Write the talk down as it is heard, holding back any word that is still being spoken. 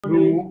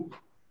to,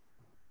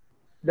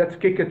 let's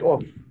kick it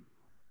off.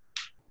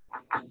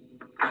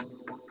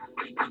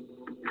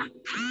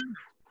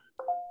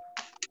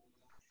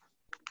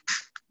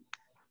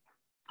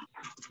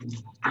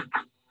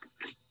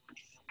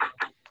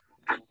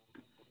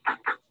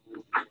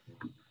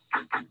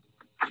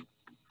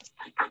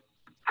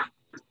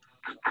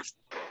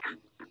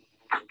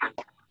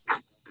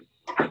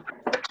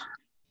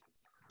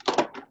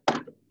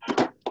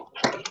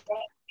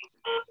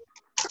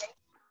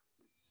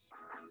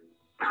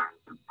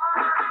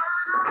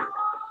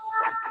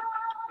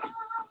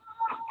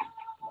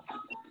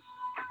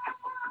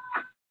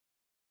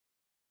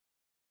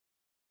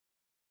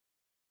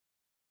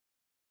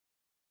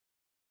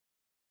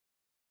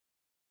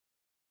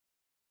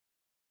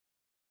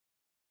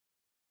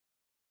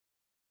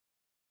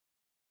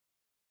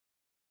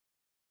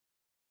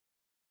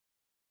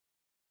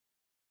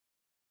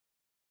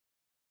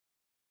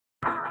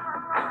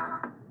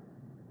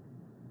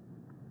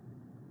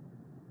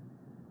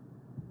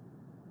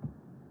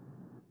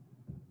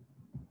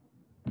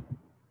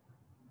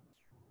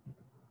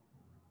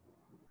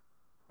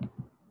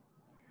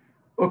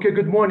 Okay,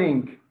 good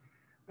morning.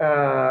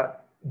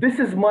 This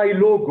is my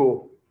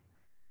logo.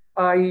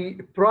 I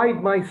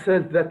pride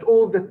myself that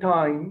all the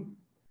time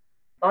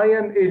I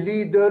am a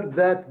leader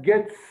that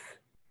gets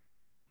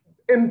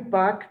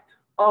impact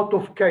out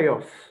of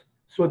chaos.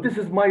 So this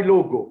is my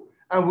logo,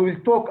 and we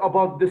will talk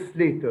about this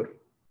later.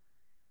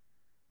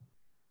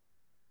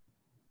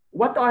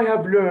 What I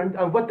have learned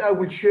and what I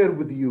will share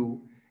with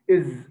you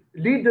is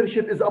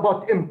leadership is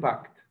about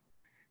impact.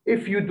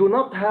 If you do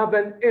not have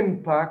an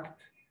impact,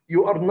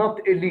 you are not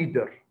a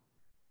leader.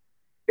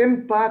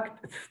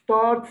 Impact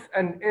starts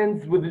and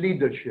ends with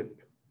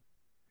leadership.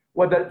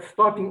 Whether it's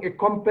starting a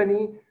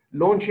company,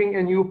 launching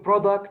a new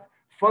product,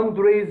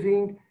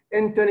 fundraising,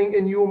 entering a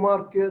new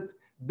market,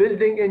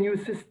 building a new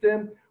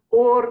system,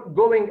 or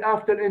going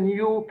after a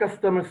new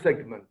customer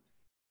segment.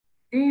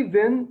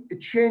 Even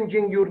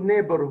changing your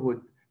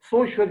neighborhood,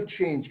 social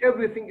change,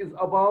 everything is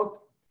about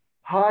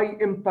high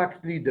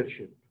impact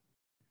leadership.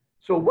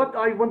 So what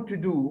I want to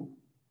do,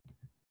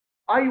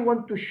 I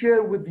want to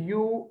share with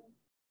you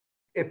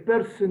a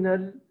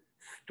personal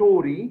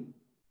story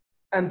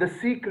and the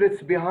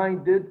secrets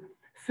behind it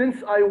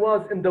since I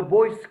was in the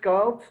Boy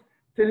Scouts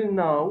till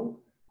now,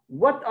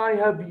 what I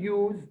have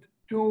used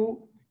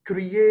to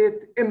create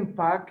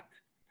impact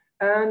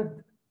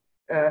and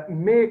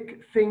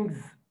make things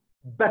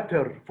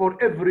better for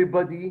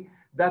everybody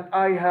that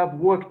I have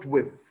worked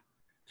with.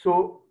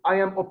 So I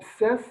am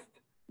obsessed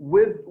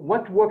with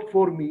what worked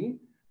for me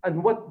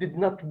and what did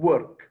not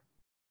work.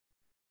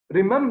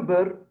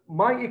 Remember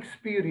my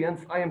experience,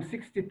 I am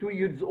 62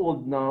 years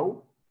old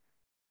now.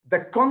 The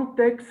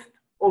context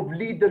of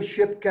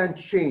leadership can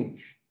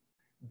change.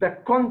 The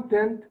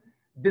content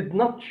did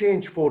not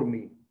change for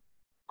me.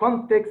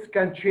 Context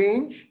can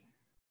change.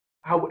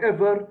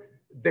 However,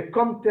 the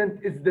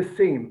content is the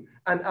same.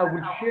 And I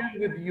will share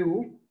with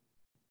you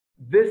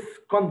this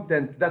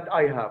content that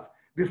I have.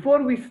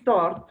 Before we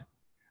start,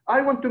 I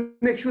want to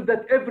make sure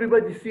that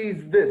everybody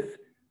sees this.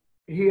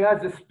 He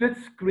has a split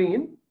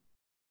screen.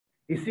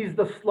 He sees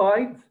the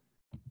slides,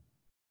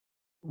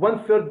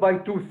 1/3 by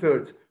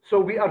 2/3. So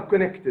we are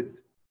connected.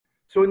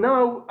 So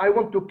now I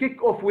want to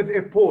kick off with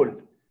a poll.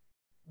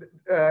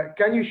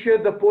 Can you share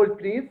the poll,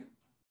 please?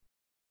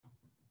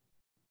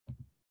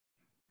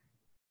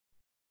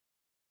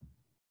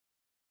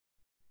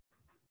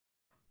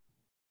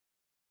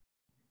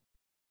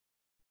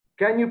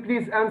 Can you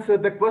please answer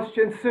the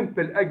question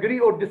simple, agree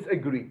or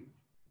disagree?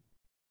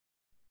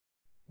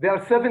 There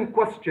are 7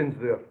 questions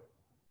there.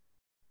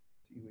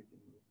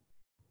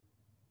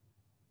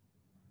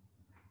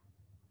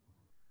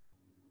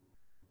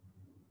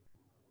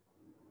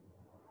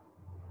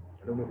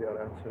 I don't know if they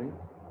are answering.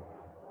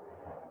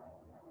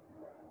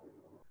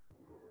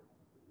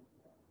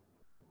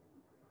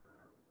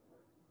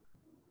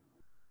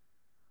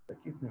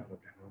 أكيد نعرف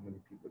how many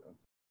people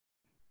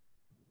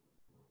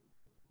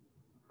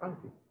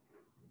answer.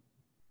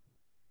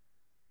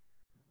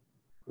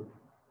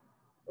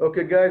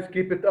 Okay, guys,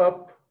 keep it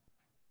up.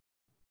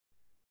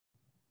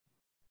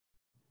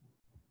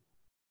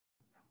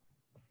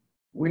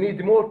 We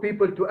need more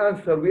people to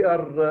answer. We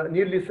are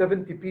nearly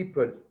 70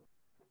 people.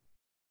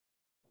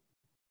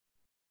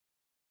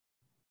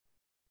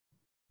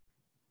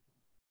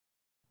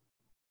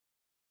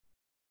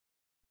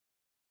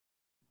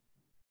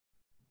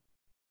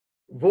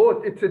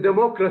 Vote, it's a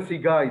democracy,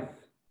 guys.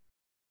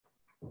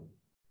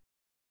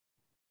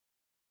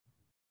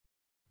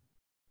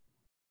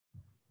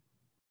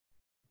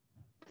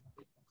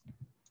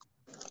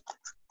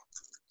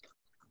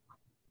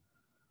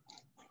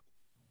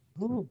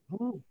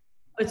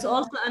 It's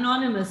also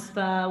anonymous,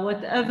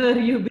 whatever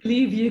you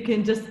believe, you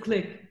can just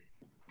click.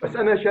 بس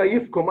أنا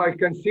شايفكم, I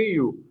can see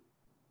you.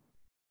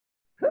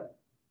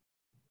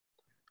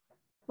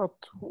 But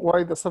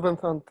why the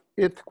 7th and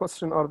 8th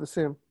question are the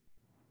same?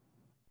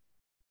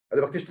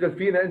 هلا بدك تشتغل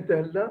فينا أنت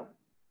هلا؟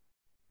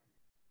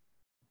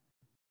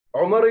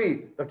 عمري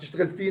بدك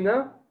تشتغل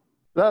فينا؟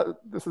 لا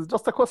this is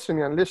just a question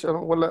يعني ليش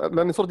ولا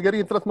لاني صرت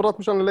قاريين 3 مرات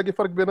مشان الاقي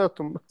فرق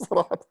بيناتهم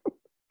صراحه.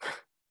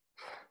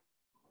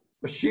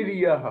 مشي لي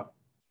اياها.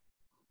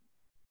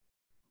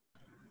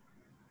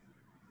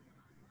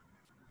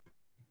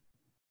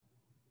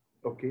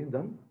 Okay,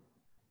 done.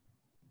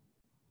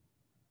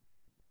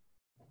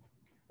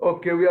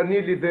 Okay, we are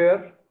nearly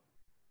there.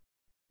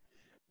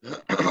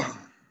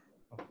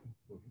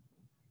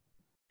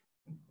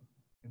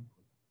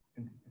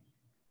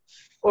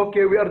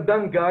 Okay, we are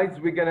done, guys.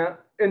 We're gonna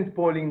end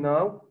polling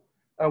now,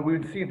 and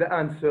we'll see the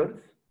answers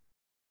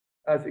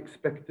as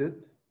expected.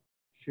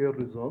 Share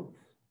results.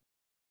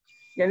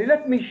 Yani,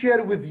 let me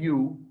share with you,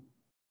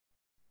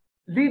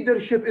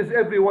 leadership is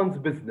everyone's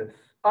business.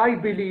 I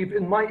believe,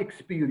 in my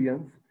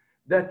experience,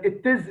 that it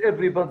is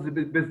everyone's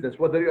business,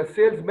 whether you're a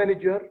sales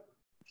manager,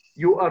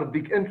 you are a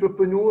big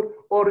entrepreneur,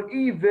 or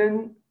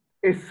even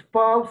a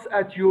spouse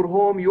at your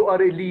home, you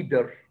are a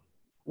leader.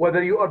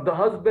 Whether you are the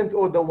husband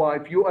or the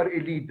wife, you are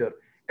a leader.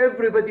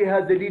 Everybody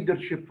has a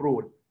leadership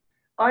role.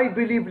 I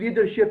believe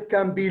leadership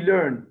can be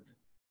learned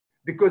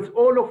because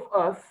all of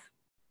us,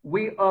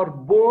 we are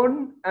born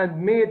and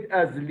made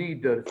as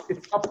leaders.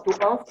 It's up to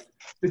us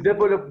to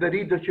develop the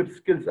leadership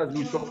skills as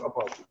we talk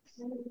about.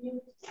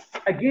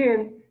 Again,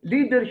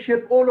 leadership,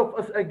 all of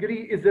us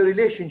agree, is a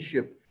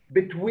relationship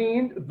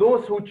between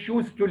those who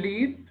choose to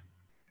lead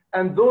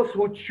and those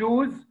who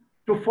choose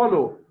to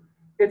follow.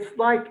 It's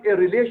like a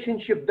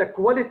relationship. The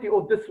quality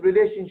of this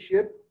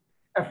relationship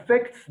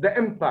affects the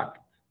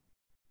impact.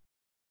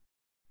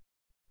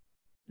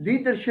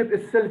 Leadership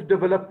is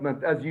self-development,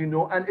 as you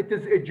know, and it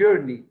is a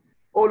journey.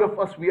 All of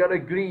us, we are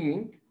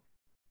agreeing,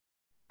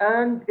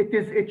 and it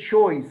is a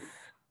choice.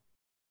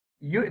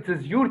 It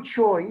is your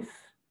choice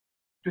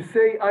to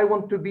say, I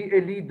want to be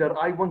a leader,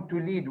 I want to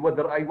lead,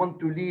 whether I want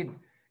to lead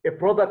a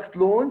product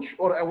launch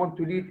or I want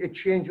to lead a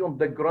change on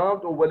the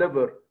ground or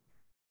whatever.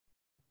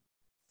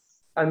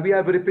 And we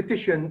have a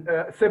repetition,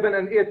 7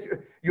 and 8.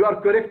 You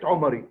are correct,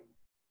 Omari.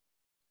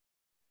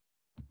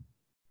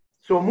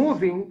 So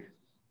moving.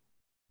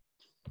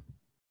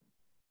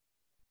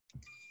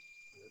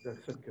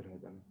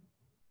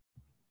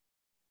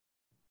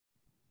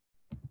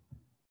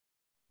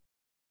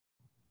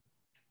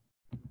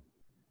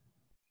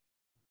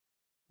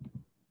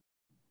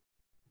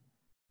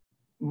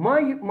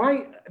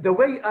 The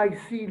way I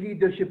see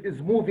leadership is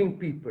moving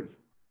people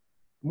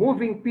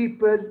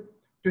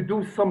to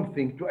do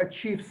something, to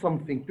achieve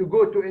something, to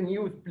go to a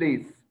new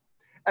place.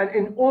 And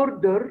in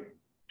order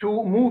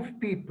to move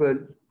people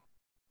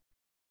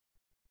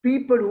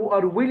who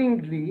are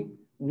willingly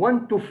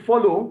want to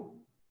follow,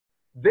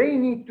 they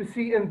need to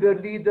see in their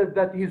leader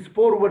that he's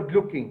forward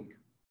looking.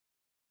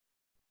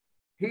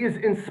 He is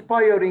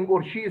inspiring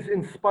or she is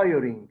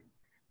inspiring,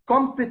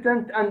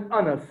 competent and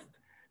honest.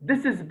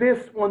 This is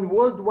based on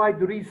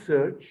worldwide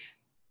research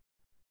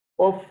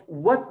of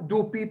what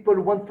do people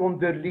want from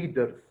their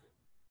leaders,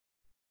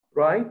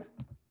 right?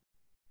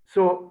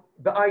 So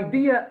the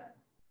idea,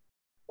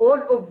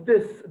 all of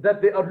this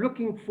that they are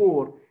looking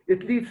for,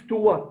 it leads to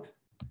what?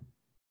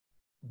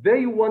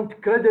 They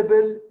want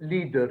credible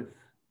leaders.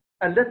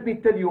 And let me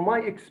tell you my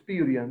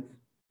experience,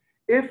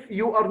 if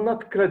you are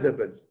not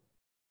credible,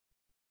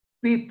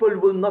 people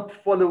will not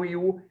follow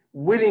you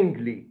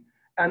willingly.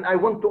 And I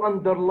want to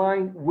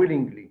underline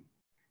willingly.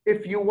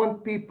 If you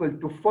want people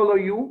to follow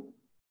you,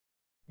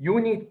 you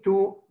need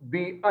to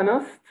be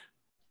honest,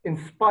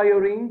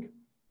 inspiring,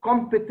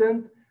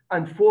 competent,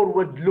 and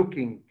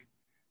forward-looking.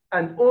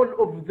 And all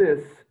of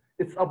this,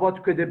 it's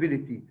about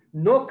credibility.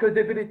 No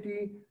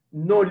credibility,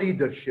 no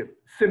leadership.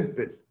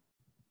 Simple.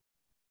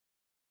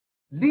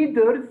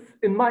 Leaders,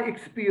 in my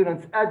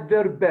experience, at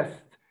their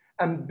best,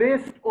 and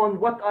based on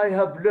what I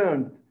have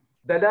learned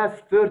the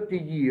last 30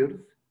 years,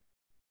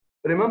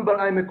 remember,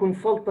 I'm a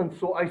consultant,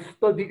 so I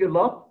study a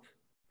lot,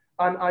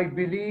 and I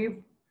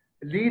believe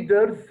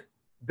leaders,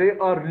 they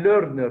are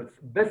learners.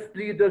 Best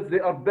leaders, they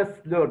are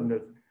best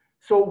learners.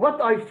 So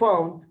what I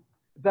found,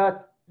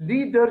 that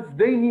leaders,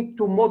 they need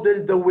to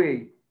model the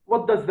way.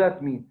 What does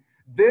that mean?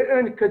 They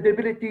earn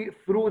credibility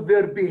through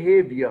their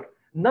behavior,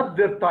 not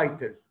their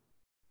title.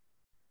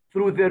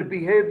 Through their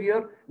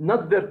behavior,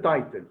 not their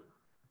title.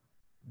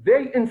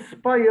 They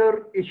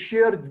inspire a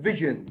shared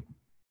vision.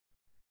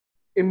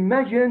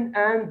 Imagine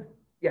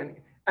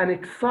an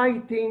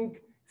exciting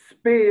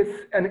space,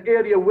 an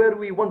area where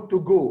we want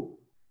to go.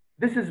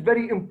 This is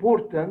very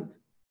important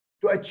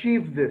to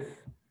achieve this.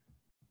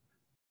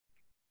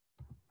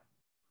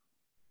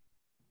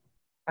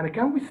 And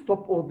can we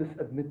stop all this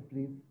admin,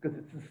 please? Because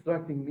it's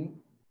distracting me.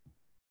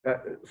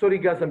 Sorry,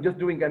 guys, I'm just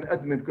doing an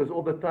admin because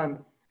all the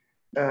time.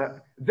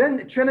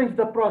 Then challenge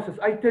the process.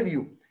 I tell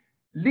you,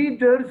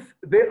 leaders,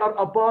 they are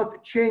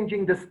about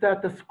changing the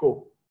status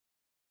quo.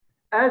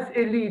 As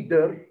a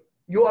leader,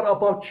 you are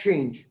about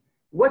change.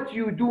 What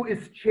you do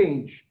is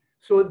change.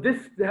 So this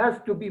has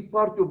to be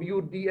part of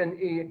your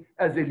DNA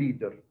as a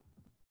leader.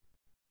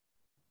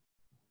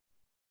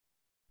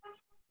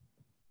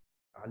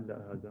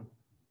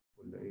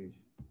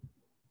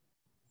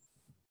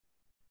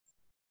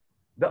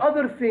 The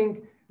other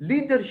thing,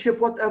 leadership,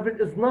 whatever,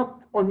 is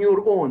not on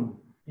your own.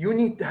 you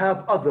need to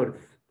have others.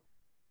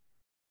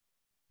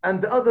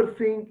 And the other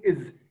thing is,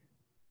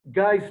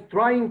 guys,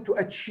 trying to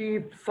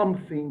achieve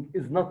something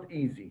is not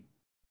easy.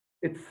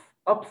 It's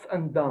ups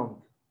and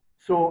downs.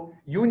 So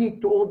you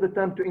need to all the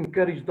time to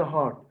encourage the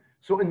heart.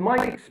 So in my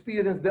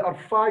experience, there are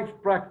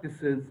 5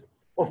 practices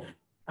of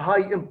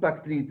high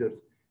impact leaders.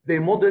 They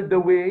model the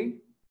way,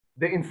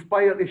 they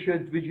inspire a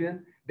shared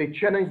vision, they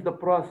challenge the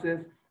process,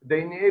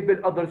 they enable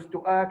others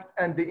to act,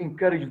 and they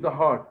encourage the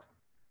heart.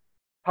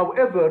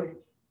 However,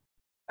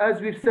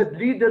 as we've said,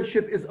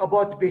 leadership is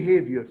about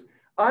behaviors.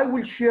 I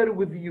will share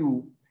with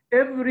you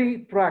every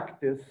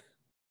practice,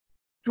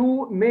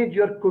 2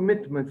 major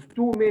commitments,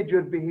 2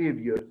 major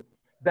behaviors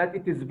that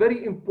it is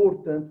very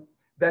important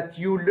that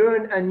you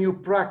learn and you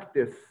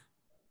practice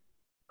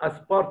as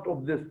part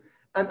of this.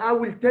 And I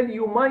will tell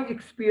you my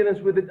experience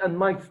with it and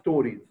my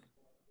stories.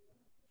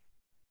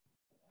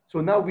 So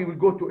now we will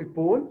go to a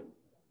poll.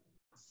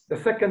 The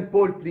second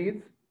poll,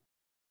 please.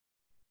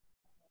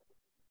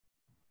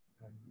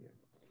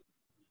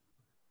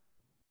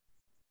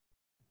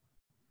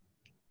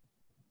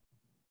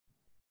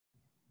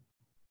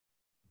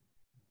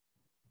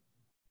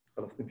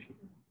 خلاص نمشي.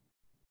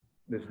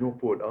 There's no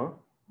poll, اه؟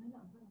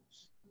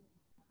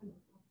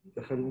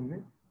 دخلوا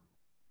مني؟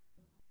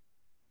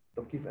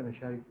 طب كيف أنا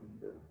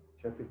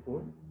شايف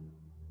البول؟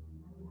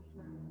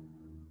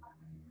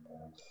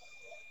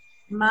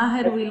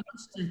 Maher, we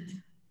lost it.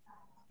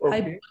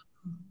 Okay.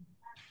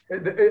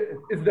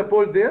 Is the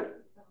poll there?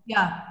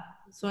 Yeah.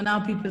 So now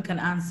people can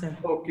answer.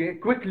 Okay.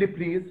 Quickly,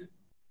 please.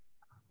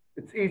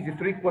 It's easy.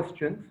 3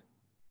 questions.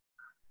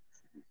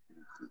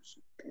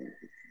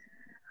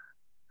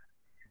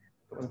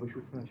 أنا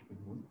بشوف ماشي من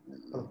هون.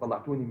 خلاص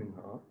طلعتوني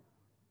منها.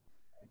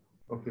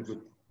 Okay,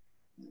 good.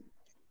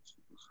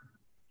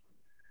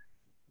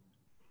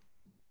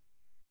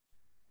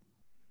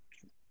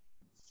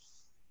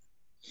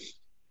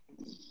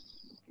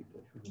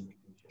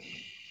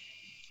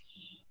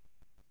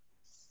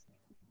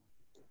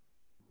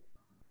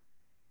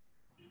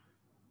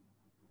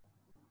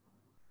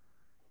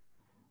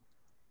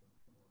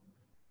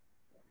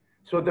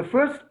 So the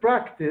first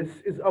practice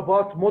is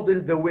about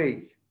model the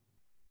way.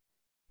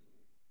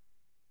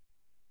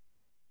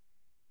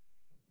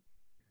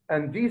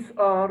 And these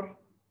are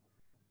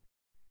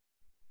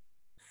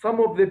some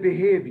of the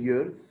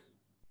behaviors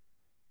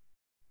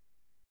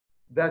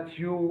that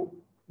you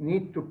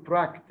need to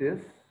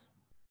practice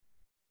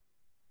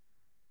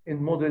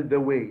in model the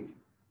way.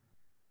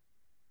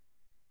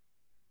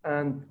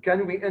 And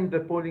can we end the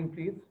polling,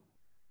 please?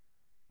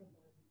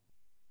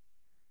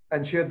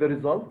 And share the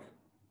results?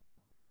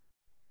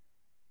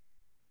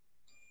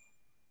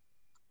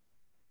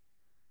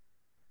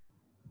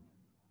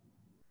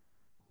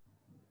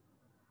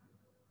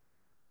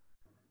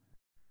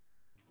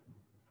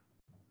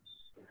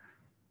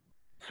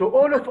 So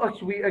all of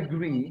us, we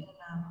agree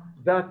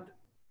that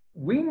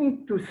we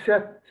need to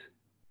set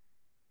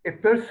a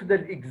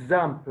personal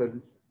example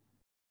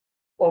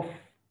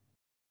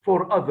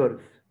for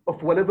others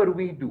of whatever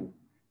we do.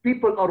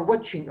 People are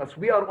watching us.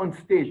 We are on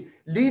stage.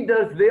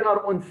 Leaders, they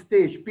are on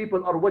stage.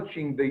 People are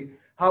watching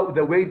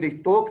the way they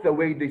talk, the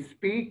way they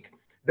speak,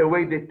 the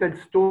way they tell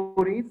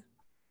stories.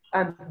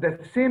 And the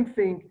same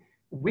thing,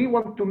 we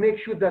want to make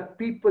sure that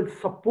people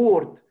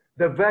support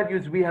the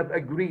values we have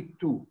agreed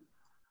to.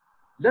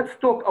 Let's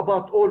talk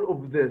about all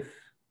of this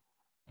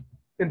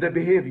in the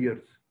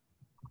behaviors.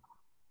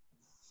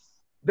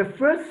 The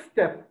first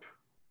step,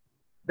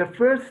 the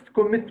first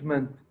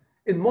commitment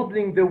in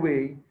modeling the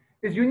way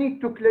is you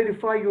need to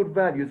clarify your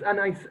values. And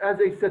as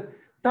I said,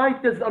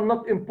 titles are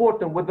not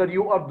important, whether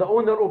you are the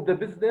owner of the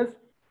business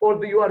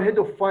or you are head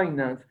of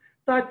finance.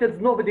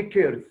 Titles, nobody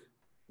cares.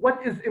 What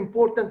is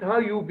important, how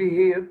you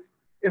behave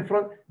in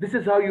front, this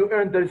is how you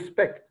earn the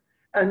respect.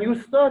 And you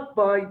start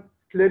by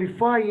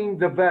clarifying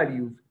the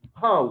values.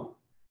 How?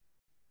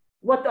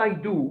 What I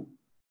do,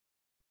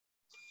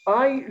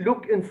 I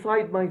look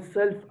inside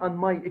myself and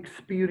my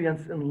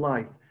experience in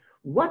life.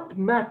 What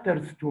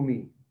matters to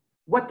me?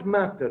 What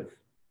matters?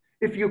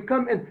 If you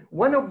come in,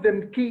 one of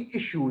the key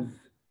issues,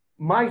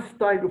 my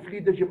style of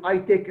leadership, I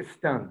take a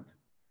stand.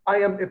 I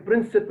am a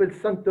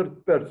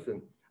principle-centered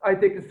person. I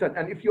take a stand.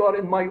 And if you are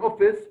in my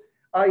office,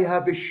 I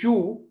have a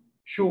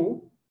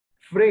shoe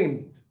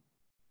framed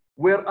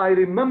where I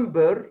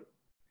remember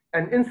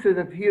an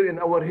incident here in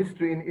our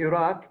history in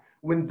Iraq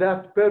when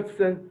that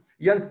person,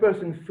 young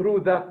person,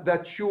 threw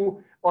that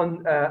shoe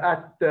on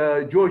at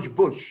George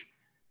Bush.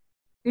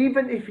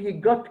 Even if he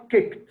got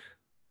kicked,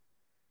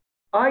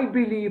 I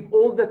believe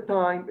all the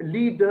time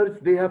leaders,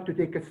 they have to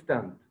take a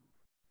stand.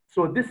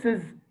 So this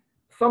is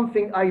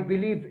something I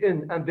believe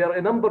in, and there are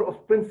a number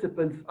of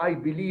principles I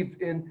believe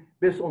in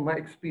based on my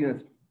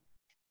experience.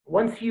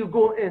 Once you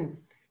go in,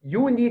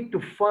 you need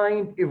to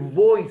find a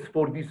voice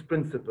for these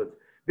principles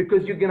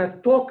because you're going to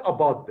talk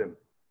about them.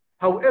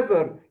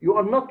 However, you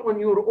are not on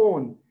your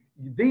own.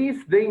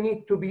 They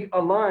need to be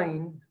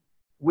aligned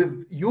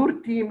with your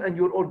team and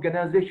your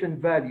organization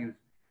values.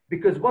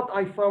 Because what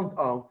I found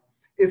out,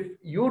 if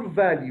your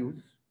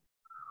values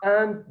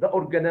and the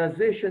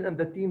organization and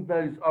the team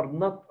values are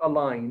not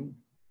aligned,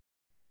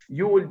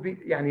 you will be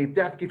يعني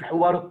بتعرف كيف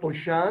حوار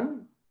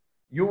الطرشان.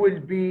 You will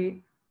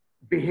be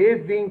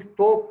behaving,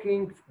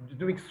 talking,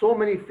 doing so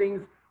many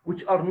things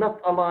which are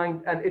not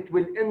aligned, and it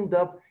will end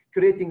up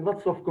creating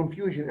lots of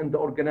confusion in the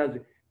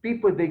organization.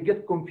 People, they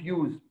get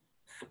confused,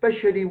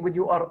 especially when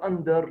you are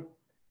under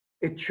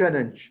a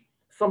challenge,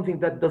 something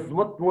that does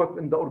not work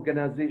in the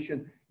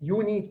organization.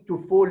 You need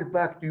to fall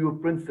back to your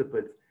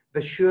principles,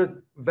 the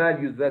shared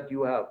values that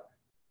you have.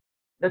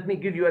 Let me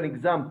give you an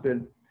example.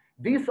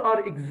 These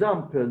are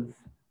examples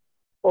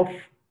of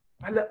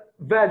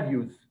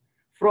values,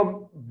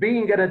 from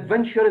being an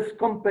adventurous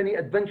company,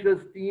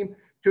 adventurous team,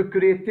 to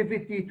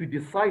creativity, to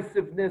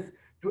decisiveness,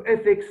 to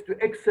ethics, to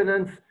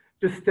excellence,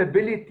 to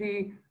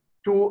stability,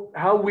 to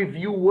how we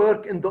view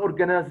work in the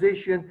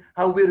organization,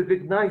 how we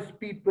recognize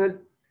people,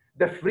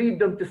 the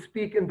freedom to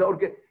speak in the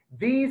organization.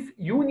 These,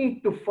 you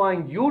need to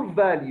find your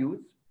values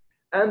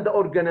and the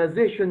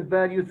organization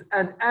values,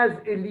 and as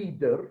a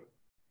leader,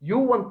 you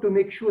want to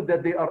make sure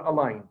that they are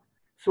aligned.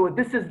 So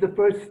this is the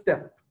first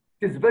step.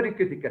 It is very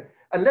critical.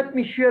 And let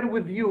me share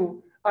with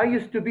you, I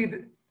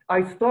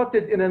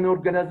started in an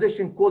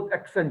organization called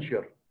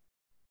Accenture.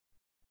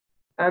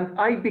 And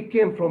I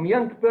became, from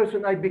young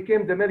person, I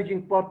became the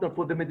managing partner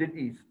for the Middle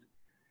East.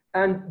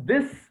 And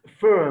this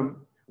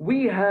firm,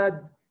 we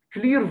had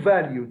clear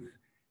values.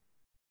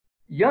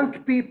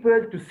 Young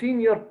people to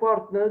senior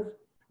partners,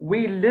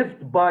 we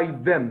lived by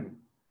them.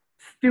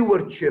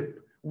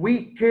 Stewardship,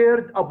 we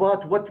cared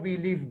about what we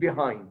leave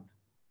behind,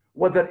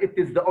 whether it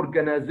is the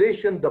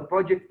organization, the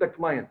project, the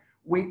client.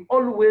 We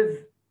always,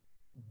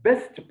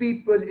 best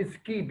people is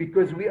key,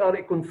 because we are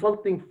a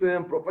consulting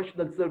firm,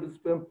 professional service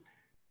firm.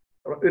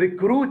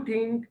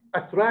 Recruiting,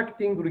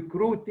 attracting,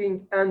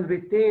 recruiting, and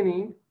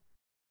retaining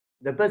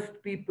the best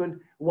people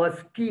was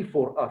key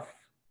for us.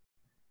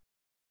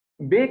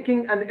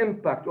 Making an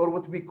impact, or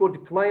what we call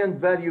client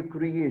value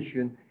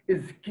creation,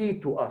 is key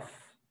to us.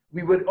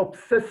 We were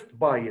obsessed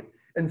by it,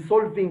 and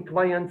solving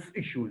clients'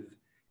 issues,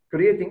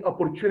 creating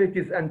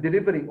opportunities and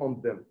delivering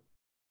on them.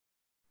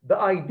 The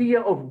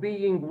idea of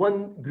being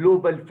one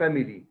global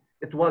family,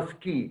 it was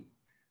key.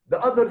 The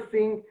other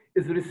thing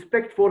is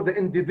respect for the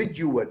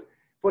individual.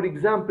 For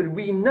example,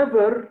 we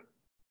never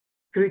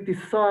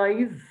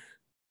criticize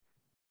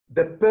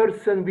the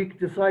person, we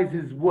criticize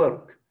his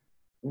work.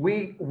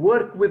 We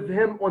work with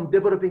him on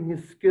developing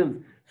his skills.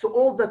 So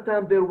all the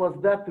time there was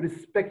that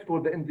respect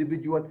for the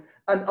individual,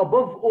 and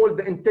above all,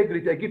 the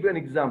integrity. I give you an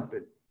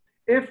example.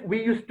 If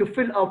we used to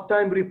fill out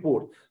time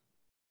reports,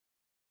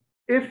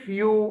 if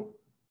you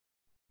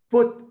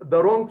put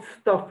the wrong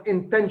stuff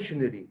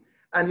intentionally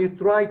and you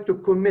try to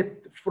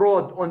commit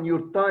fraud on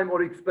your time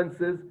or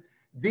expenses,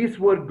 these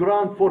were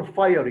ground for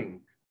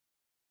firing.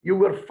 You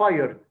were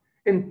fired.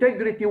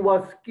 Integrity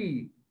was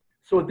key.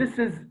 So this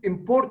is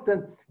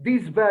important,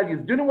 these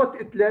values. Do you know what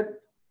it led?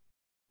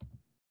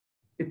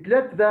 It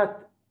led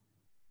that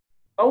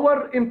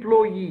our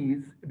employees,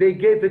 they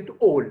gave it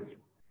all,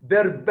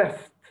 their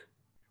best.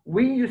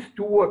 We used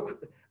to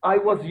work, I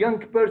was a young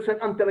person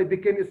until I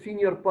became a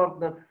senior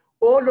partner.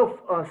 All of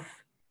us,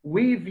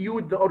 we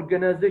viewed the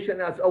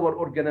organization as our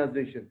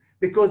organization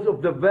because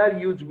of the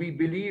values we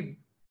believed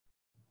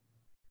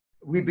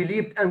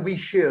and we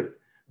shared.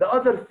 The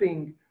other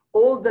thing,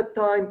 all the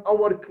time,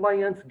 our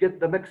clients get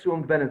the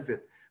maximum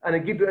benefit. And I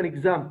give you an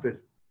example.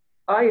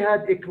 I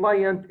had a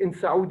client in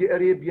Saudi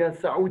Arabia,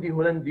 Saudi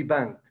Hollandi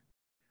Bank,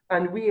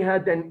 and we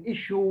had an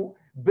issue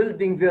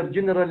building their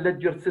general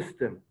ledger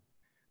system,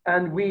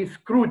 and we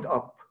screwed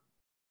up.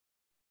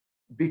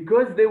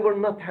 Because they were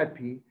not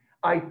happy,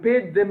 I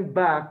paid them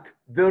back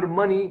their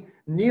money,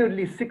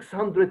 nearly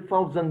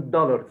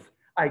 $600,000.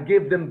 I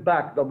gave them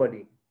back the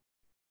money.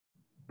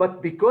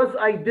 But because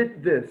I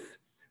did this,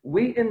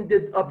 we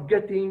ended up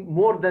getting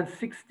more than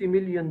 $60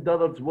 million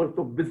worth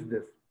of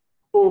business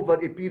over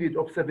a period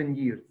of 7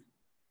 years.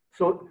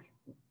 So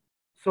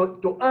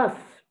to us,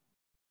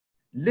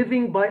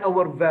 living by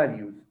our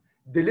values,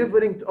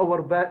 delivering to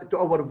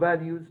our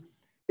values,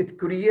 it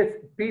creates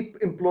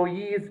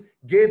employees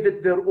gave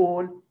it their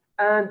all,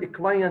 and the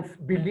clients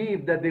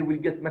believe that they will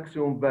get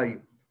maximum value.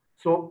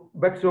 So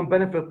maximum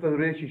benefit of the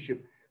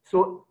relationship.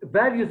 So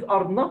values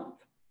are not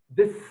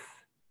this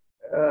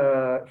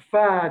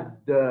fad,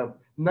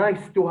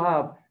 nice to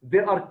have. They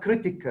are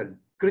critical.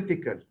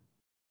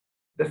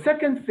 The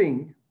second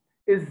thing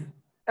is,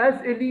 as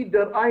a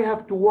leader, I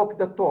have to walk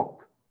the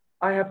talk.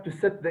 I have to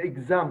set the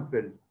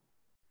example.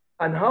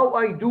 And how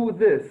I do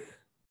this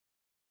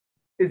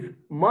is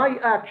my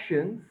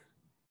actions,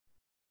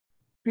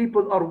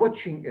 people are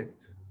watching it.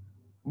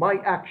 My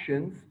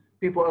actions,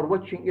 people are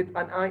watching it,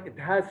 and it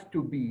has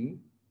to be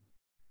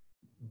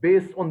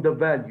based on the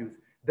values.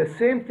 The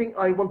same thing,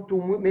 I want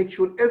to make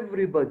sure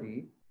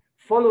everybody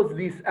follows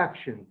these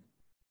actions,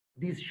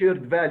 these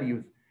shared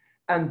values.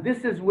 And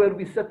this is where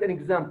we set an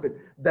example.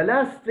 The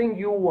last thing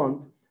you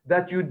want,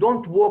 that you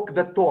don't walk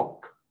the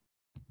talk.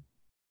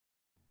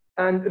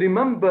 And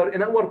remember,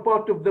 in our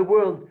part of the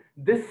world,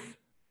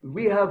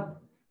 we have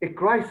a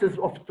crisis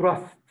of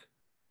trust.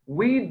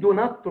 We do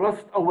not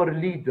trust our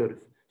leaders.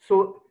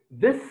 So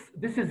this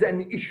is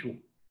an issue.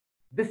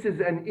 This is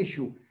an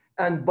issue.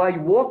 And by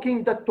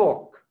walking the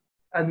talk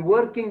and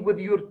working with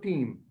your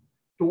team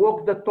to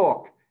walk the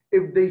talk,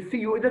 if they see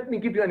you, let me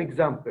give you an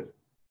example.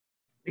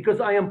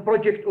 Because I am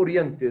project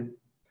oriented,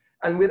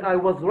 and when I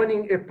was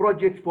running a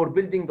project for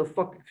building the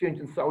stock exchange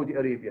in Saudi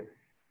Arabia,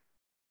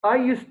 I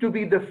used to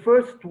be the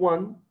first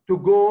one to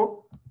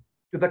go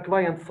to the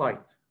client site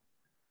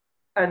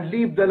and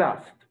leave the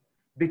last,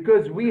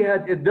 because we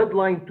had a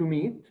deadline to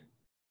meet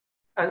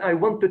and I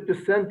wanted to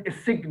send a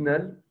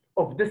signal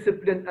of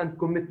discipline and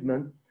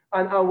commitment,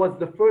 and I was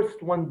the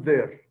first one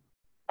there.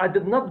 I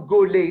did not go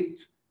late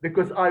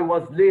because I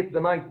was late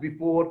the night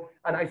before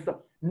and I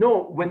stopped.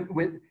 No,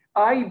 when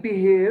I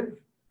behave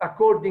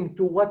according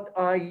to what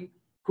I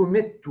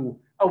commit to,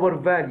 our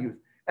values.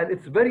 And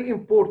it's very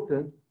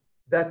important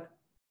that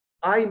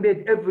I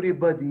made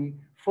everybody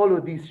follow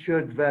these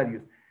shared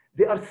values.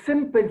 They are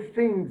simple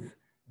things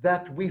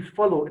that we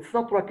follow. It's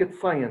not rocket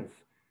science.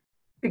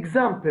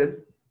 Example,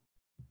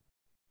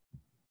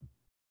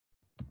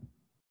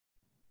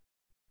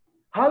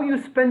 how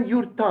you spend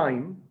your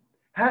time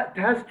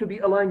has to be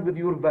aligned with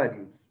your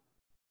values.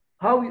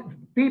 How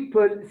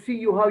people see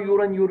you, how you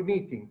run your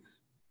meetings.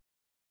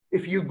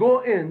 If you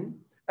go in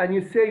and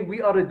you say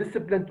we are a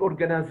disciplined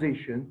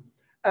organization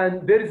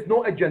and there is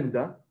no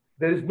agenda,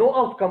 there is no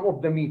outcome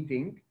of the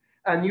meeting,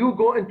 and you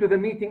go into the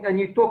meeting and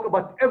you talk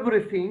about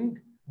everything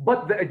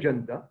but the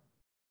agenda,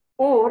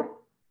 or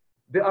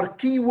there are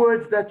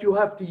keywords that you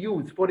have to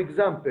use. For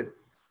example,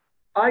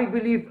 I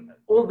believe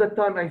all the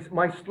time,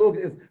 my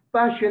slogan is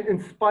passion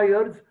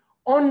inspires,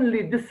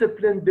 only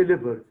discipline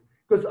delivers.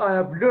 Because I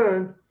have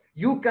learned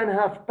you can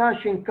have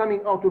passion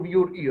coming out of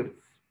your ears,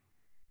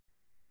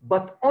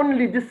 but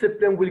only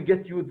discipline will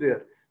get you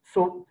there.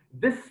 So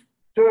this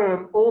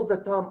term, all the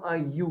time I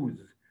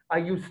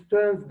use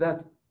terms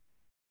that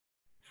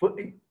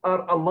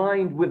are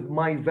aligned with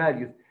my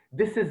values.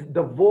 This is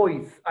the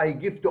voice I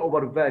give to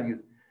our values.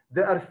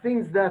 There are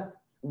things that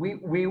we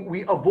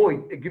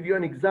avoid. I'll give you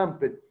an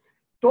example.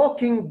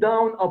 Talking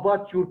down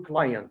about your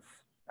clients.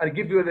 I'll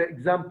give you an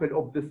example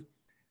of this.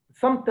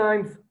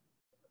 Sometimes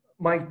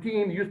my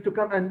team used to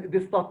come and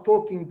they start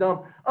talking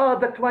down.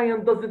 The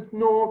client doesn't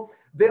know.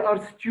 They are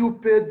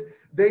stupid.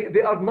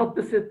 They are not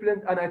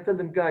disciplined. And I tell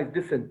them, guys,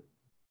 listen.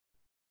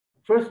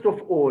 First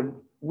of all,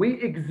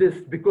 we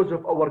exist because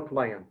of our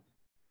client.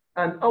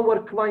 And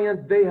our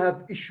client, they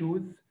have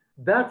issues.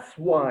 That's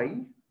why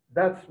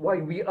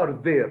we are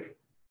there.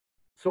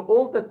 So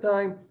all the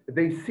time,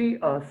 they see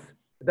us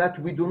that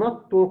we do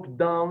not talk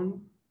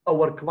down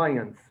our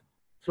clients.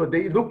 So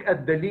they look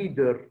at the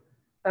leader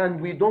and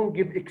we don't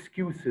give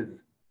excuses.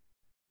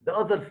 The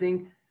other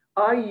thing,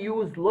 I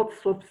use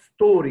lots of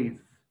stories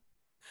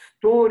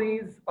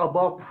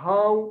about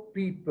how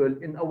people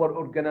in our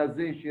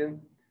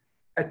organization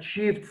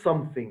achieved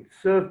something,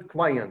 served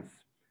clients,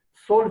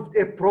 solved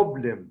a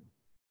problem,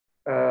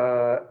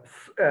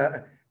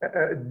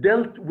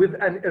 dealt with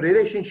a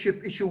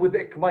relationship issue with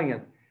a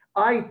client.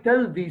 I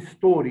tell these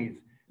stories.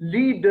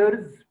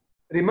 Leaders,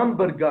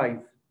 remember guys,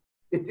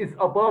 it is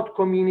about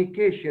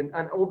communication.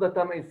 And all the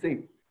time I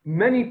say,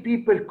 many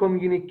people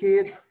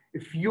communicate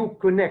if you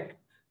connect.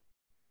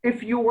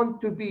 If you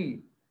want to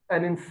be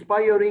an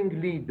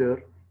inspiring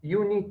leader,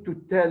 you need to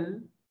tell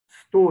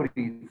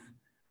stories.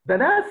 The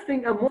last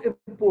thing and most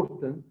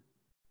important,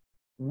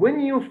 when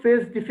you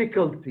face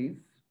difficulties,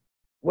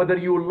 whether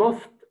you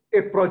lost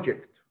a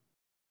project,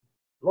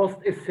 lost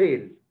a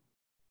sale,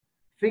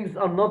 things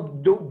are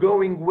not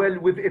going well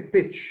with a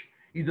pitch,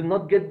 you do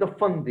not get the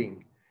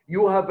funding,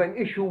 you have an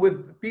issue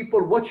with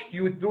people watched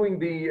you during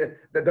the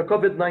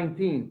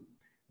COVID-19.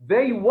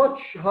 They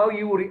watch how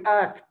you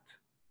react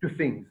to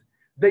things.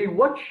 They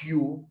watch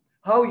you,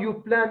 how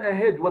you plan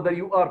ahead, whether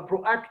you are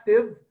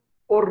proactive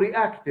or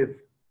reactive.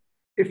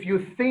 If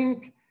you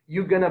think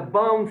you're gonna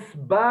bounce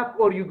back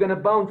or you're gonna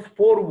bounce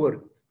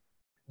forward.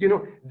 You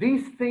know,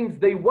 these things,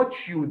 they watch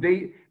you,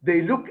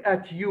 they look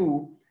at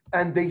you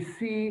and they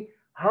see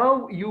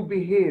how you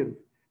behave.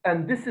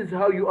 And this is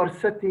how you are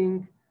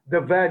setting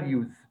the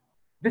values.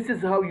 This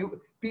is how you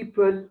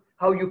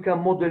can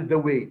model the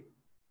way.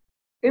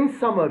 In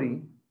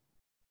summary,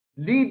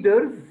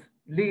 leaders,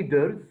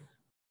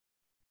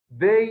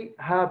 they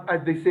have,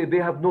 as they say, they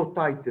have no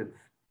titles.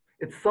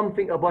 It's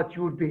something about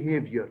your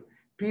behavior.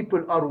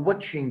 People are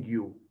watching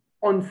you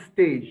on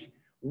stage,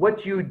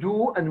 what you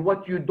do and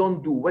what you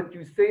don't do, what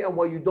you say and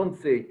what you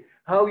don't say,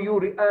 how you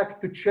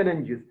react to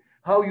challenges,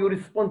 how you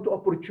respond to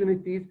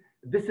opportunities.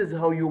 This is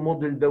how you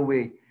model the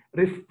way.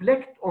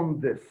 Reflect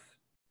on this,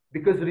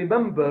 because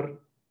remember,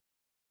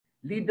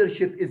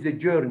 leadership is a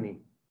journey.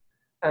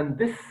 And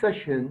this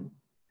session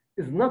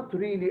is not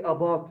really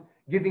about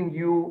giving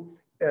you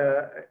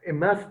a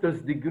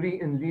master's degree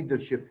in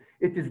leadership.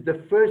 It is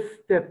the first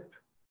step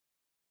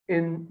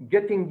in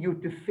getting you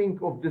to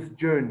think of this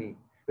journey,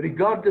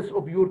 regardless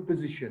of your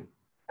position.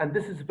 And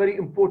this is very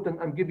important.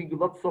 I'm giving you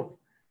lots of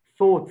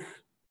thoughts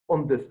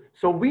on this.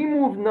 So we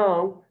move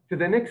now to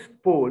the next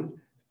poll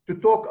to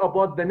talk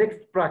about the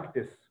next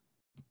practice.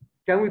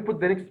 Can we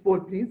put the next poll,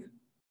 please?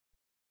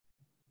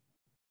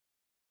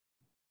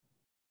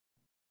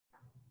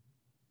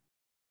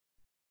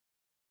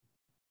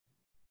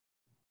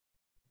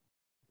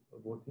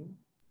 voting?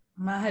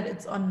 Maher,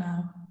 it's on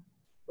now.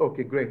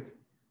 Okay, great.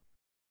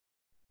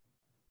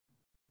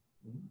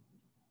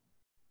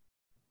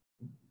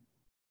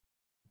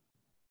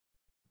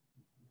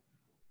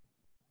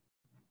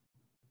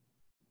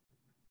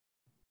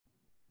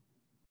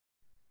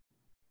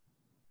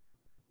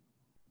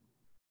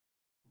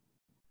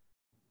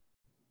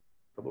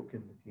 طب اوكي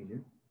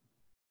النتيجة.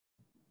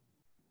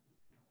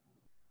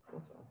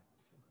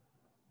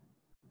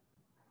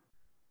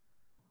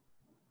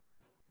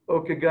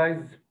 Okay,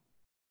 guys.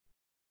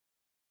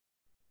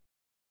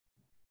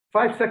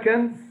 5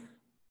 seconds.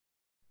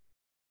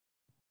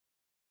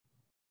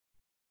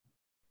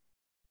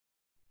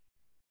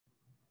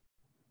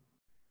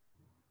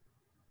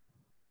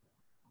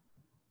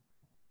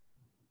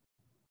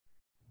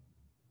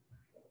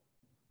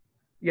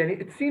 Yani,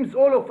 it seems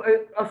all of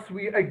us,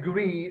 we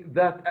agree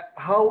that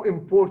how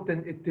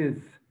important it is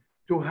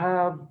to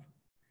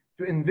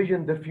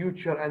envision the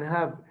future and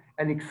have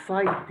an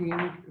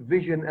exciting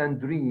vision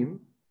and dream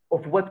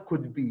of what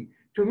could be.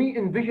 To me,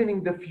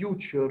 envisioning the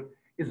future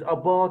is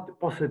about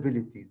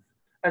possibilities.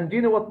 And do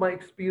you know what my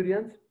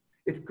experience?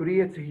 It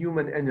creates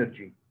human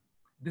energy.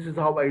 This is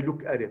how I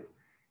look at it.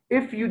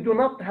 If you do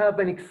not have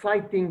an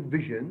exciting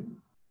vision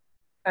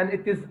and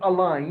it is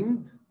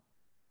aligned,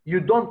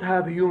 you don't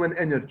have human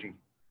energy.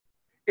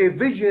 A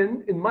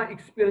vision, in my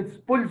experience,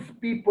 pulls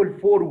people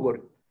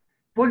forward,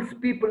 pulls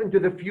people into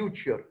the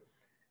future.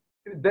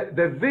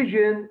 The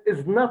vision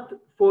is not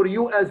for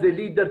you as a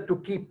leader to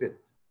keep it.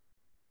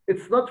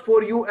 It's not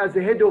for you as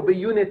a head of a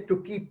unit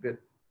to keep it.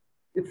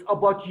 It's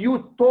about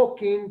you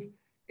talking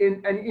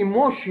in an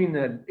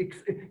emotional,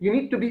 you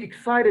need to be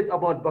excited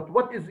about, but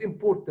what is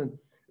important?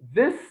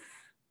 This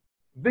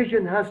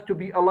vision has to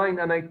be aligned,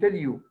 and I tell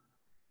you,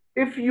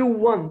 if you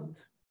want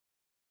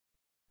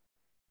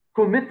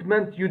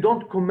commitment, you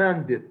don't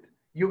command it,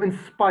 you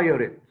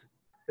inspire it.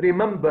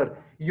 Remember,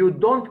 you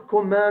don't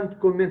command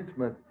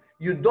commitment.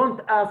 You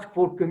don't ask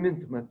for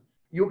commitment.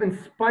 You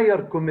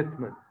inspire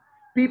commitment.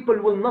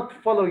 People will not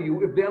follow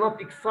you if they are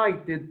not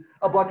excited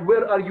about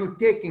where are you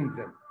taking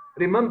them.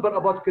 Remember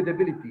about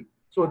credibility.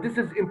 So this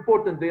is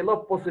important. They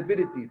love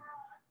possibilities.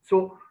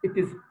 So it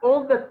is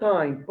all the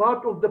time,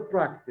 part of the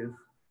practice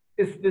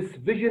is this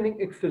visioning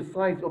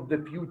exercise of the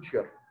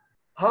future.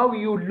 How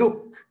you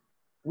look,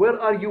 where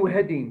are you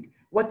heading?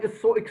 What is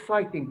so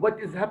exciting?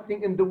 What is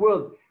happening in the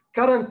world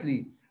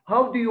currently?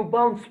 How do you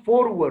bounce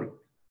forward?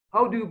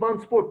 How do you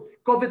bounce forward?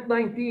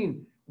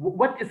 COVID-19,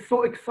 what is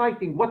so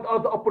exciting? What are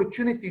the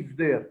opportunities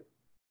there?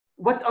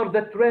 What are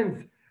the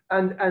trends?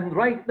 And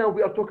right now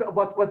we are talking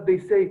about what they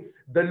say,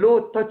 the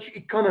low touch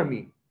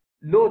economy,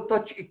 low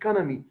touch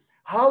economy.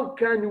 How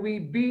can we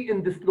be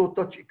in this low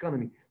touch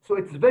economy? So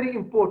it's very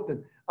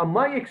important. And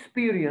my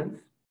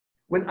experience,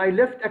 when I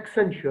left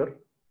Accenture,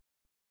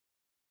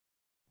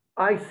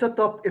 I set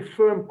up a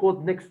firm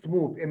called Next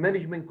Move, a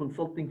management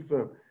consulting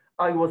firm.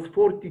 I was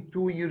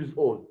 42 years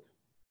old.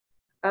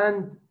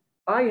 And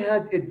I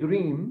had a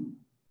dream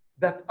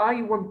that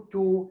I want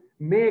to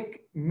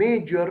make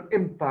major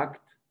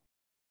impact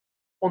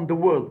on the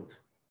world,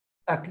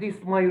 at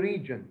least my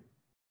region.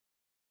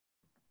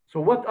 So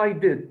what I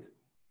did,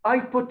 I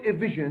put a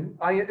vision,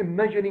 I am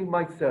imagining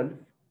myself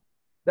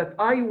that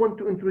I want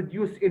to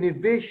introduce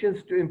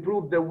innovations to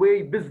improve the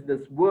way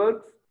business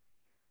works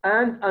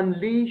and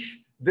unleash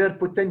their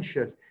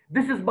potential.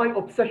 This is my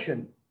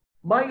obsession.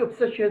 My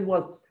obsession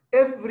was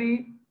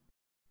every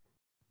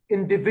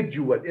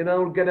individual in an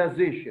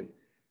organization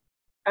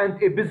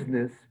and a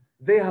business,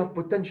 they have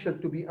potential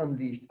to be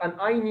unleashed. And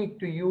I need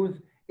to use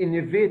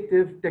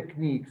innovative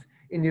techniques,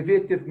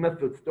 innovative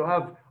methods to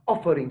have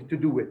offerings to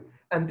do it.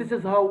 And this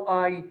is how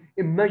I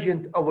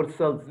imagined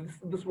ourselves.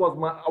 This was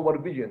our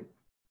vision.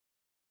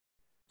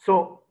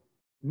 So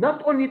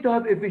not only to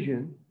have a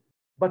vision,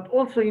 but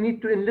also you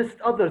need to enlist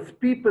others.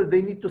 People,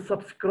 they need to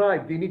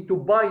subscribe. They need to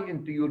buy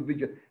into your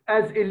vision.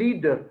 As a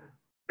leader,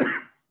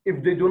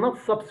 if they do not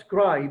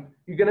subscribe,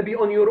 you're going to be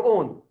on your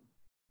own.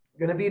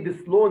 You're going to be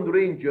this lone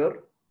ranger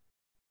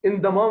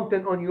in the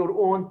mountain on your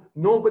own,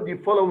 nobody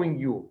following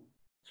you.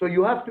 So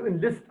you have to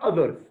enlist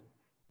others.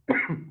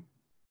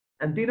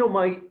 And you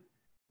know,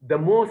 the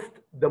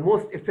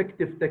most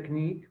effective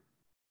technique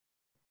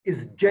is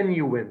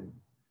genuine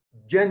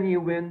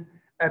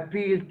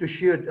appeal to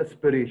shared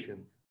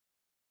aspirations.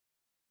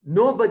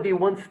 Nobody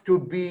wants to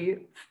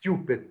be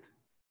stupid.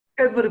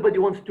 Everybody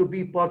wants to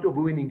be part of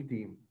a winning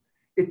team.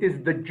 It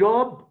is the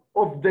job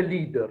of the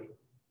leader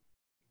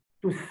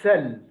to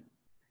sell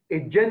a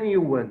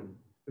genuine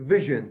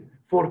vision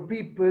for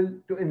people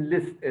to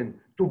enlist in,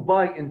 to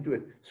buy into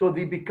it. So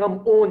they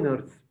become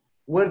owners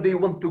where they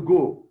want to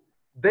go.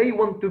 They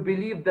want to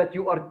believe that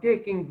you are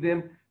taking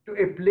them to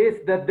a place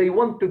that they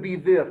want to be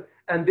there,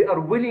 and they are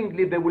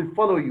willingly, they will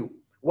follow you.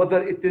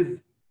 Whether it is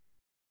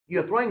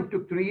you're trying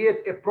to create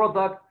a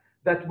product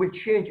that will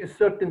change a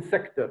certain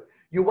sector.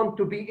 You want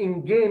to be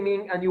in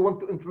gaming and you want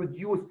to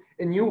introduce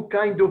a new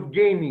kind of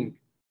gaming.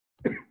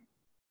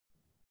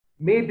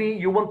 Maybe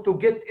you want to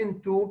get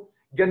into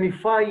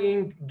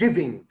gamifying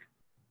giving.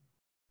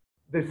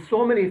 There's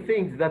so many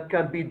things that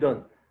can be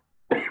done.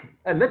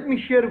 And let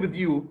me share with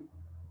you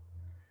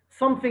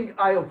something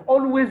I have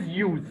always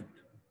used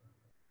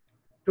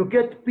to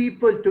get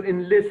people to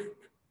enlist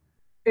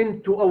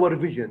into our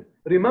vision.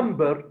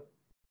 Remember,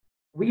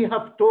 we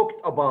have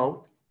talked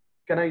about,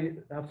 can I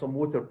have some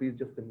water, please?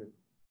 Just a minute.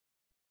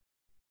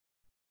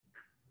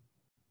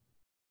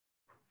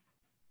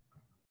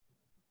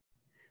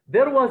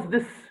 There was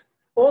this,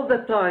 all the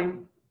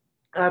time,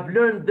 I've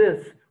learned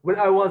this when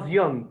I was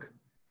young.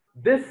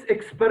 This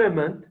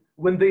experiment,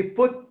 when they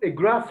put a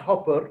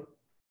grasshopper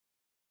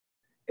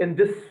in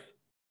this,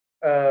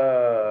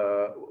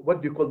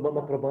 what do you call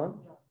matraban?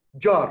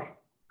 Jar.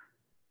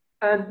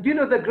 And you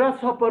know, the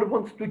grasshopper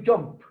wants to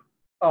jump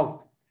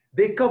out.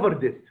 They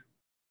covered it.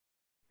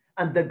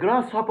 And the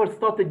grasshopper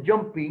started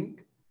jumping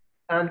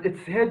and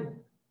its head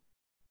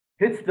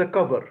hits the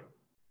cover.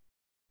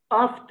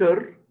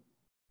 After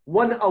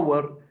 1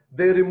 hour,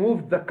 they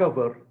removed the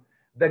cover.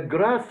 The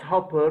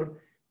grasshopper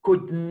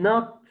could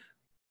not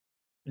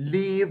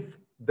leave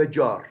the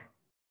jar.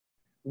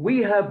 We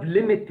have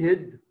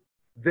limited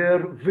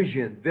their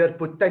vision, their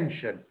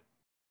potential.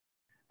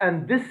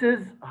 And this is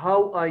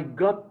how I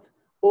got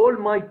all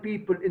my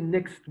people in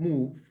Next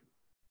Move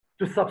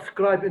to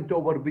subscribe into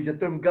our vision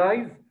term.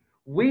 Guys,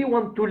 we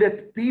want to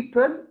let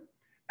people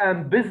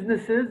and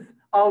businesses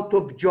out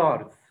of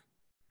jars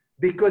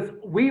because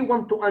we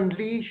want to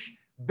unleash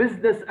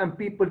business and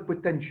people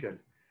potential.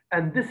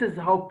 And this is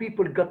how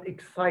people got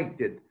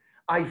excited.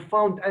 I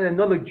found an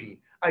analogy.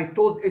 I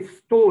told a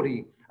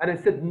story and I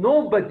said,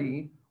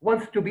 nobody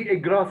wants to be a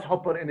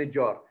grasshopper in a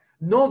jar.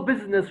 No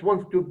business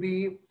wants to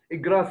be a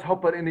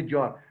grasshopper in a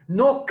jar.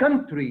 No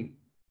country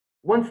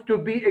wants to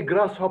be a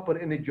grasshopper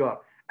in a jar.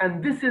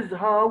 And this is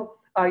how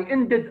I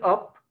ended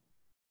up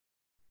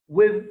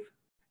with,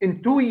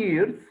 in 2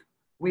 years,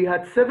 we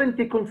had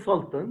 70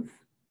 consultants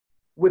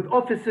with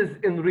offices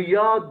in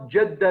Riyadh,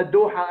 Jeddah,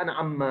 Doha, and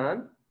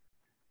Amman.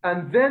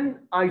 And then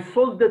I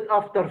sold it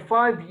after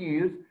 5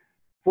 years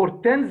for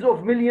tens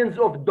of millions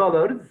of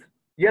dollars.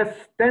 Yes,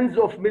 tens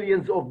of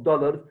millions of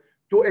dollars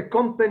to a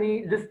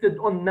company listed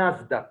on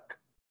NASDAQ.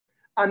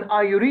 And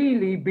I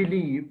really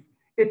believe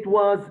it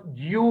was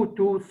due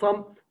to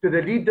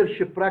the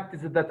leadership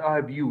practices that I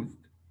have used.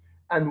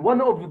 And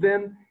one of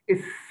them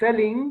is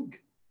selling,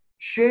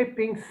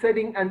 shaping,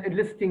 selling, and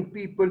enlisting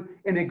people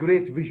in a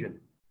great vision.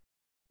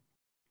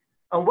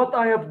 And what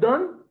I have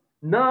done,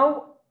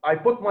 now I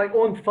put my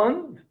own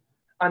fund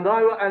and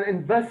I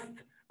invest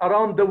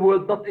around the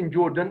world, not in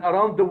Jordan,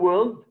 around the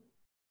world.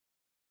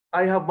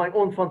 I have my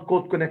own fund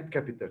called Connect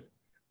Capital.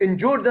 In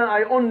Jordan,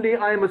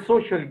 I am a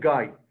social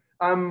guy.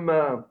 I'm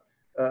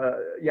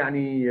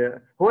يعني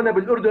هنا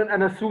بالأردن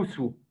أنا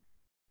سوسو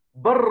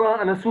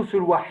برا أنا سوسو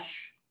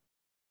الوحش.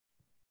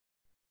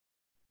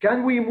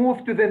 Can we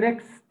move to the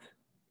next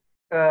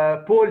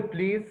poll,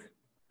 please?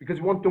 Because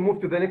we want to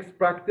move to the next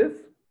practice.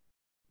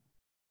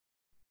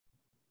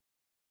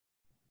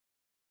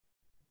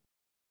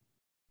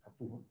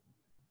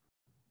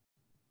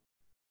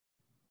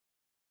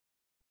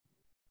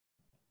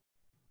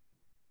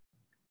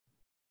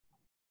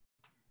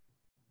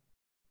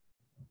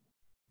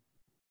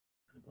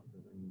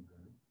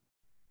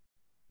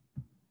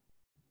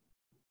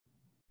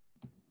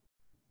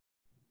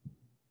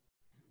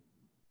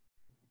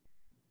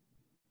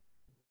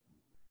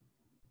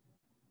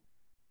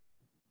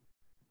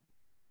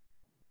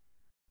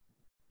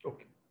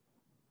 Okay.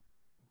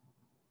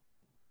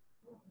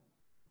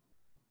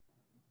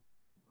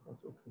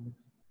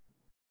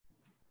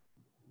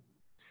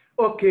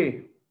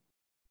 Okay.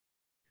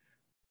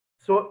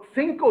 So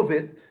think of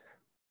it.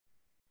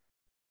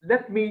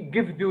 Let me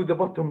give you the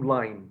bottom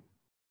line.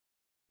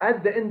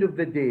 At the end of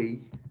the day,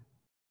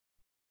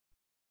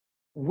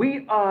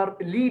 we are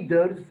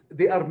leaders,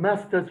 they are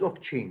masters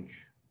of change.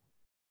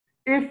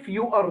 If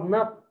you are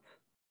not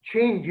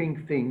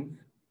changing things,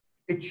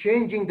 it's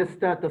changing the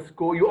status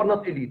quo, you are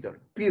not a leader,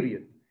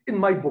 period. In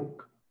my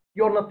book,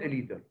 you are not a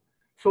leader.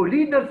 So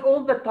leaders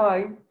all the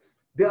time,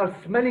 they are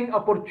smelling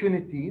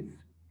opportunities,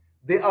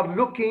 they are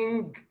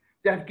looking,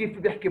 تعرف كيف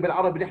بيحكي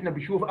بالعربي اللي احنا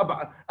بيشوف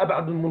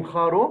أبعد من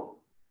منخاره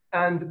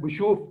and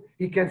بيشوف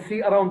he can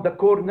see around the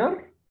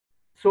corner.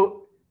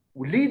 So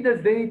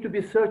leaders, they need to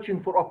be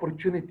searching for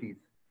opportunities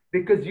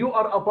because you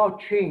are about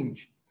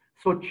change.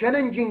 So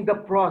challenging the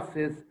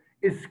process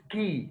is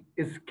key,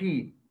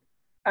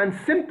 And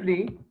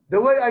simply, the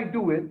way I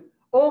do it,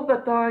 all the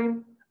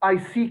time, I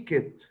seek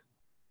it.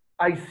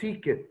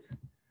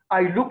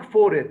 I look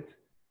for it.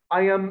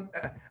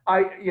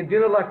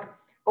 Like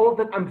all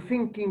that I'm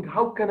thinking,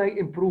 how can I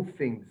improve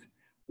things?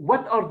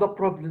 What are the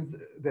problems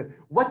there?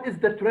 What is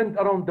the trend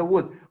around the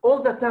world?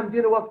 All the time,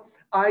 you know what?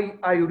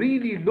 I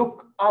really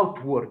look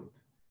outward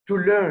to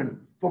learn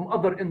from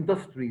other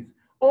industries.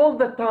 All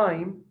the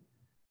time,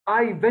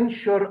 I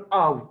venture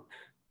out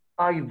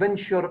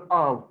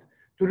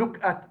to look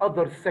at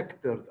other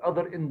sectors,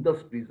 other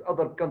industries,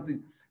 other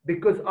countries,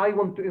 because I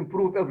want to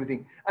improve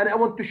everything. And I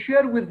want to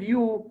share with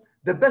you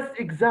the best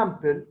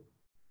example,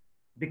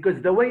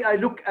 because the way I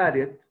look at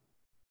it,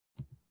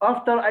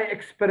 after I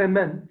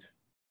experiment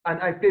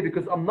and I play,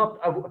 because I'm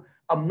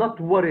not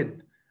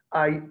worried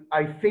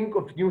I think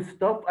of new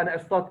stuff and I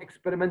start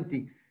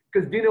experimenting.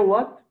 Because do you know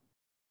what?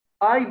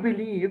 I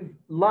believe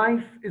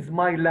life is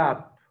my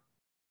lab.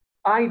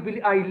 I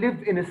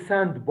live in a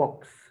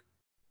sandbox.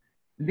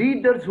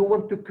 Leaders who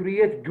want to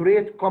create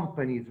great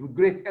companies with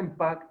great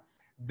impact,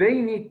 they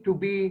need to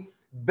be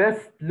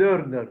best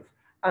learners.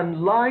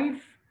 And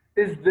life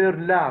is their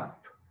lab.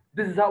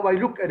 This is how I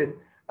look at it.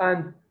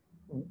 And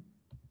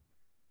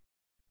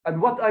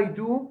what I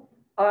do,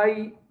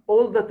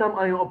 all the time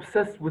I am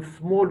obsessed with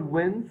small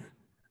wins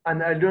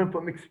and I learn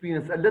from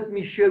experience. And let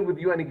me share with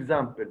you an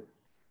example.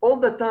 All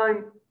the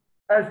time,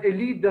 as a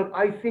leader,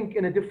 I think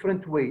in a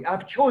different way.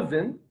 I've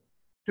chosen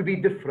to be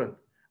different.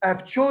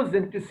 I've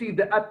chosen to see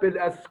the apple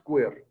as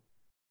square.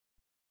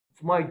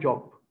 It's my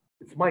job.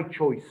 It's my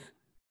choice.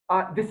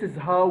 This is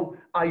how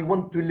I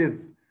want to live.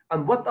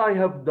 And what I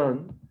have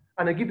done,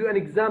 and I give you an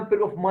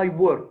example of my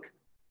work.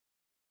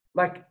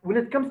 Like when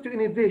it comes to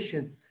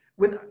innovation,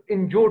 when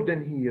in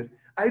Jordan here,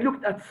 I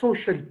looked at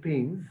social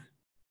pains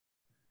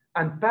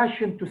and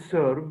passion to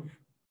serve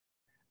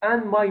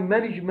and my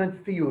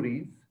management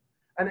theories,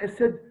 and I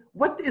said,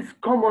 what is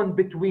common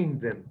between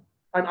them?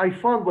 And I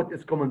found what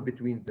is common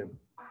between them.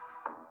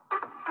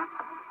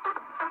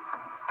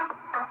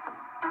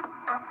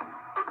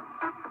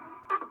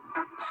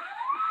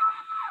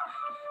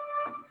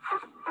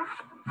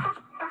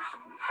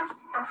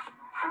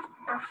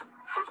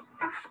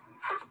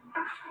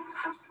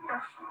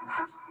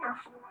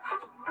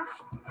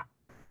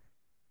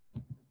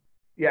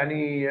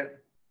 يعني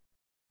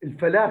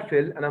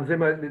الفلافل انا زي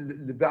ما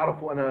اللي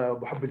بيعرفوا انا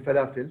بحب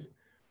الفلافل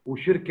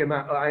وشركه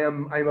مع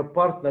I'm a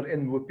partner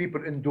in with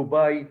people in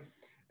Dubai.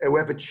 We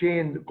have a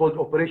chain called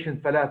Operation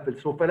Falafel.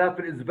 So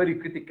falafel is very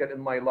critical in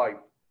my life,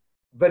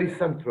 very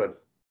central.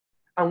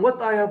 And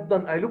what I have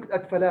done, I looked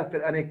at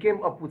falafel and I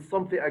came up with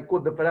something I call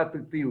the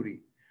falafel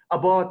theory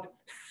about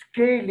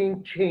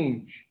scaling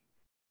change.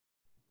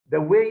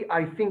 The way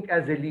I think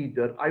as a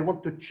leader, I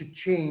want to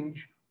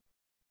change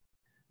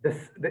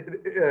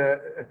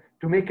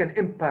to make an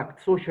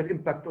impact, social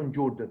impact on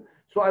Jordan.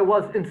 So I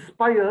was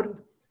inspired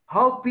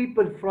how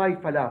people fry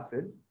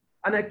falafel,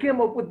 and I came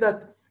up with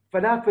that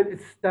falafel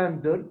is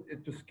standard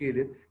to scale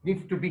it,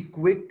 needs to be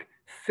quick,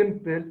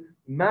 simple,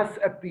 mass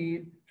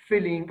appeal,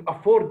 filling,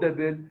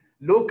 affordable,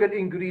 local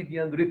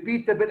ingredient,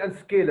 repeatable and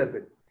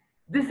scalable.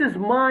 This is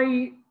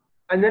my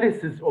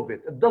analysis of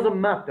it. It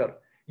doesn't matter.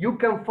 You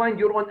can find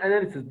your own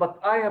analysis, but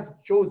I have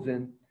chosen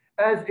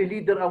as a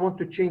leader, I want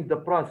to change the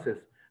process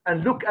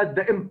and look at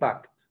the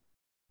impact.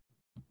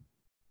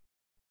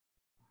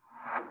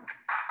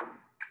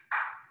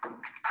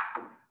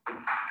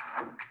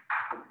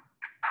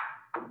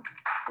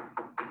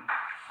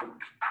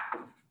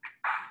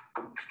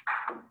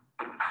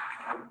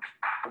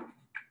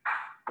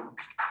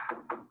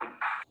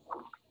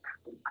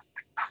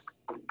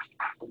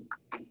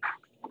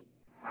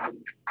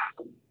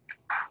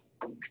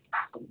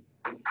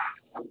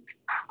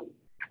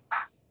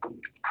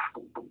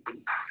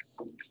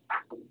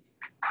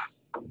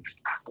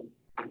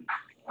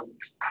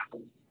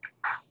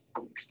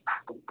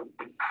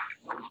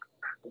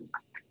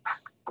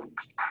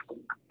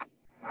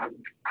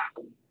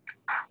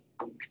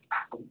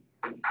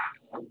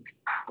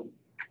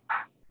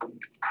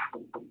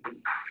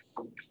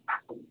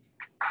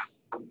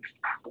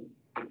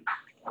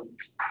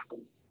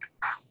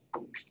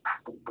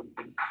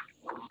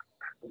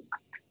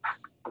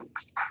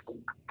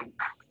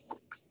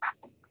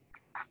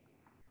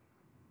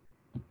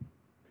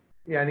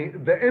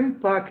 يعني the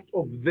impact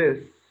of this,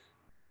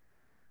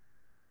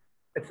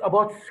 it's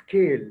about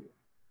scale.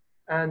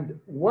 And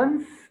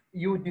once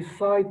you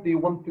decide they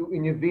want to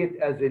innovate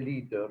as a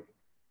leader,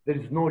 there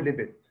is no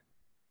limit.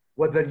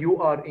 Whether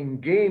you are in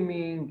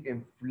gaming,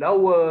 in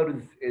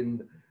flowers,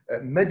 in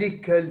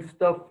medical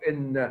stuff,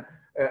 in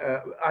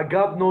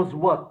God knows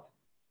what.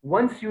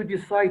 Once you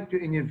decide to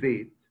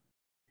innovate,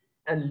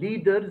 and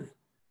leaders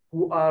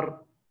who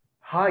are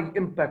high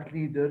impact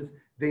leaders,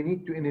 they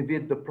need to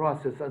innovate the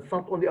process. And it's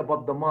not only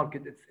about the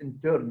market, it's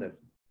internal.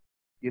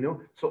 You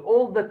know, so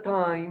all the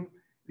time,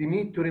 we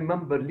need to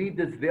remember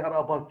leaders, they are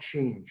about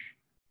change.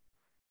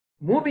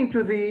 Moving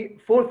to the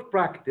fourth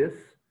practice,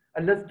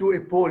 and let's do a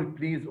poll,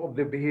 please, of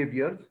the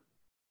behaviors.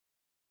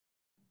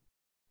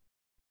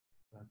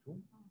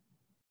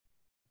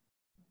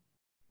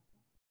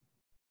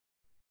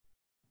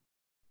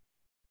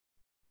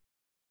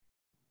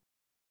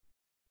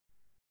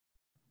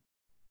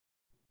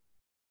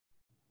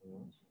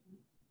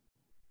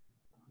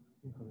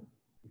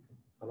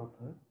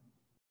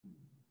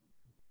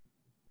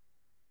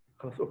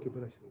 خلاص اوكي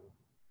بلاش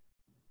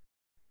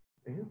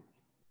ايه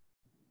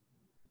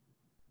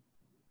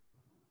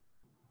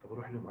طب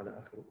اروح لهم على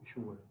اخر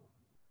شو هو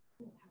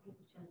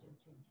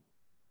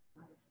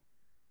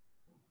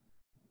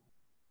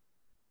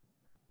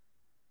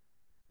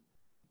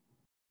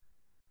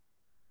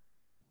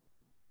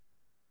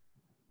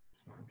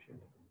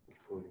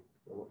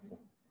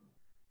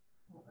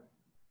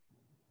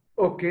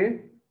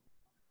اوكي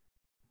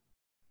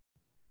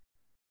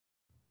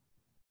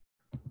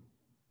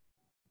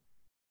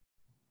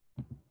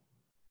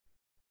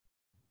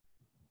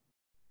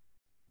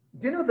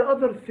You know, the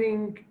other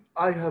thing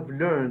I have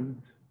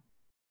learned,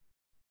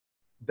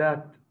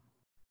 that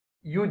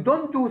you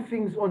don't do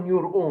things on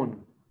your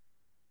own.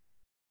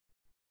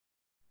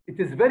 It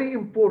is very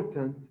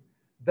important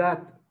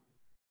that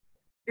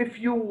if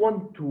you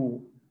want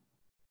to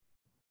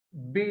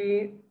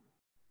be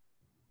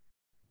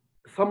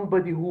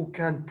somebody who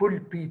can pull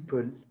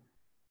people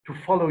to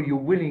follow you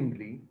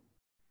willingly,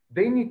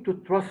 they need to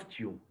trust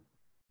you.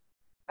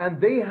 And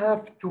they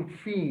have to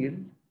feel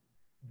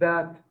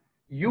that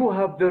you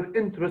have their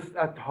interest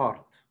at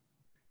heart.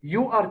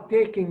 You are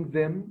taking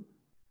them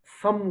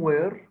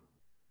somewhere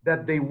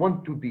that they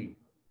want to be.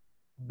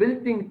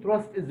 Building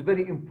trust is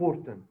very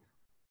important.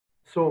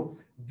 So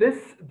this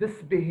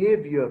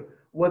behavior,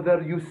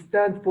 whether you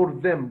stand for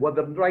them,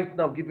 whether right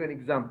now, give you an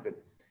example.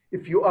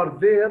 If you are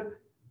there,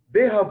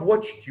 they have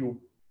watched you,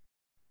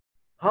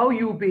 how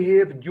you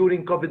behaved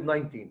during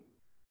COVID-19.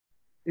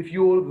 If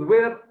you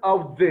were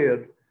out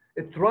there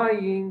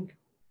trying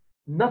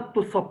not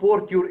to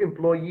support your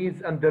employees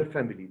and their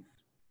families,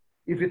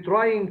 if you're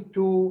trying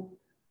to,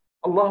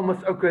 Allahumma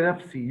as'aluka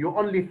nafsi, you're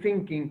only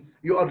thinking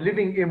you are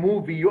living a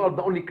movie, you are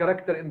the only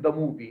character in the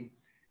movie,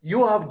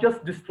 you have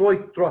just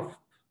destroyed trust.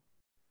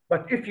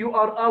 But if you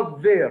are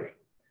out there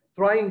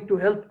trying to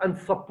help and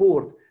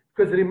support,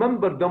 because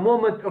remember, the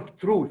moment of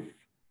truth,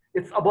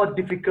 it's about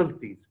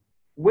difficulties.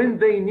 When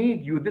they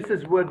need you, this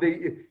is where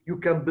you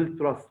can build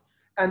trust.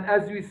 And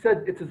as we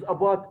said, it is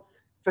about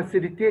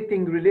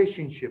facilitating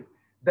relationship.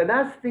 The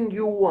last thing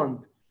you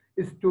want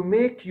is to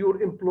make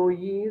your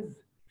employees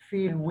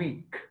feel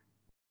weak,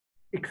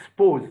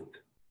 exposed.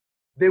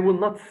 They will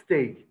not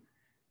stay.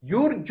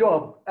 Your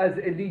job as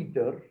a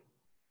leader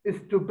is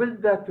to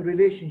build that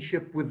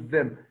relationship with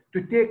them,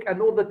 to take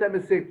and all the time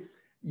and say,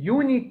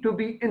 you need to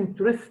be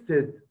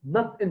interested,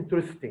 not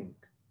interesting.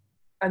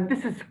 And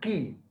this is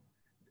key.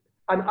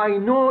 And I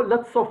know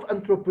lots of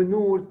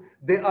entrepreneurs,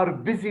 they are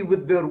busy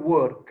with their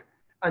work,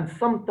 and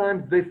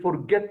sometimes they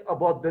forget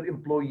about their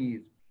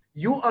employees.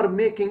 You are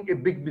making a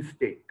big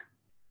mistake.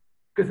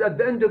 Because at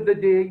the end of the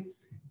day,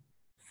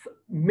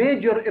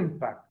 major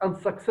impact and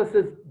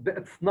successes,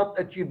 that's not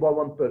achieved by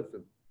one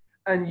person.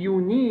 And you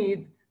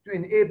need to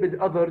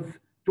enable others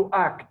to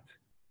act.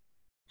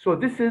 So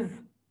this is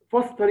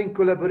fostering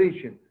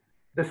collaboration.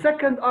 The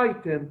second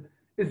item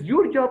is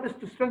your job is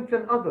to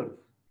strengthen others.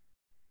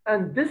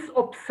 And this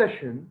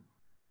obsession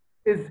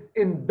is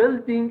in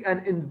building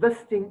and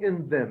investing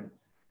in them,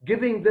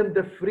 giving them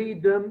the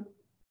freedom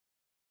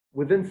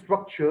within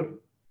structure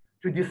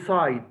to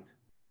decide,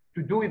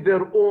 to do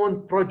their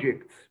own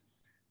projects,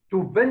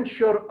 to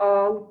venture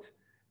out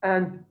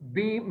and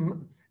be,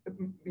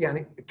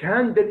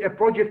 handle a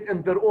project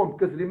in their own.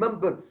 Because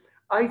remember,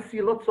 I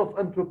see lots of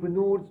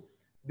entrepreneurs,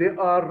 they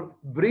are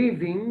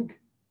breathing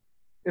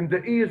in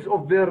the ears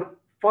of their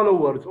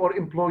followers or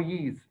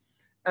employees,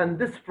 and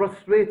this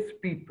frustrates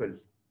people.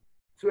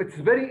 So it's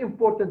very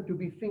important to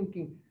be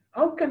thinking,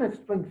 how can I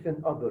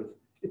strengthen others?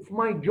 It's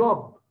my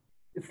job.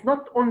 It's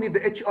not only the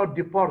HR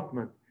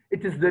department,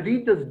 it is the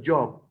leader's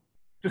job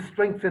to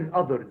strengthen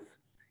others.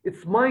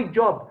 It's my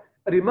job.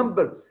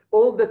 Remember,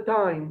 all the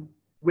time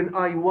when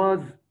I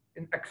was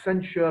in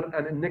Accenture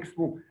and in Next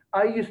Move,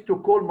 I used to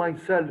call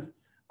myself,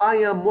 I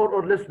am more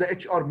or less the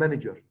HR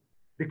manager,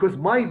 because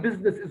my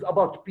business is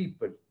about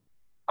people.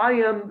 I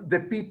am the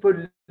people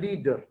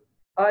leader.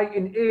 I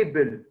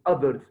enable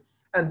others.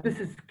 And this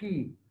is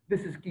key.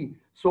 This is key.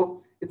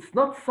 So it's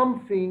not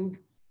something,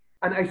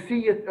 and I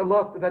see it a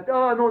lot, that,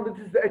 no,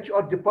 this is the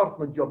HR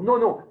department job. No,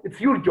 no, it's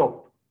your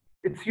job.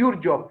 It's your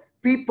job.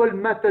 People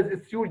matters,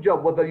 it's your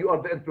job, whether you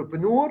are the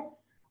entrepreneur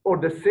or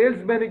the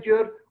sales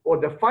manager or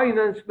the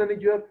finance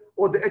manager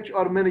or the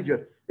HR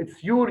manager.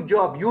 It's your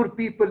job, your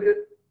people,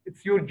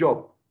 it's your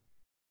job.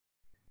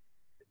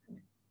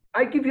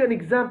 I give you an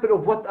example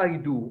of what I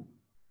do.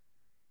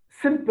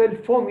 Simple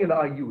formula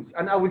I use,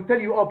 and I will tell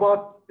you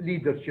about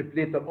leadership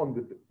later on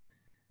with it.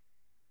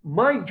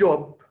 My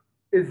job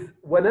is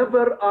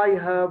whenever I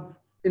have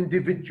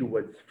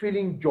individuals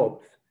filling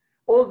jobs,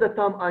 all the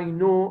time I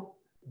know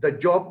the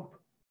job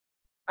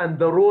and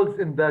the roles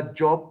in that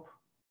job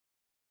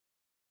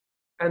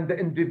and the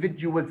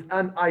individuals,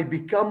 and I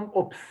become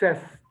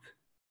obsessed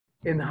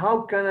in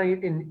how can I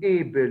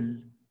enable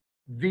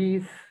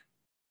these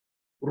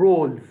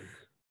roles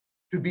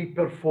to be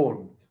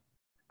performed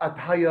at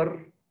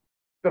higher.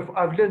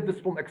 I've learned this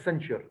from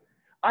Accenture.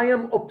 I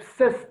am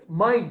obsessed.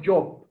 My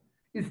job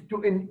is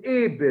to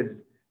enable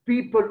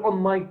people on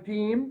my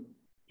team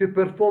to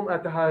perform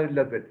at a higher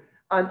level.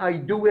 And I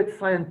do it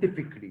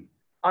scientifically.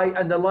 I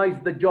analyze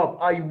the job.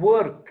 I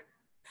work.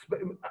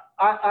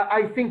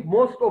 I think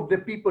most of the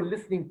people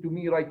listening to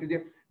me right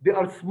today, they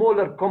are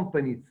smaller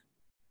companies.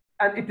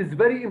 And it is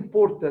very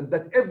important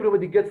that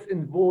everybody gets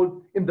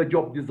involved in the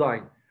job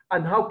design.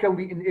 And how can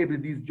we enable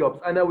these jobs?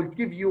 And I will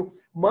give you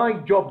my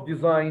job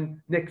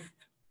design next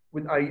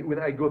when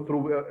I go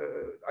through,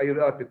 I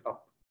wrap it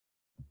up.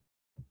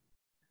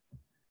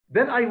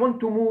 Then I want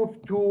to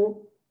move to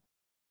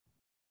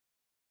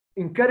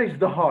encourage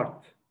the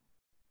heart.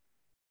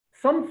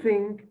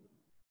 Something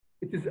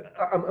It is,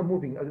 I'm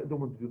moving. I don't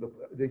want to do the,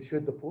 they share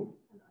the poll?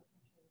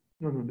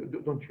 No,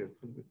 don't share.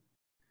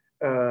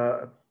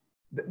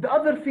 The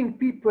other thing,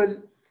 people,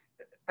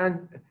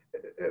 and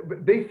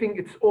they think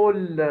it's all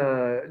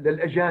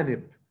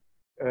للأجانب,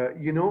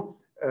 you know,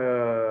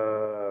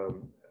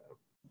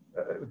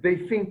 they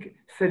think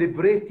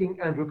celebrating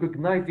and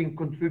recognizing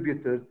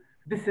contributors,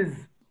 this is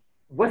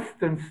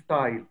Western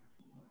style.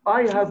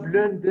 I have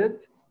learned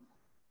it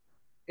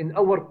in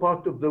our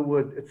part of the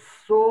world. It's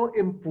so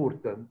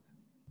important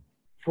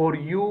for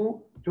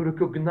you to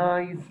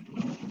recognize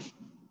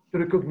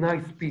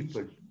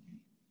people.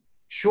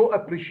 Show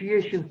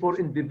appreciation for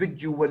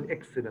individual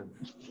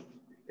excellence.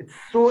 It's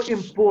so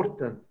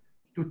important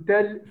to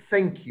tell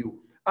thank you.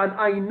 And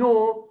I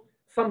know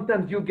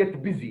sometimes you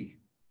get busy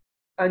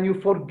and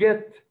you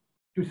forget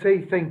to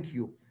say thank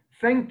you.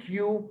 Thank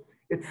you,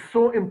 it's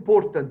so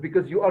important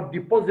because you are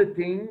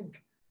depositing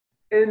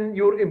in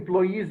your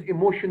employees'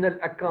 emotional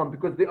account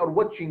because they are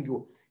watching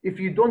you. If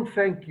you don't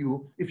thank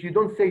you, if you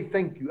don't say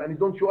thank you and you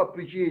don't show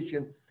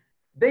appreciation,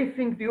 they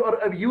think you are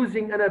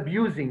abusing and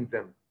abusing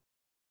them.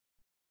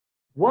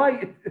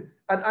 Why?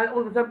 And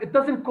all the time, it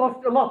doesn't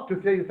cost a lot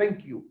to say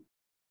thank you.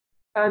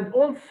 And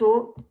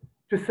also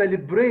to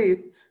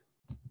celebrate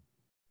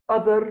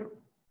other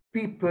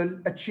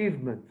people's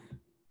achievements.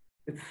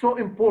 It's so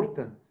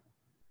important.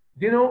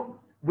 You know,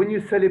 when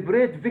you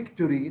celebrate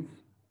victories,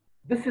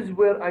 this is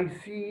where I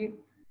see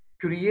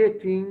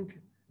creating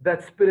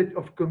that spirit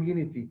of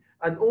community.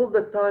 And all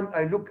the time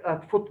I look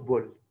at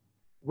football,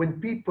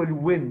 when people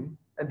win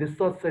and they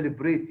start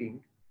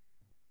celebrating,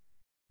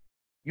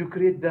 you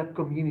create that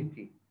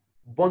community,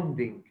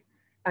 bonding.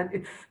 And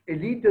it's a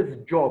leader's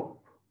job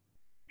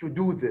to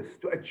do this,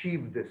 to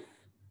achieve this.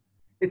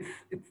 It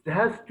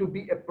has to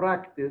be a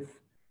practice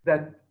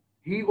that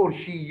he or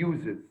she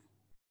uses.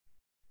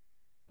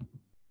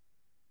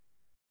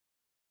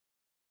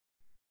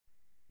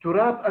 To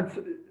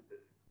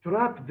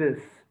wrap this,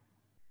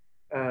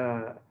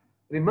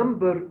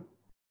 remember,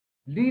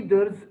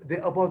 leaders,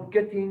 they're about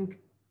getting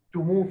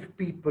to move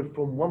people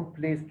from one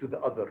place to the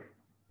other,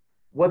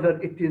 whether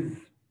it is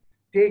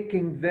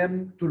taking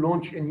them to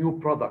launch a new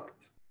product,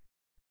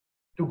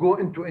 to go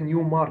into a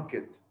new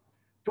market,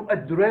 to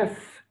address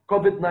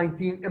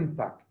COVID-19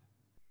 impact,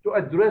 to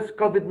address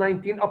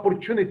COVID-19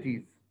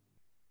 opportunities,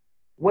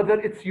 whether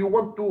it's you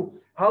want to,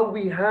 how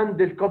we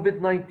handle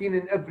COVID-19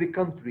 in every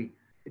country.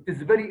 It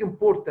is very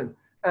important.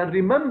 And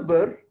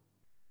remember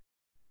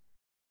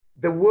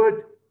the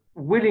word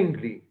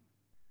willingly.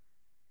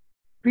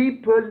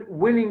 People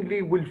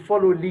willingly will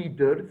follow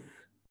leaders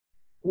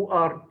who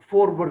are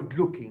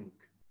forward-looking.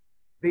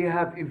 They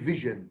have a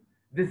vision.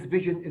 This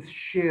vision is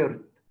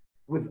shared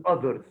with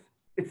others.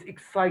 It's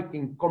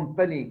exciting,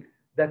 compelling,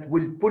 that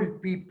will pull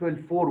people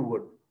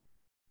forward.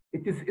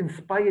 It is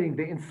inspiring.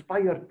 They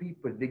inspire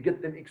people. They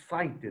get them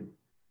excited.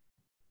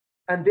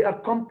 And they are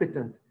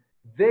competent.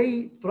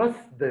 They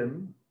trust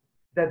them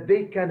that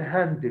they can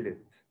handle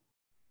it.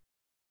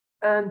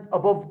 And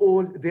above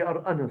all, they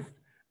are honest.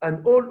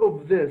 And all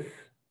of this,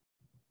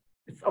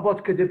 it's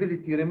about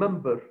credibility.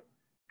 Remember,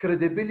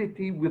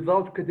 credibility,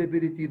 without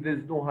credibility,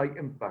 there's no high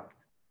impact.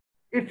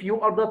 If you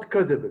are not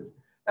credible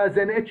as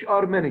an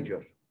HR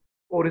manager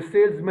or a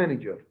sales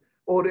manager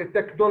or a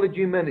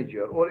technology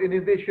manager or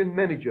innovation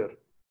manager,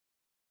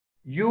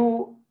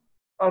 you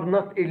are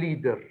not a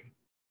leader.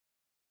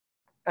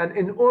 And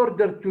in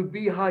order to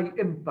be high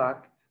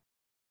impact,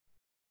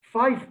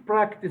 5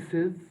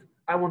 practices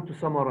I want to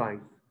summarize.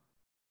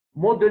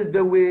 Model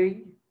the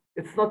way.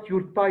 It's not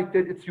your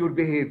title, it's your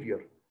behavior.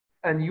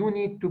 And you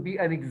need to be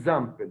an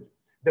example.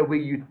 The way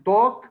you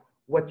talk,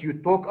 what you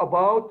talk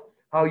about,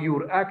 how you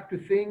react to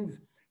things,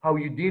 how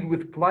you deal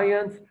with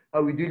clients,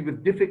 how you deal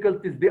with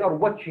difficulties. They are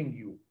watching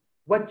you.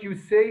 What you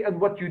say and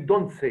what you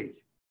don't say.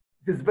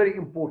 It is very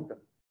important.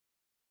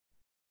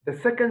 The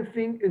second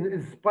thing is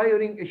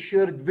inspiring a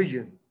shared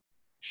vision.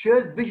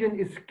 Shared vision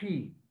is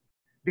key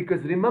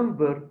because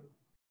remember,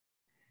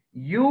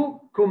 you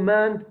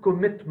command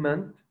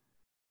commitment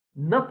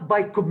not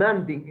by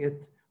commanding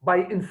it, by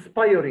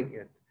inspiring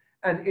it.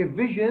 And a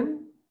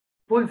vision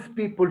pulls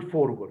people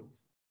forward.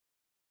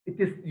 It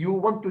is,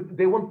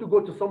 they want to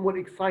go to somewhere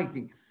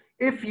exciting.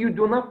 If you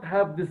do not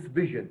have this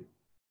vision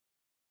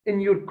in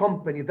your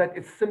company that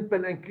is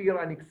simple and clear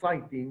and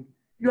exciting,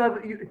 you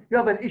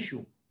have an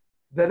issue.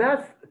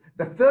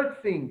 The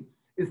third thing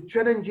is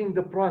challenging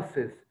the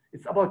process.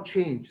 It's about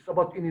change, it's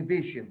about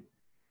innovation,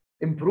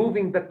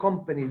 improving the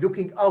company,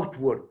 looking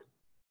outward,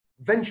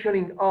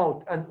 venturing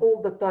out, and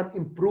all the time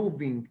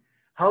improving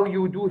how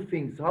you do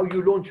things, how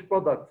you launch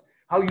products,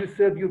 how you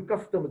serve your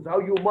customers, how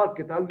you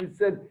market, how you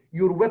sell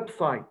your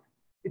website.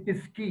 It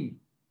is key.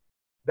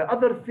 The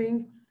other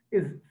thing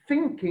is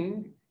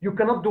thinking you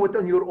cannot do it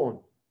on your own.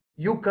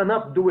 You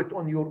cannot do it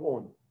on your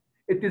own.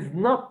 It is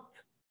not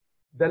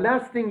the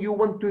last thing you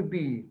want to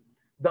be,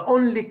 the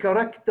only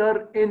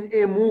character in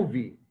a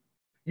movie.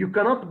 You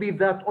cannot be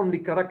that only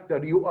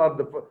character. You are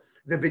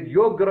the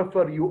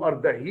videographer, you are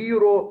the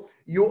hero,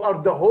 you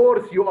are the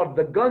horse, you are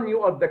the gun,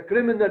 you are the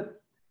criminal.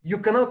 You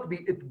cannot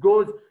be,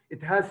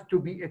 it has to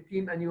be a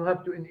team, and you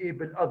have to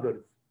enable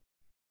others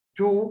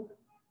to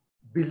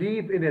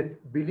believe in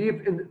it,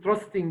 believe in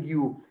trusting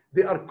you.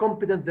 They are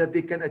confident that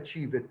they can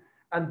achieve it.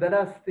 And the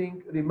last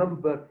thing,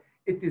 remember,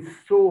 it is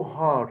so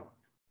hard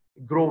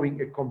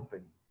growing a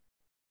company.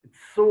 It's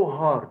so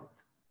hard.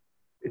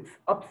 It's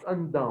ups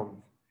and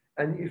downs.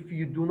 And if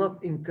you do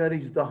not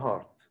encourage the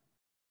heart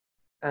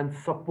and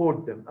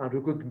support them and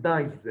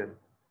recognize them,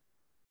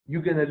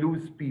 you're going to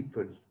lose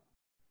people.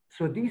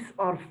 So these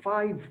are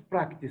 5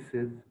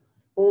 practices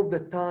all the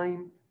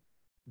time.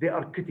 They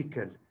are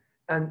critical.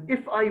 And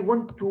if I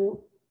want to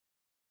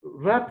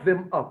wrap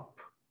them up,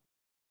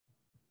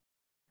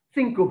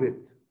 think of it.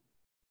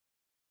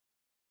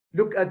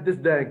 Look at this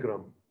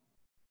diagram.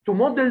 To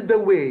model the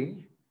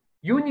way,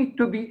 you need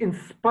to be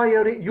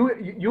inspiring.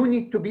 You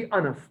need to be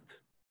honest.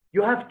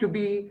 You have to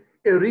be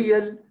a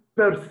real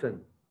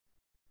person.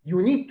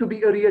 You need to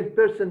be a real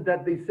person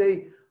that they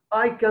say,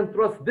 I can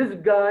trust this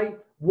guy,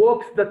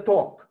 walks the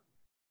talk.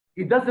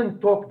 He doesn't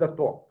talk the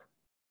talk.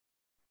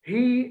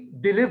 He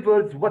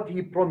delivers what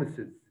he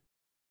promises.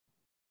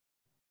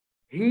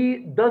 He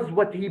does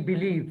what he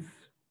believes.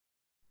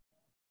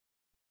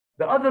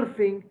 The other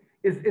thing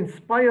is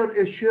inspire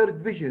a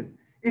shared vision.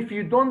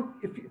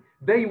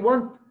 They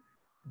want,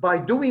 by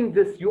doing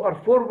this, you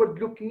are forward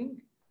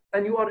looking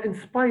and you are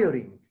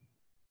inspiring.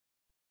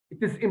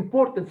 It is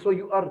important. So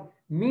you are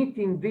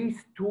meeting these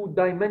 2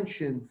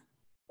 dimensions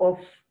of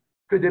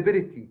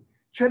credibility.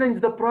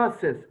 Challenge the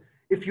process.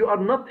 If you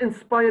are not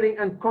inspiring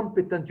and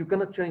competent, you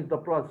cannot change the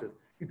process.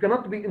 You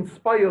cannot be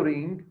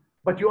inspiring,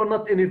 but you are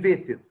not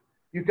innovative.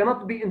 You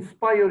cannot be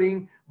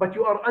inspiring, but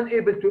you are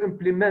unable to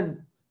implement.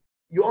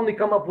 You only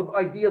come up with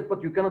ideas,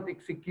 but you cannot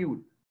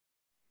execute.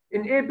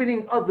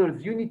 Enabling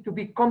others, you need to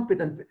be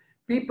competent.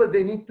 People,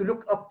 they need to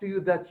look up to you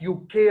that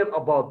you care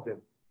about them.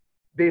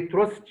 They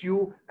trust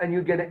you and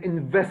you're going to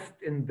invest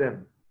in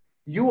them.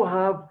 You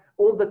have,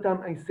 all the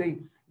time I say,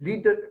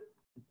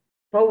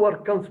 power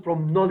comes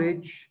from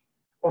knowledge,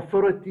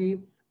 authority,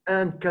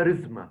 and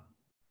charisma.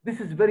 This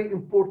is very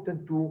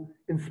important to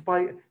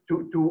inspire,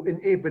 to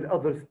enable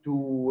others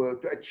to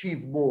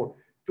achieve more,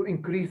 to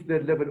increase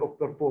their level of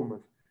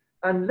performance.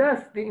 And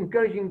lastly,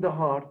 encouraging the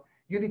heart,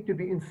 you need to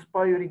be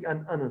inspiring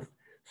and honest.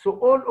 So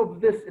all of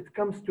this, it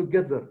comes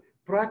together,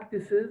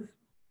 practices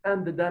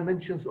and the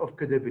dimensions of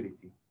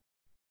credibility.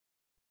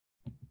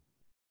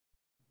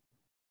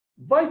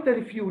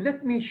 Vital few,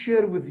 let me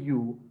share with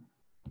you,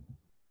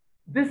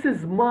 this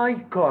is my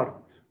card.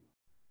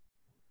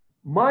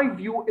 My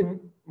view in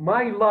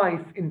my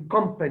life in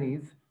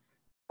companies,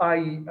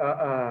 I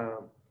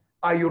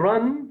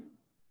run,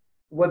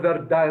 whether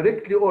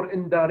directly or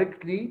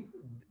indirectly,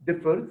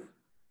 differs.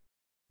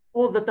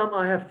 All the time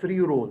I have 3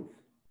 roles.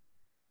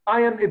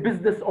 I am a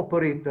business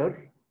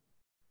operator,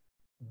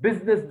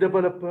 business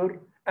developer,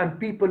 and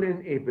people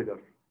enabler.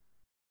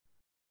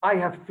 I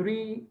have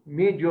 3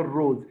 major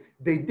roles.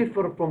 They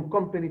differ from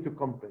company to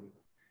company.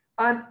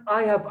 And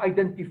I have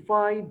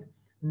identified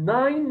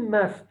 9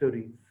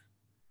 masteries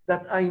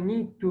that I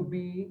need to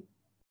be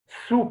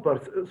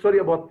sorry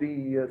about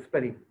the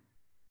spelling.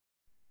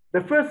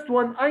 The first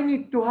one, I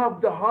need to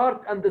have the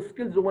heart and the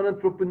skills of an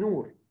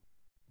entrepreneur.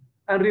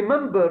 And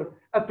remember,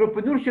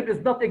 entrepreneurship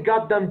is not a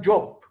goddamn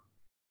job.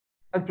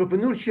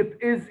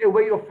 Entrepreneurship is a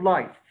way of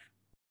life.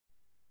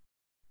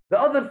 The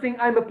other thing,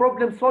 I'm a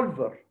problem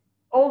solver.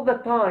 All the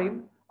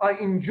time, I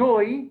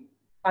enjoy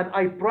and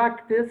I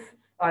practice,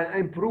 I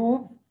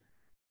improve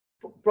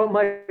from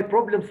my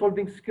problem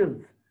solving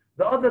skills.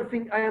 The other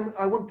thing,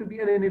 I want to be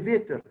an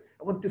innovator.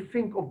 I want to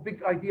think of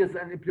big ideas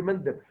and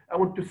implement them. I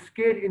want to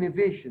scale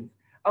innovations.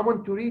 I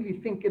want to really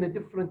think in a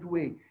different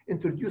way,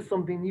 introduce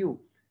something new.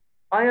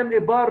 I am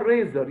a bar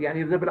raiser.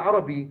 يعني إذا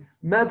بالعربي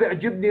ما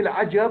بيعجبني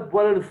العجب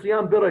ولا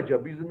الصيام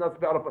برجب. يجوز الناس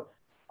بيعرفها.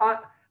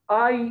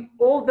 I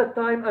all the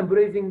time I'm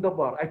raising the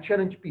bar. I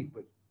challenge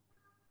people.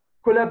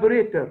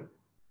 Collaborator.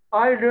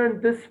 I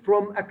learned this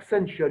from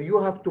Accenture.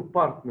 You have to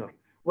partner,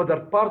 whether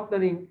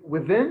partnering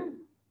within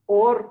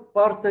or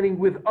partnering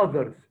with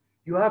others.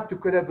 You have to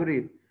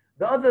collaborate.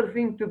 The other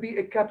thing, to be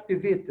a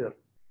captivator.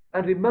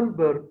 And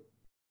remember,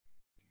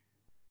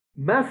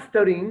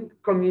 mastering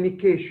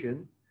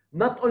communication,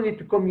 not only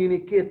to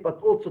communicate, but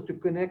also to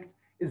connect,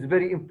 is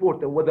very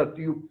important, whether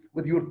to you,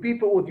 with your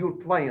people or with your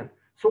client.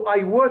 So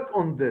I work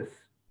on this.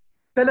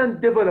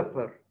 Talent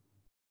developer.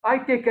 I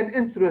take an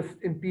interest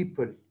in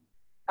people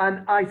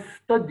and I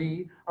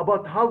study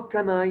about how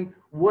can I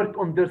work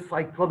on their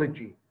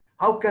psychology.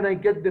 How can I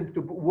get them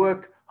to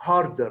work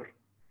harder?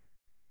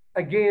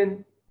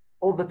 Again,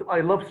 all that I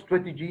love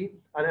strategy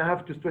and I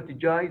have to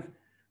strategize.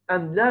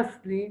 And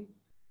lastly,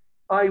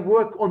 I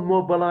work on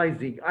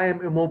mobilizing. I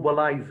am a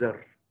mobilizer.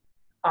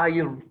 I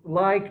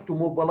like to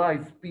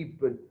mobilize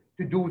people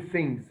to do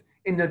things,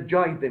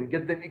 energize them,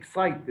 get them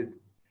excited.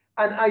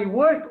 And I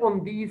work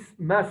on these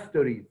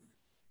masteries.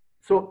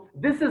 So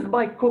this is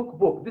my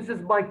cookbook. This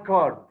is my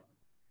card.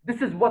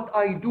 This is what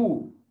I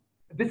do.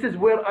 This is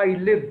where I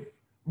live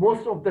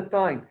most of the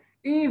time.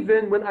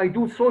 Even when I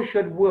do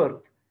social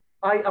work,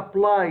 I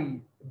apply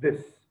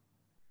this.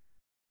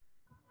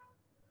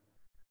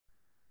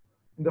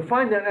 in the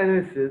final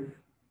analysis,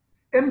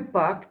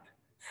 impact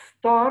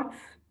starts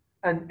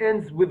and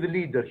ends with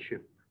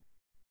leadership,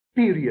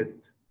 period.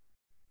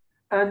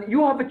 And you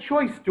have a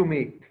choice to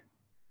make.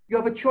 You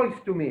have a choice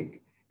to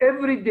make.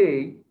 Every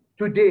day,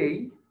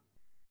 today,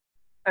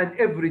 and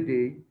every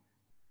day,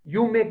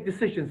 you make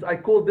decisions. I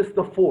call this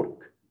the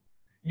fork.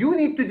 You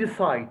need to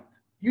decide.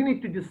 You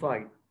need to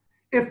decide.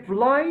 If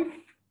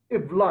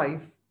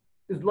life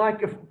is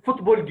like a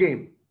football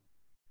game,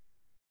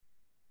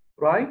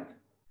 right?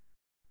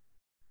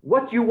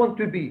 What you want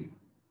to be?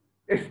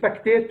 A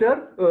spectator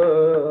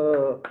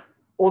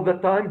all the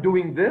time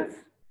doing this?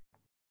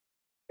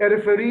 A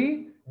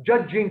referee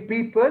judging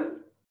people,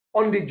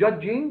 only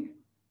judging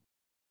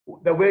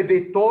the way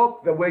they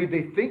talk, the way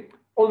they think?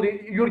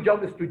 Only your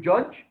job is to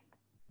judge?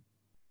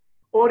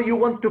 Or you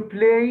want to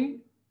play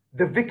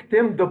the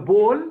victim, the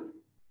ball,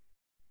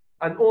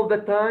 and all the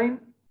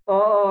time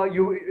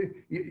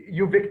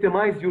you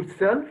victimize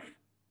yourself?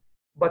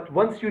 But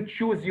once you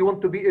choose you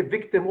want to be a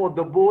victim or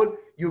the ball,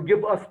 you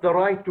give us the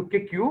right to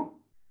kick you?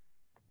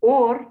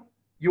 Or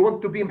you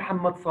want to be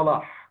Muhammad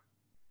Salah?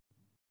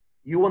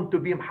 You want to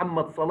be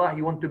Muhammad Salah,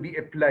 you want to be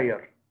a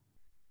player.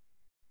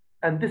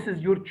 And this is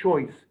your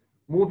choice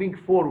moving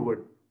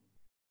forward.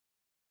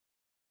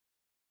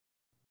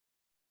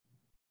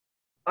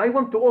 I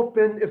want to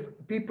open if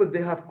people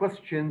they have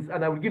questions,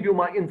 and I will give you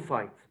my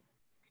insights.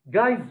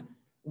 Guys,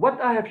 what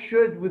I have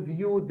shared with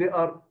you,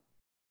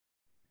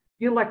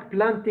 you're like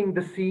planting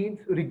the seeds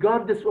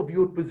regardless of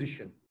your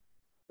position,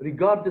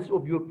 regardless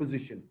of your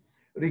position,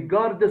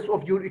 regardless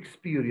of your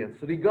experience,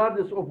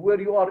 regardless of where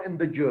you are in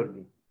the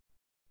journey.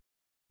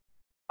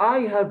 I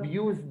have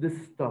used this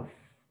stuff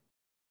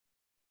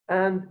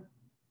and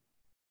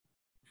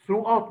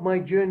throughout my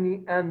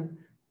journey, and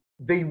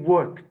they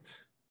worked.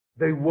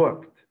 They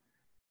worked.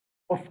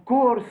 Of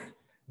course,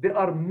 there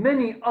are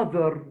many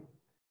other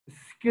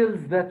skills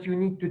that you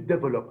need to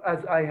develop, as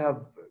I have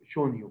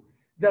shown you.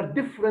 There are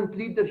different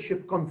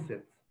leadership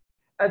concepts.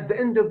 At the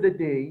end of the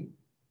day,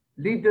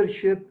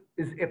 leadership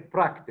is a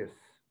practice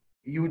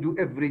you do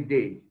every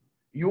day.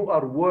 You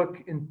are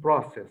work in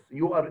process.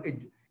 You're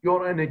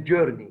on a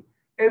journey.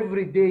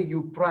 Every day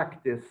you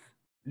practice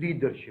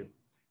leadership.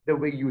 The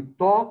way you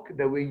talk,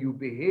 the way you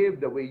behave,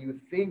 the way you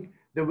think,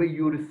 the way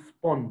you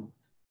respond.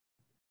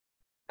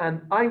 And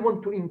I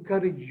want to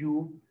encourage you,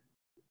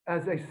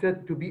 as I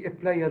said, to be a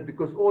player,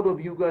 because all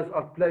of you guys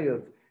are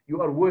players.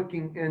 You are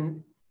working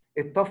in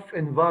a tough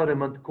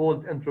environment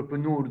called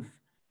entrepreneurs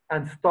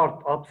and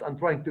startups and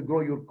trying to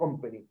grow your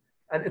company.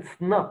 And it's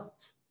not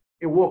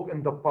a walk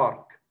in the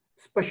park,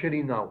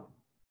 especially now.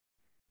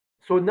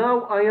 So now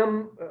I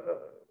am,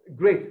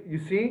 great, you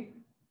see,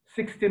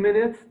 60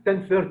 minutes,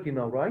 10:30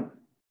 now, right?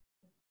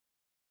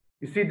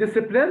 You see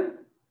discipline?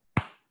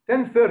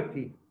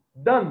 10:30,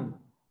 done,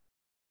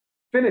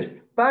 finished.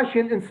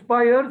 Passion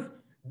inspires,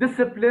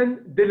 discipline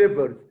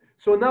delivers.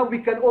 So now we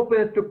can open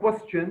it to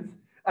questions.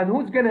 And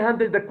who's going to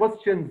handle the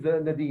questions,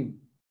 Nadeem?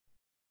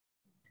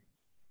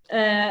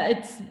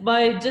 It's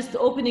by just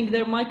opening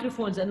their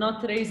microphones and not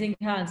raising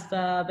hands.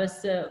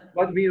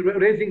 But we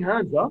raising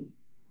hands, huh?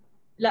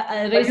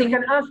 raising. You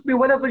can ask me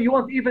whatever you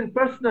want, even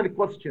personal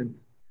questions.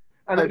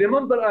 And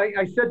remember,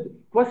 I said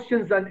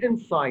questions and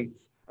insights.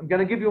 I'm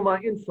going to give you my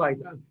insight.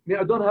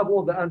 I don't have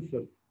all the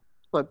answers.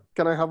 طيب,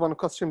 can I have one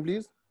question,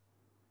 please?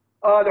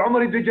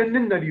 العمر يبدو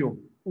يجننا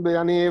اليوم.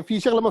 يعني في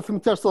شغله ما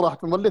فهمتهاش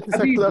صراحه، ظليتني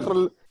ساكت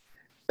لاخر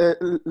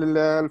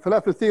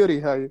الفلافل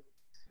ثيوري هاي.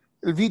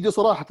 الفيديو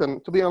صراحه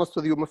to be honest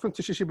with you ما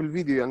فهمتش شيء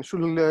بالفيديو، يعني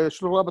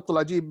شو الرابط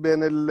العجيب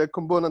بين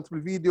الكومبوننت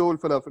بالفيديو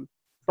والفلافل.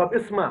 طب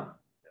اسمع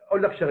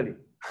اقول لك شغله.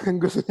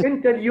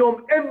 انت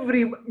اليوم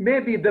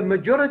maybe the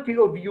majority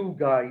of you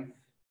guys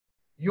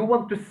you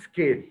want to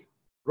scale,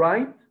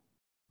 right?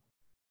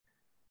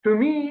 To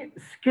me,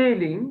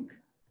 scaling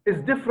is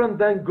different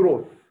than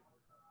growth.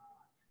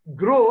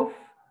 Growth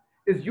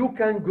is you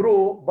can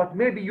grow, but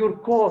maybe your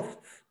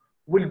costs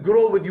will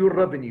grow with your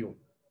revenue.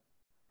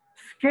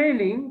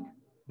 Scaling,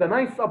 the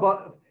nice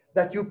about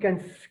that you can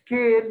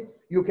scale,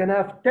 you can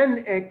have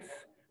 10x,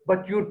 but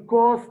your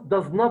cost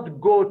does not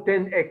go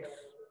 10x.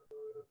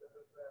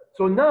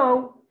 So now,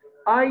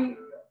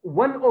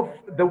 one of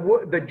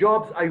the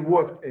jobs I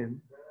worked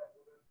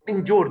in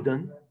Jordan,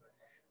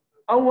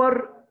 our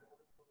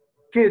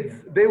kids,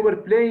 they were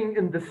playing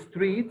in the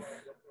streets,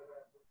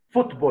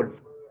 football,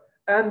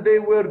 and they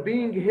were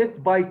being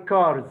hit by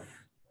cars.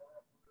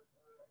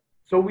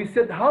 So we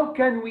said, how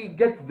can we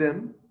get them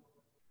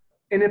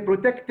in a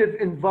protective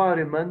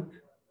environment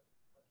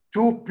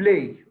to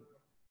play,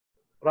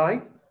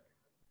 right?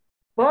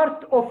 Part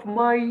of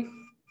my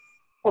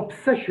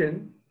obsession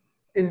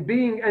in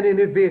being an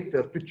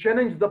innovator, to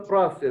challenge the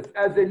process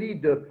as a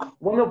leader,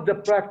 one of the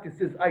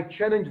practices, I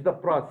challenge the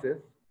process,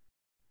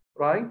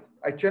 right?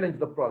 I challenge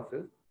the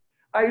process.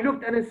 I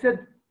looked and I said,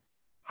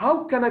 how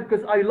can I,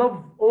 because I love,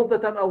 all the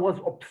time I was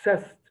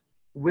obsessed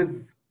with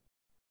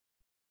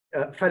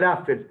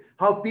falafel,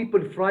 how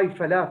people fry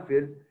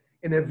falafel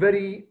in a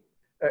very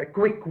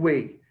quick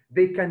way.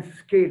 They can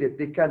scale it.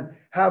 They can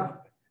have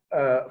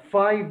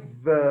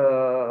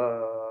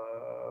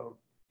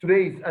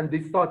trays and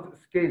they start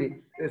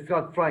scaling,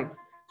 start frying.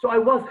 So I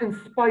was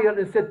inspired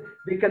and said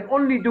they can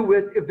only do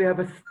it if they have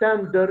a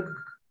standard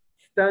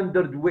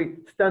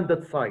weight,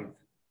 standard size,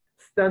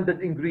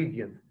 standard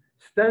ingredient,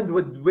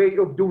 standard way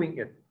of doing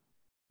it.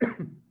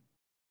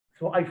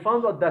 So I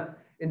found out that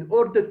in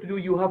order to do,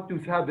 you have to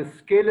have a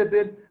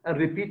scalable and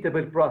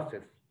repeatable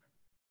process.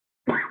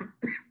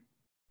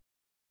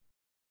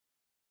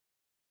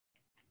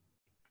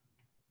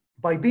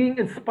 By being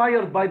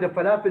inspired by the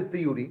falafel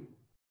theory,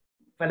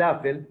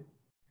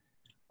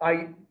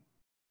 I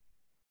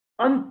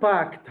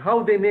unpacked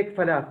how they make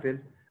falafel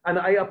and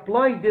I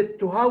applied it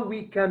to how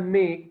we can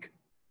make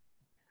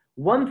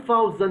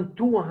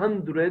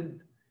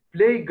 1,200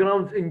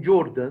 playgrounds in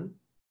Jordan.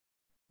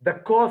 The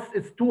cost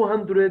is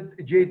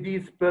 200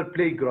 JDs per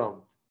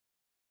playground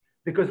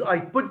because I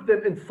put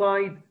them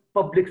inside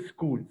public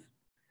schools.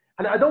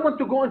 And I don't want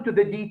to go into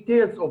the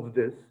details of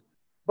this,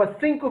 but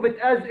think of it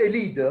as a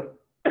leader.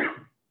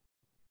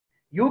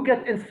 You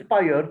get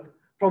inspired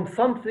from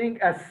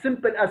something as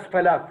simple as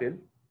falafel,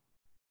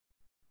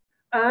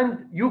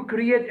 and you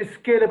create a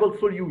scalable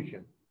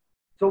solution.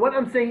 So what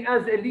I'm saying,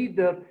 as a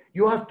leader,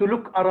 you have to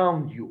look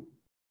around you.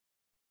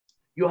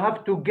 You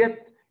have to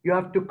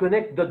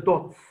connect the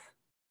dots.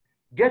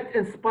 Get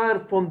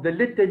inspired from the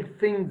little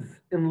things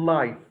in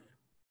life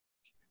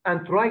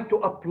and try to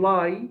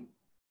apply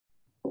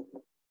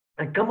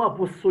and come up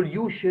with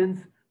solutions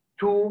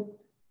to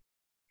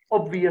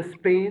obvious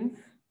pains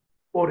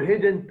or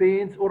hidden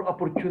pains or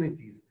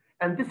opportunities.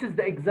 And this is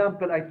the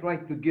example I try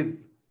to give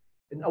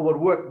in our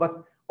work.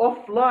 But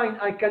offline,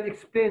 I can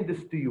explain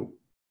this to you.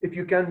 If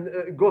you can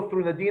go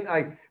through Nadine,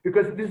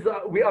 because this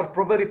we are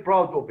very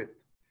proud of it.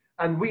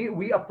 And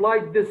we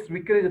applied this, we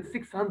created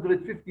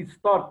 650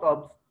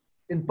 startups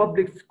in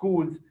public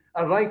schools.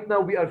 And right now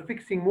we are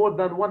fixing more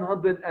than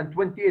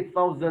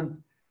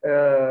 128,000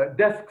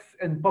 desks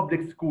in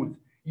public schools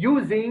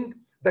using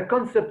the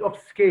concept of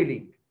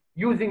scaling,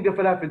 using the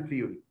falafel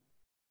theory.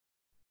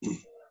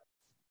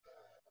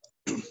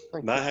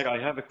 Maher, I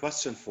have a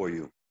question for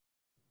you.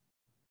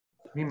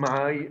 مين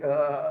معاي؟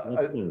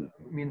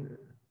 مين؟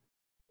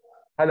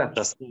 هلا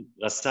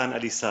غسان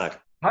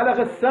اليسار. هلا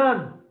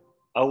غسان.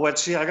 أول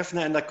شيء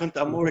عرفنا إنك كنت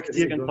أمور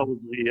كثير أنت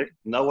وصغير،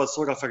 من أول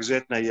صورة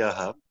فرجيتنا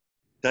إياها.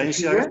 ثاني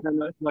شيء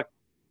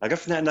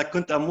عرفنا إنك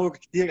كنت أمور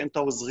كثير أنت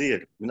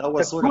وصغير، من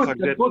أول صورة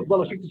فرجيتنا. كتكوت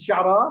والله، شفت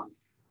الشعرات؟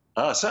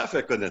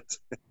 شقفة كنت.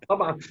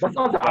 طبعا بس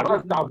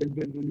أزعر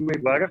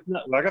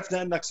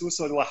وعرفنا إنك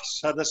سوسو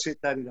الوحش، هذا الشيء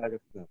الثاني اللي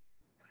عرفناه.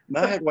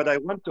 Maher, what I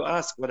want to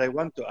ask,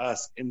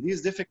 in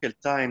these difficult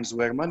times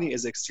where money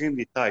is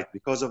extremely tight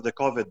because of the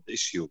COVID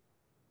issue,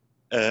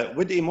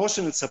 with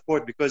emotional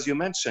support, because you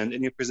mentioned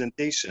in your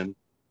presentation,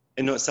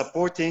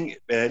 supporting,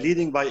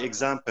 leading by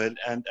example,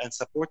 and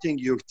supporting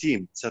your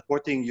team,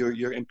 supporting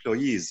your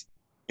employees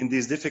in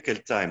these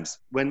difficult times.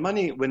 When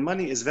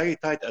money is very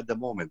tight at the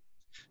moment,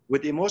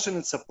 with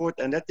emotional support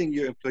and letting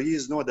your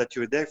employees know that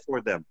you're there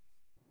for them,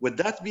 would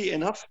that be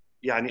enough?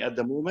 Yani at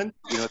the moment,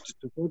 to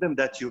show them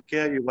that you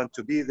care, you want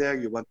to be there,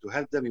 you want to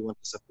help them, you want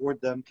to support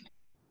them.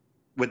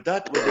 Would the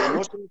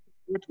emotional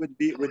support would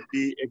be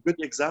a good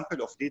example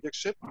of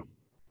leadership?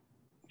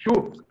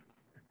 Sure.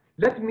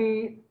 Let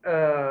me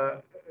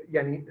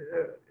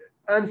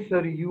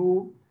answer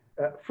you.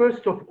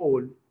 First of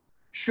all,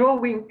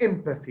 showing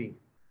empathy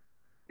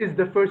is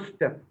the first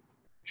step.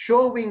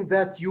 Showing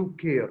that you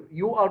care,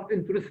 you are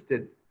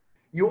interested.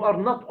 You are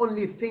not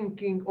only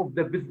thinking of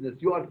the business,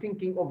 you are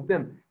thinking of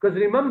them. Because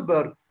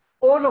remember,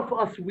 all of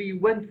us, we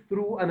went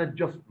through an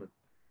adjustment.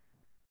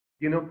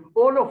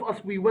 All of us,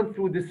 we went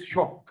through this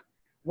shock,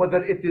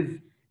 whether it is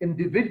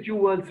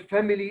individuals,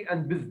 family,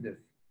 and business.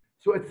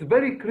 So it's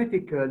very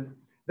critical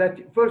that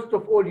first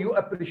of all, you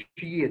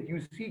appreciate, you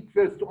seek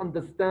first to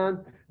understand,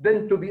 then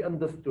to be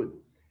understood.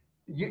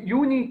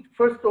 You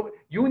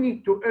need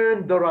to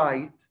earn the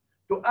right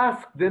to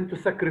ask them to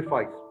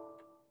sacrifice.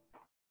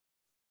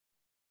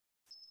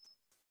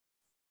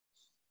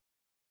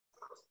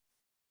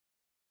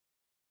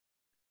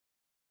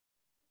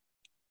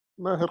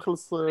 ماهر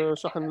خلص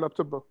شحن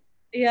اللابتوب.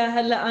 Yeah,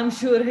 هلا I'm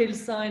sure he'll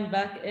sign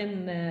back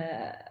in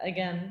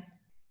again.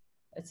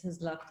 It's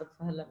his laptop.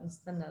 فهلا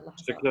بنستنى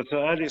لحظة.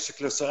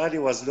 شكله سؤالي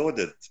was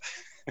loaded.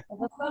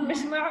 بس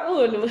مش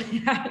معقول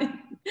يعني.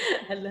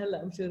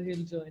 هلا I'm sure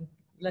he'll join.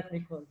 Let me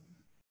call.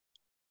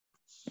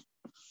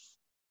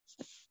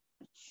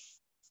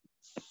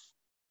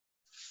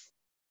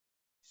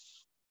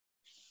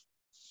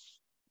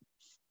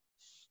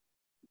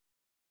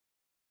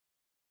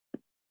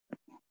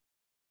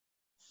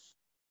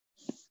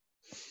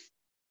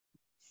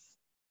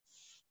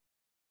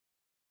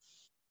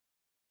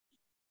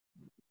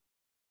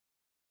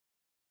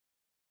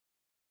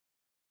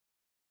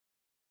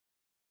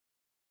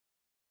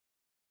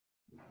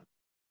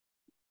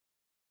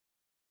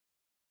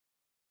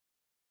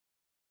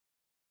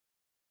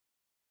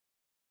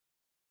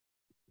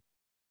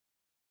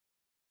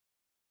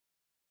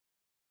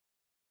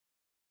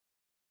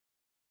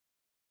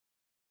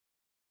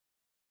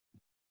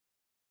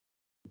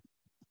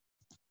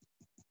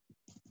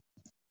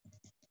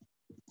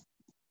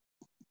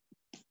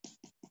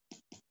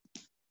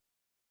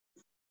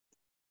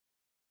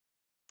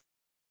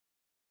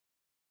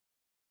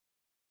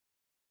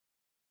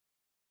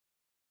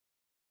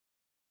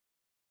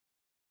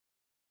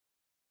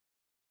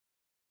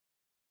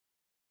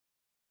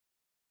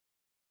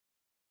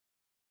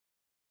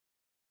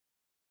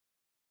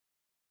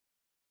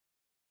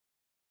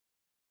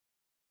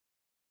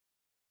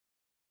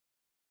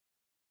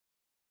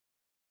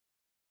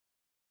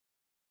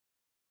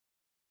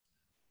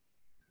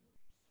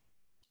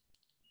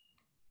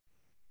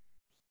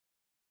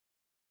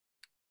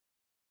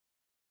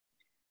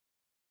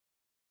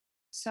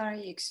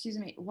 sorry, excuse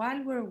me.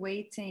 While we're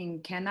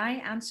waiting, can I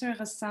answer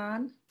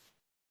Ghassan?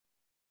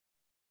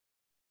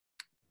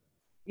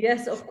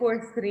 Yes, of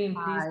course, Reem,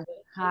 please.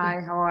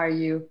 Hi, how are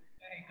you?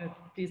 Very good.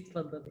 Please,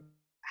 تفضلي.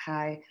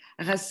 Hi,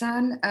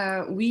 Ghassan.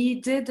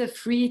 We did a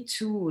free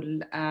tool,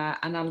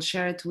 and I'll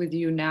share it with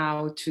you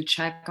now to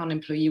check on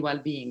employee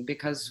well-being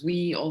because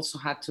we also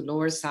had to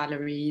lower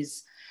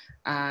salaries.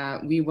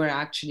 We were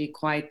actually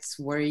quite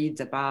worried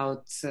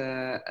about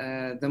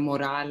the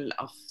morale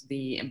of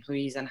the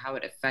employees and how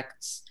it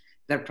affects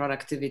their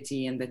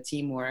productivity and the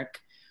teamwork.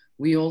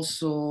 We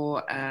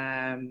also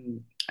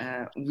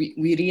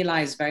we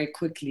realized very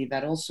quickly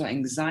that also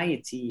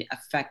anxiety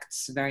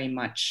affects very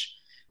much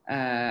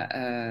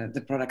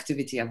the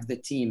productivity of the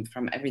team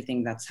from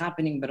everything that's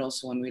happening, but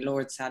also when we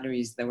lowered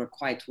salaries, they were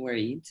quite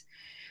worried.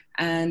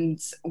 And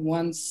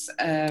once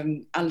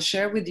I'll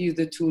share with you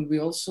the tool, we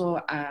also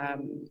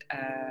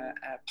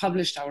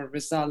published our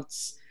results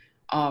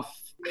of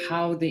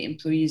how the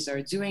employees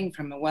are doing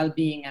from a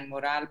well-being and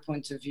morale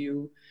point of view,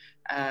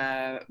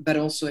 but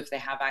also if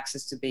they have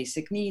access to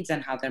basic needs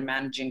and how they're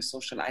managing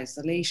social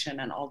isolation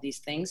and all these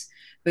things.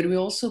 But we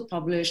also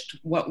published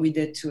what we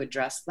did to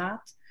address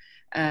that.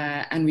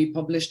 And we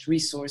published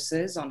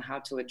resources on how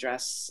to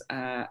address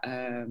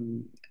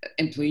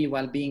employee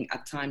well-being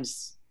at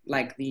times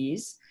like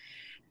these.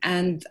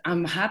 And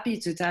I'm happy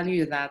to tell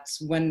you that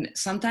when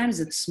sometimes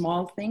it's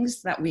small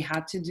things that we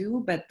had to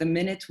do, but the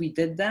minute we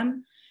did them,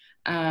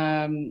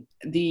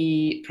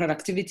 the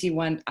productivity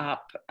went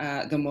up,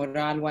 the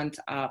morale went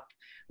up.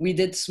 We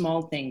did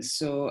small things,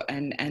 so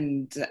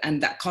and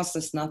that cost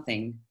us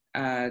nothing,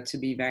 to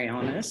be very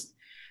honest.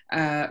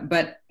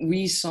 But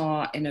we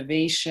saw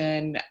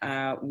innovation,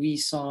 we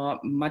saw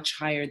much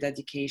higher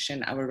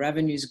dedication. Our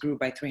revenues grew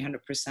by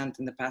 300%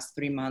 in the past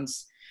 3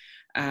 months.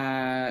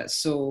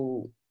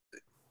 So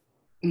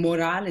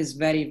morale is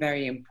very,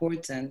 very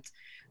important.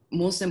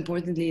 Most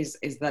importantly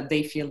is that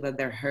they feel that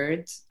they're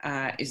heard,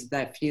 is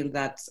that feel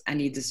that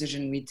any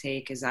decision we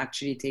take is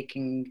actually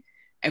taking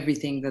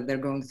everything that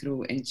they're going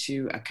through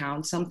into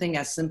account. Something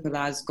as simple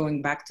as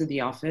going back to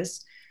the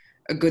office.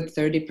 A good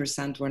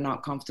 30% were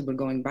not comfortable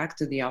going back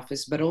to the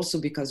office, but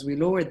also because we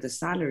lowered the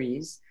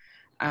salaries,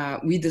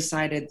 we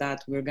decided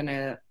that we're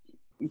gonna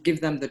give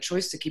them the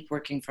choice to keep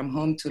working from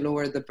home to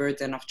lower the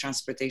burden of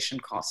transportation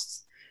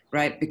costs,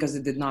 right? Because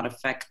it did not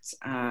affect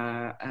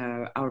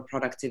our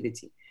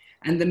productivity.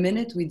 And the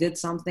minute we did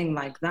something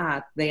like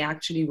that, they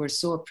actually were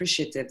so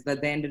appreciative that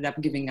they ended up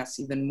giving us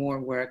even more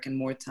work and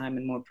more time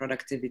and more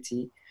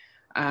productivity.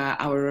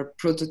 Our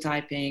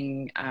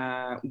prototyping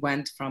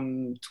went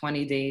from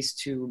 20 days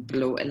to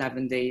below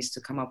 11 days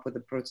to come up with a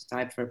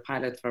prototype for a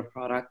pilot for a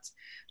product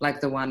like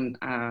the one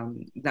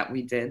that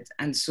we did.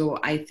 And so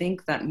I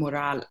think that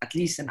morale, at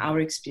least in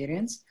our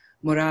experience,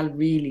 morale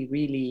really,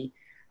 really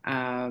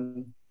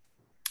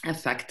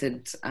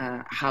affected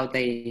how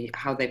they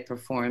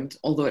performed,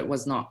 although it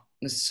was not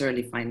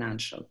necessarily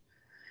financial.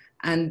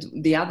 And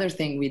the other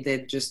thing we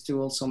did, just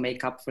to also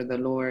make up for the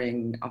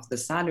lowering of the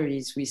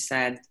salaries, we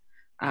said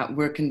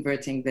we're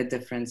converting the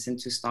difference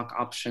into stock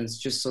options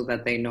just so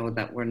that they know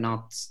that we're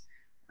not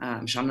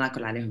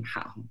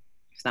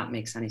if that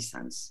makes any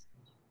sense.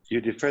 You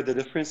defer the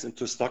difference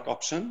into stock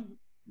option?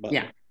 But,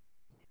 yeah.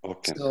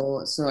 Okay.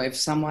 So if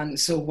someone,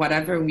 so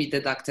whatever we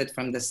deducted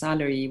from the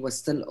salary was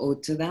still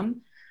owed to them,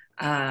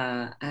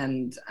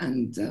 and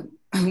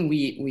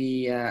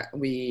we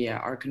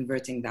are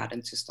converting that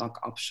into stock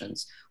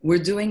options.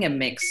 We're doing a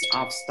mix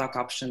of stock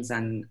options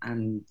and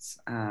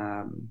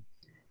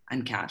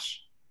cash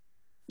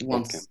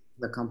once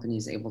the company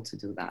is able to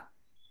do that.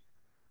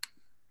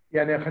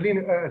 يعني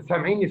خليني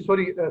سامعيني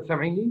سوري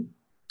سامعيني؟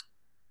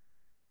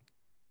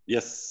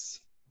 Yes.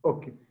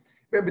 Okay.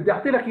 بدي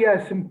أعطي لك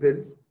إياها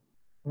simple.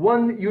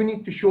 One, you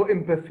need to show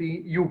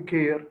empathy, you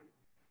care.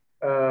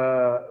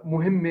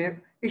 مهمة.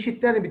 الشيء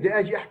الثاني بدي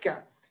أجي أحكي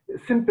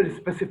simple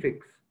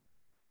specifics.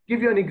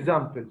 Give you an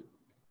example.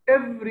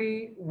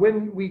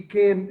 When we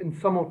came in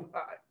some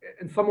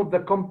of the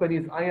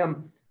companies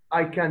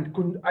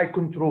I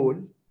control,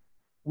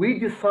 we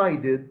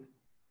decided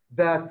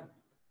that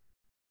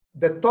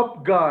the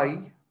top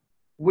guy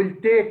will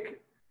take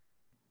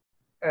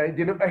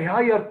a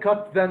higher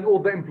cut than all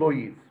the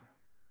employees.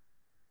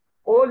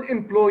 All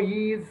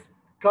employees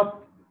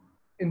cut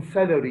in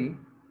salary.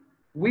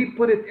 We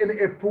put it in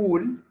a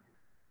pool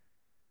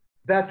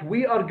that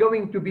we are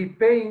going to be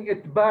paying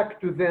it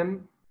back to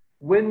them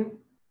when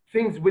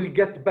things will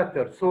get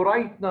better. So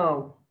right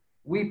now,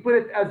 we put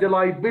it as a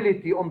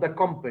liability on the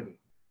company.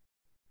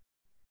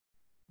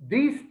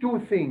 These two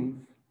things,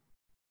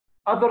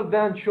 other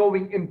than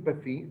showing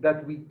empathy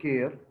that we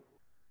care,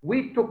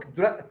 we took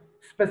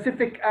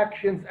specific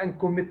actions and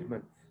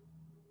commitments,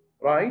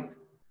 right?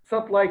 It's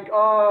not like,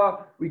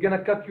 we're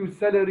gonna cut your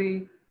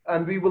salary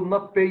and we will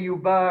not pay you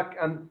back.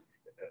 And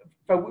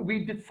so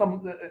we did some,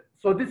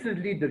 so this is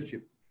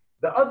leadership.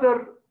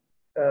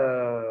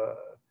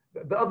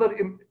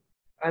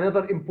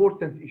 Another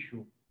important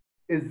issue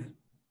is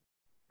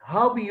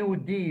how you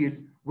deal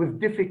with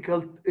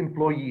difficult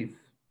employees.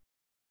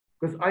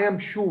 Because I am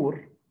sure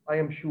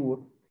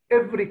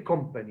every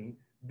company,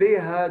 they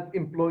had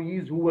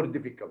employees who were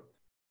difficult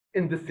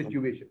in this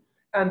situation.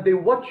 And they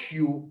watch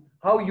you,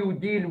 how you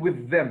deal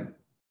with them.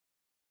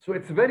 So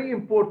it's very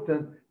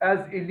important as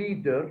a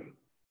leader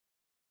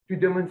to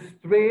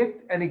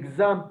demonstrate an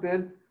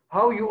example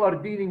how you are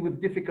dealing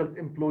with difficult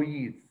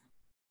employees.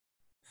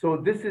 So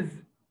this is,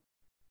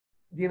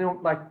 you know,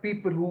 like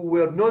people who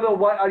were, no,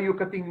 why are you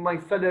cutting my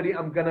salary?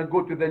 I'm gonna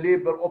go to the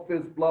labor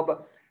office, blah, blah.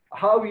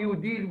 How you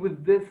deal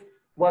with this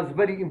was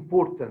very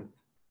important.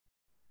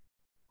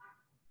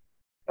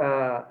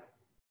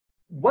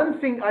 One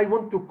thing I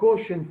want to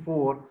caution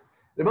for,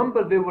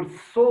 remember there was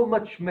so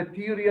much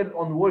material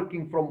on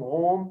working from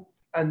home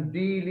and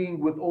dealing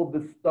with all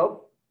this stuff.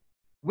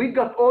 We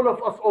got all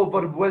of us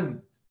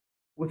overwhelmed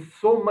with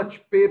so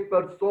much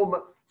paper,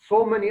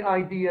 so many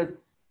ideas.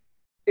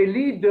 A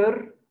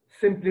leader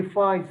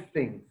simplifies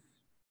things.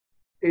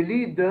 A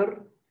leader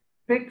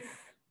picks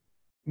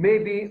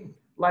maybe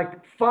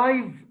like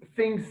 5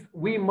 things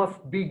we must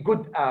be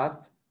good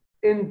at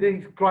in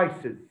this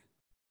crisis.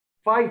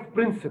 5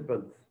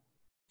 principles.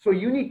 So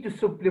you need to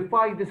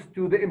simplify this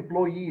to the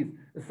employees.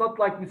 It's not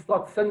like we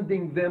start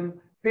sending them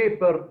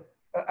paper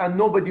and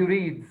nobody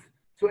reads.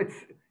 So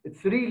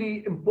it's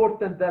really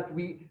important that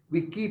we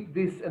keep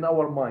this in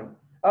our mind.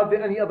 Are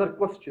there any other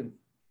questions?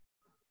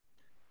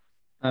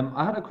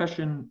 I had a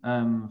question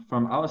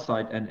from our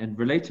side and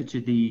related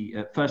to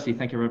the, firstly,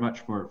 thank you very much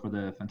for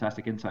the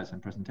fantastic insights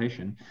and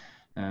presentation.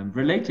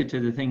 Related to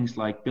the things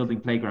like building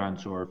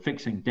playgrounds or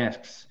fixing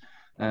desks,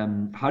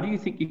 how do you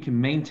think you can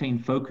maintain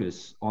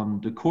focus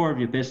on the core of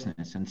your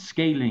business and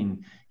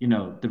scaling, you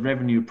know, the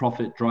revenue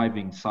profit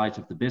driving side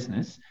of the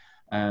business,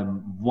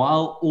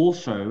 while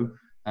also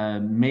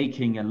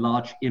making a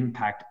large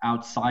impact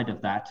outside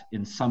of that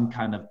in some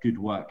kind of good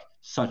work,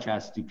 such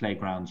as the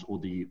playgrounds or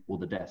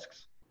the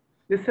desks?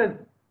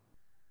 Listen,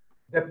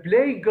 the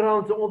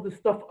playgrounds, all the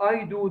stuff,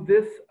 I do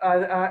this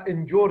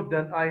in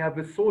Jordan. I have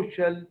a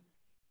social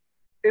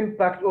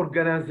impact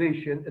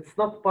organization. It's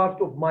not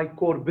part of my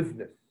core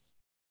business,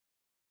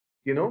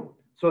 you know?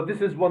 So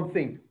this is one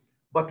thing.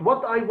 But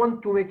what I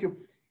want to make you,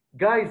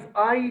 guys,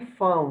 I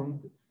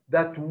found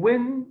that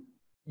when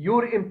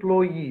your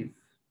employees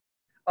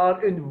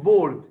are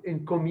involved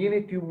in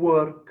community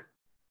work,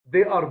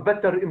 they are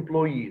better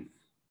employees.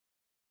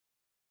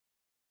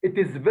 It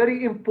is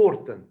very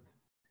important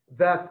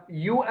that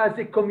you as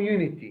a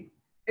community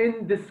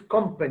in this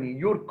company,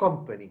 your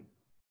company,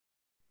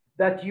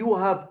 that you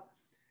have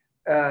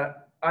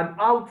an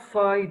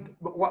outside,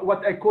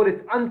 what I call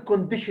it,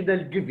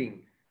 unconditional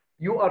giving.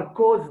 You are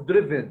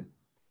cause-driven.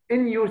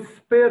 In your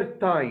spare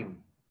time,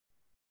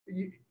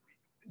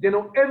 you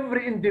know,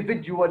 every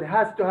individual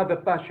has to have a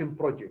passion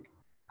project.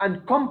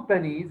 And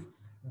companies,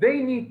 they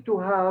need to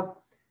have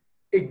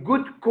a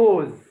good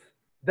cause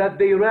that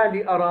they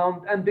rally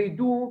around and they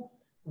do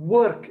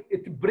work.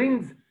 It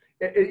brings,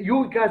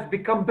 you guys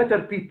become better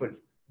people,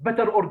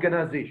 better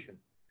organization.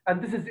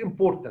 And this is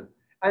important.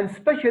 And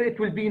especially it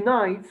will be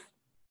nice,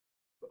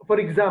 for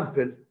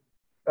example,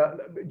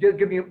 just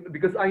give me,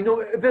 because I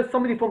know there's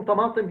somebody from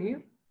Tamatem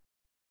here.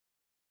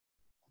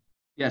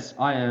 Yes,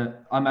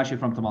 I'm actually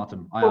from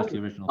Tamatem. I asked the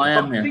original. I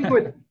am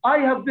here. I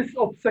have this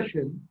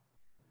obsession.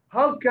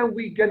 How can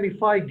we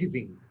gamify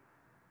giving?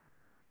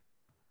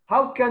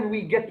 How can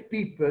we get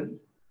people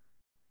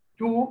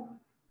to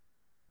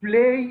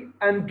play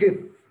and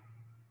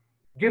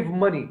give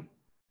money,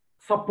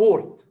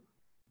 support?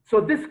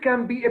 So this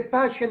can be a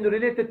passion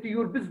related to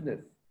your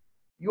business.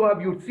 You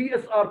have your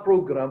CSR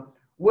program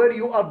where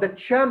you are the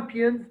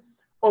champions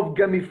of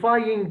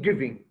gamifying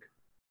giving.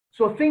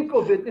 So think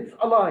of it, it's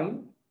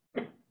aligned.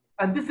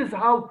 And this is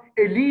how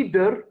a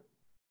leader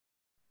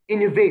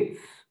innovates,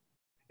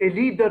 a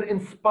leader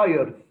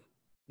inspires,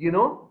 you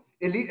know,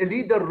 a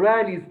leader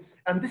rallies.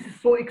 And this is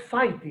so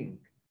exciting.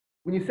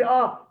 When you say,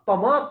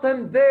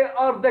 Tamatem, they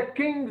are the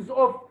kings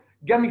of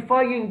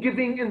gamifying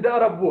giving in the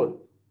Arab world.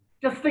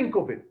 Just think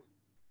of it.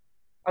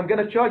 I'm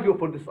going to charge you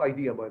for this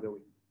idea, by the way.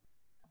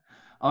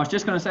 I was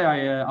just going to say,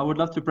 I would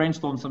love to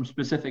brainstorm some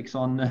specifics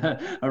on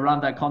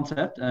around that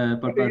concept,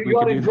 but we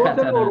are can in do Jordan,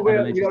 that or where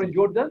at a we are in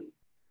Jordan?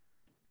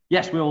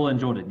 Yes, we're all in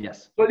Jordan,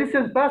 yes. So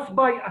listen, pass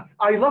by.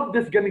 I love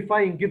this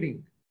gamifying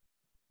giving.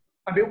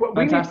 I mean, we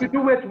Fantastic. need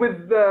to do it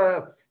with,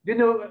 you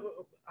know,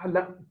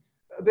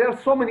 there are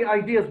so many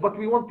ideas, but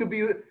we want to be,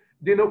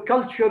 you know,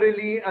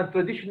 culturally and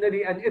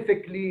traditionally and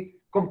ethically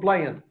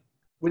compliant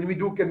when we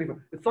do gamify.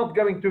 It's not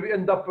going to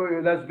end up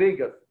Las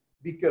Vegas.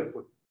 Be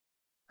careful.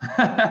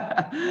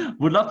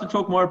 Would love to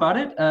talk more about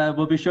it.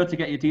 We'll be sure to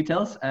get your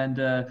details, and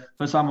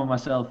for Sam or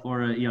myself or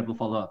Iyad will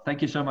follow up.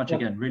 Thank you so much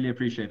again. Really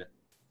appreciate it.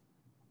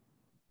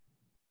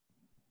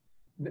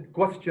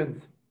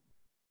 Questions?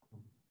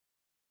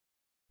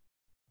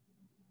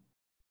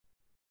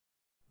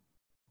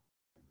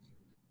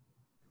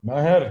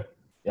 ماهر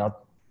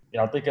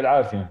يعطيك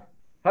العافية.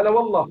 هلا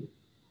والله.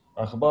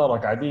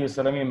 أخبارك عدي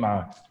وسلامين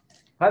معك.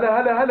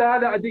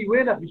 هلا عدي،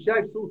 وينك؟ مش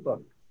شايف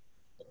صوتك.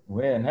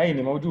 وين؟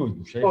 هيني موجود،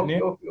 مش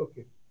شايفني؟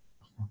 اوكي.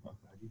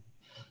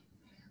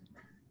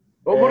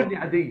 أمرني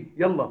عدي،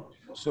 يلا.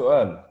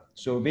 سؤال،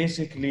 So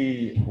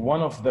basically,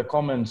 one of the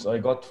comments I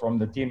got from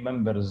the team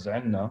members,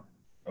 Anna,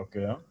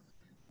 okay,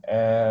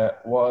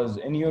 was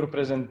in your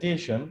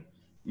presentation,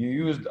 you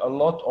used a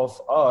lot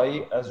of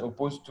I as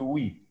opposed to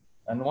we.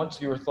 And what's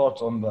your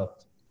thoughts on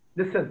that?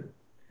 Listen,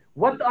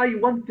 what I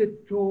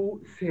wanted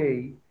to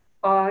say,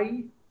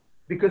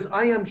 because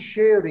I am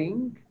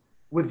sharing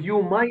with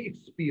you my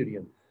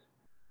experience,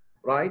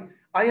 right?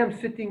 I am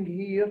sitting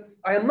here,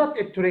 I am not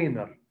a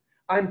trainer.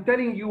 I'm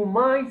telling you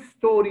my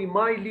story,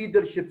 my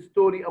leadership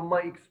story, and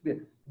my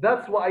experience.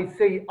 That's why I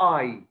say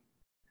I,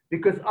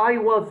 because I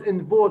was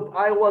involved,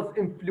 I was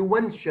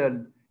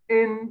influential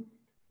in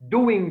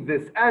doing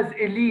this. As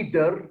a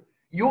leader,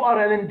 you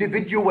are an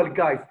individual,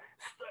 guys.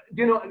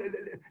 You know,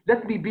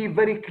 let me be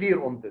very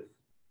clear on this.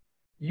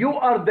 You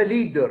are the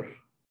leader.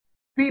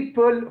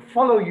 People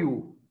follow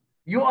you.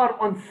 You are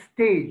on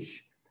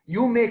stage.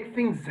 You make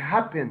things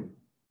happen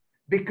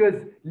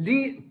because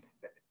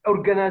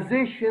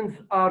organizations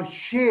are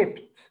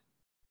shaped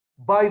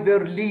by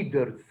their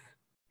leaders.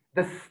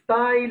 The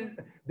style,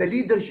 the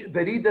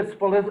leader's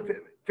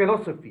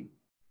philosophy.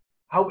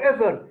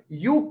 However,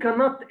 you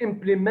cannot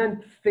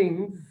implement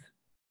things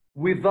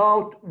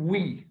without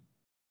we.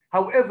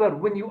 However,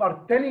 when you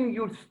are telling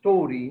your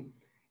story,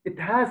 it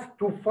has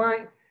to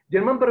find, do you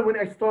remember when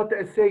I started,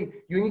 I say,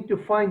 you need to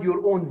find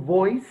your own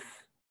voice?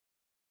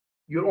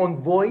 Your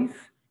own voice.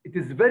 It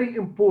is very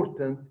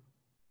important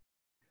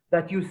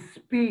that you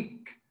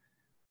speak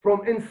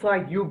from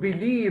inside, you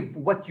believe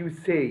what you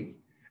say.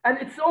 And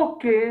it's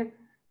okay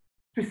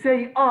to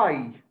say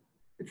I.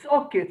 It's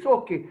okay, it's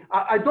okay.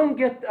 I don't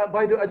get,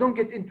 by the way, I don't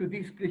get into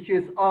these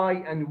cliches,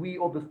 I and we,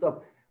 all the stuff.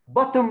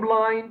 Bottom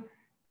line,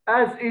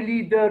 as a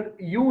leader,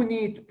 you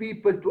need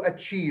people to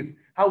achieve.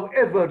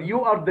 However,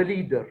 you are the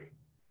leader.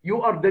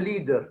 You are the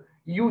leader.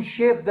 You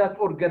shape that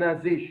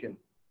organization,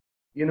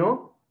 you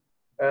know?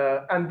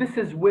 And this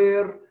is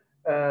where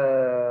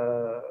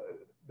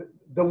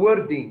the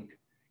wording,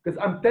 because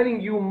I'm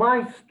telling you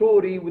my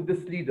story with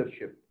this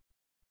leadership.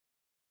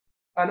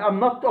 And I'm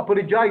not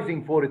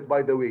apologizing for it,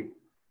 by the way.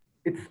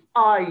 It's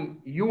I,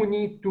 you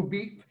need to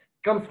be,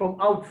 comes from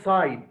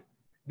outside.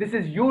 This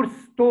is your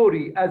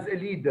story as a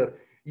leader.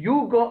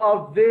 You go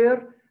out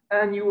there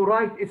and you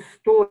write a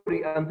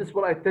story. And this is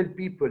what I tell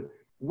people.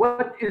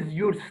 What is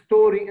your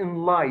story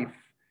in life?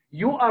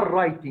 You are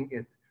writing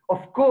it.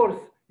 Of course,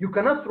 you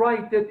cannot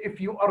write it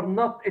if you are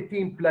not a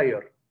team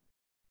player.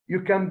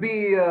 You can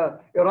be a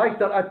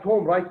writer at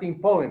home writing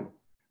poems.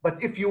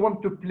 But if you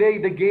want to play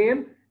the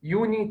game,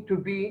 you need to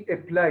be a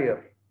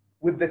player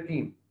with the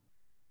team.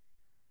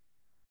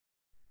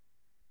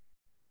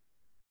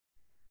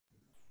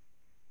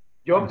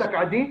 جاوبتك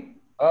عدي؟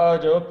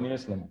 جاوبني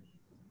اسلم.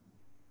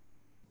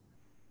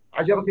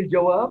 عجبك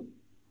الجواب؟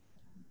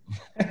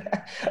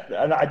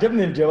 انا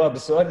عجبني الجواب،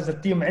 السؤال اذا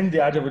التيم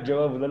عندي عجب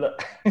الجواب ولا لا.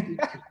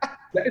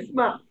 لا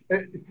اسمع,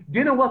 do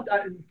you know what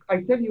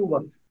I tell you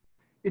what?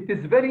 It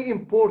is very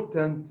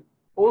important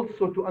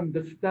also to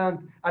understand,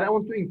 and I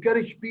want to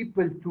encourage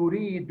people to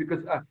read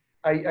because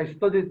I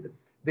studied,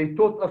 they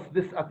taught us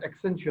this at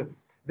Accenture.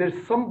 There's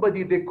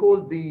somebody they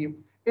call the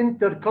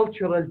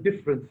intercultural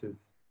differences.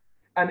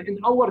 And in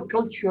our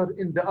culture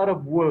in the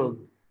Arab world,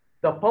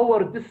 the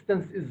power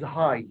distance is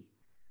high.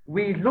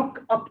 We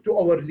look up to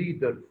our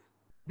leaders.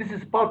 This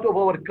is part of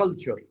our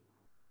culture.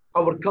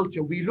 Our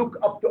culture, we look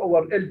up to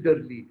our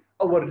elderly,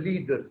 our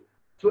leaders.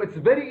 So it's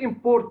very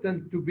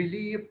important to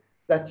believe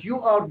that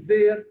you are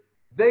there,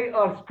 they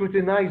are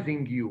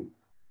scrutinizing you,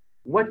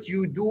 what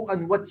you do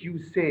and what you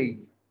say.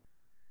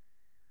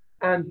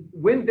 And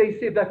when they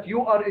say that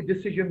you are a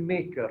decision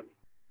maker,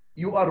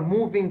 you are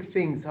moving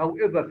things,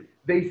 however,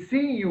 they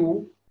see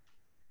you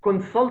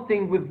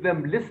consulting with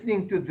them,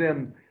 listening to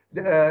them,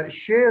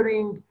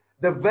 sharing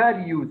the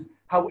values.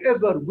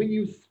 However, when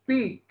you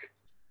speak,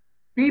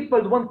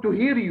 people want to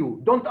hear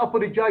you. Don't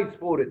apologize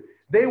for it.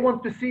 They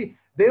want to see,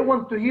 they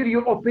want to hear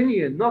your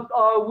opinion, not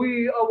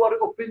our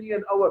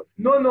opinion,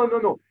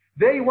 no.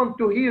 They want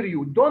to hear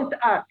you. Don't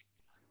act.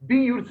 Be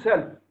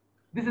yourself.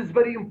 This is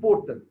very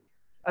important.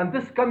 And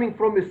this coming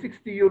from a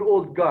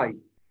 60-year-old guy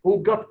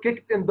who got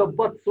kicked in the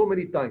butt so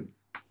many times.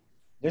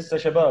 لسه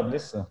شباب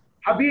لسه.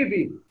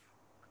 حبيبي.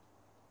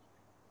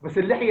 بس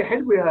اللحية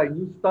حلوة هاي,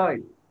 new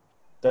style.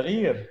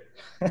 تغيير.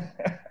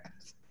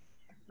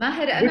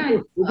 ماهر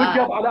أنا وجود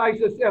جاب على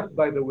ISSF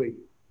by the way.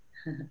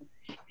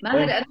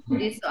 ماهر أنا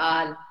عندي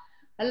سؤال.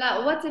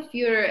 هلا what if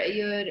you're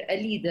a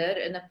leader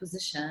in a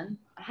position,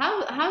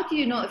 how do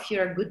you know if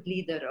you're a good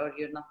leader or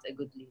you're not a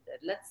good leader?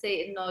 Let's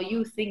say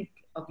you think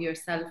of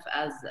yourself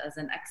as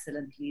an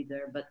excellent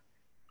leader, but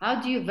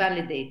how do you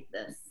validate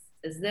this?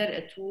 Is there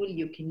a tool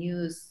you can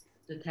use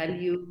to tell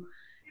you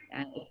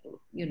if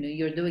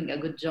you're doing a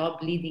good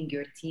job leading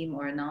your team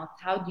or not?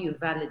 How do you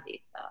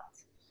validate that?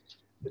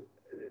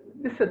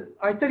 Listen,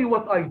 I tell you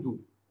what I do.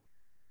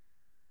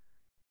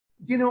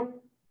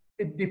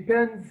 It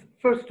depends.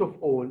 First of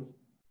all,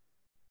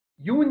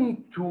 you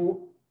need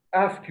to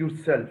ask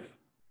yourself,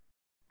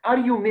 are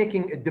you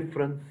making a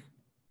difference?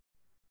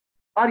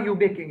 Are you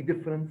making a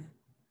difference?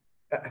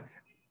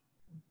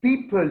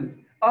 People,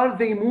 Are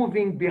they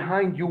moving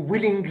behind you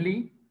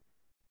willingly,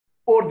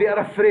 or they are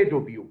afraid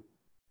of you?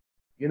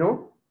 You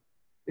know,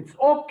 it's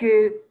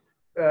okay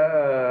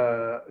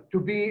to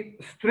be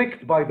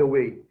strict, by the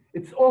way.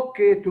 It's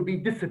okay to be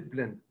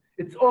disciplined.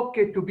 It's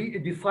okay to be a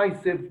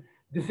decisive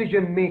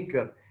decision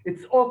maker.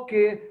 It's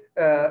okay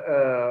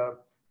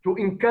to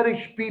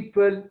encourage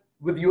people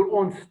with your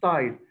own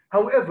style.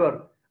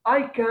 However,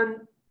 I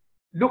can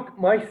look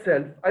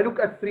myself, I look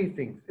at three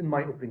things in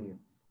my opinion.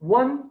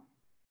 One,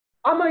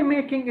 am I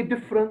making a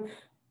difference?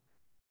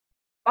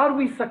 Are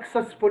we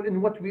successful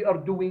in what we are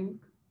doing?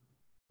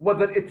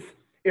 Whether it's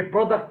a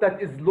product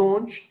that is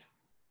launched,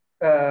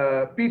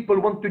 people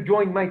want to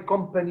join my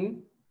company,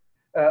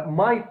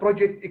 my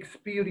project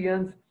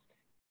experience,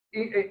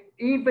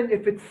 even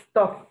if it's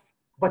tough,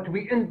 but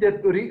we end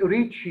up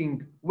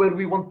reaching where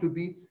we want to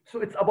be. So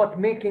it's about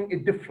making a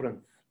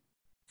difference.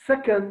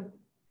 Second,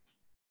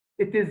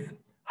 it is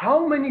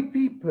how many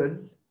people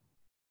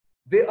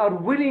they are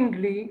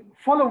willingly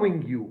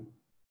following you.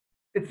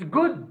 It's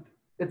good.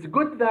 It's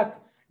good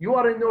that you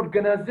are an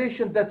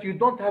organization that you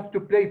don't have to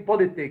play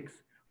politics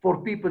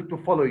for people to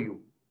follow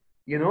you.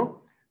 You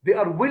know, they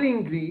are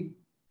willingly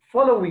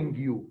following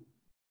you.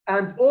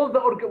 And all the,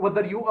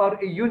 whether you are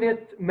a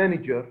unit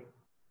manager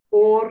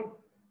or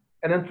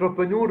an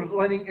entrepreneur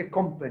running a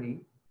company,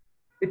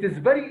 it is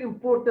very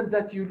important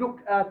that you look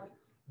at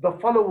the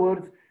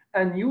followers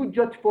and you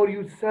judge for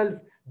yourself.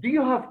 Do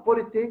you have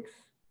politics?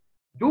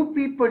 Do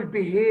people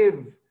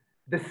behave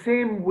the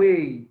same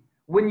way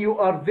when you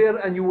are there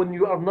and when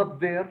you are not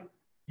there?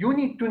 You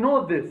need to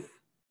know this.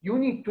 You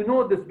need to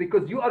know this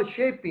because you are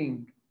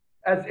shaping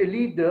as a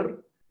leader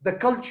the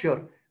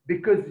culture,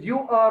 because you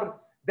are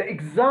the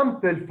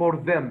example for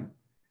them.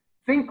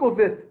 Think of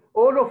it.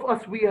 All of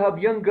us, we have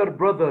younger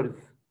brothers.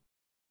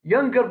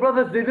 Younger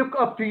brothers, they look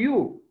up to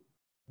you.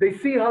 They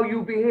see how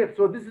you behave.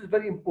 So this is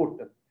very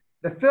important.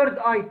 The third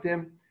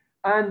item,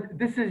 and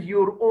this is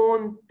your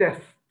own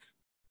test.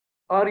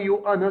 Are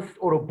you honest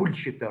or a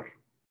bullshitter?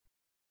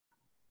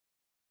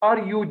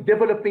 Are you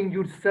developing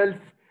yourself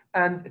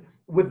and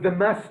with the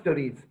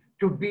masteries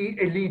to be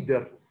a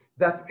leader?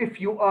 That if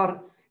you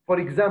are, for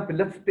example,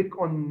 let's pick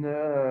on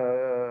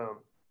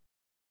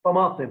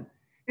Tamatim.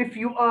 If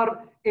you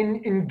are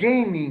in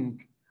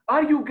gaming,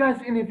 are you guys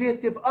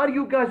innovative? Are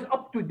you guys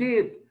up to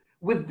date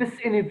with this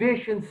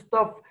innovation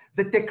stuff,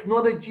 the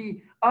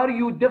technology? Are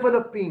you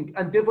developing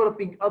and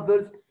developing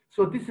others?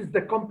 So this is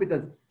the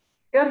competence.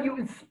 Are you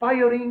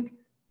inspiring,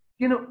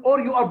 you know, or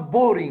you are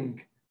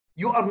boring?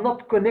 You are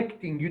not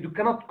connecting. You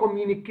cannot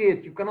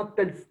communicate. You cannot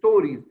tell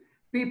stories.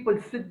 People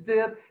sit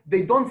there.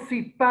 They don't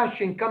see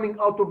passion coming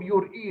out of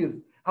your ears.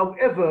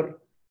 However,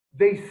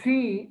 they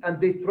see and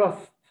they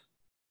trust,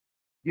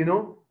 you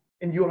know,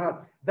 in your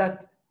heart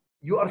that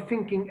you are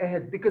thinking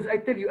ahead. Because I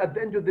tell you, at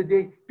the end of the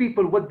day,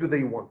 people, what do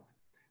they want?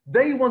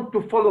 They want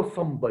to follow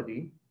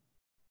somebody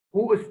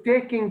who is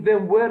taking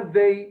them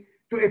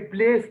to a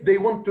place they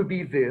want to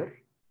be there.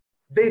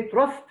 They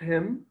trust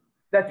him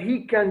that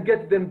he can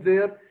get them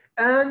there,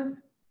 and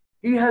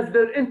he has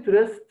their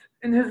interest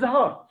in his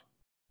heart.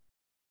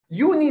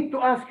 You need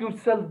to ask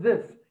yourself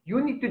this.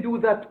 You need to do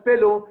that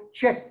pillow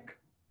check.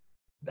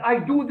 I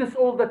do this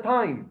all the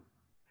time.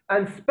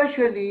 And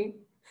especially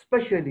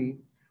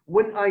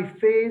when I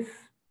face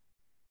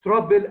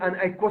trouble and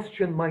I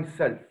question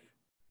myself,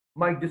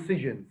 my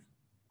decisions.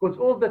 Because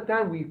all the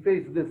time we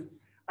face this,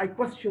 I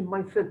question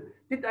myself.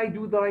 Did I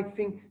do the right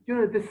thing? You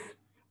know, this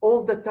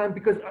all the time,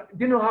 because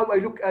do you know how I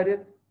look at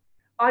it?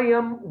 I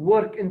am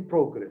work in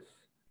progress.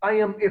 I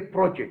am a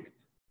project.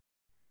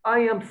 I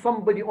am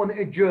somebody on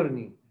a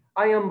journey.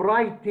 I am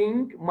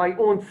writing my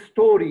own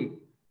story.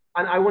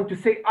 And I want to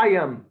say I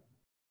am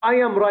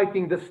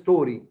writing the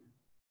story.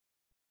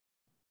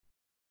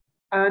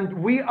 And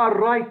we are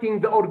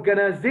writing the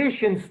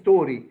organization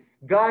story.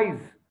 Guys,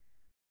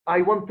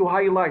 I want to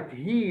highlight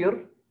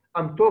here,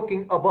 I'm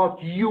talking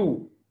about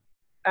you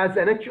as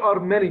an HR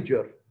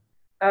manager,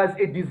 as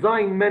a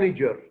design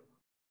manager.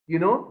 You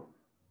know,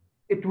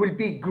 it will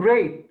be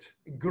great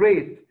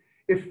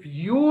if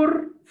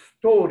your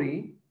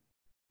story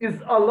is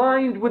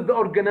aligned with the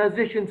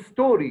organization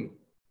story.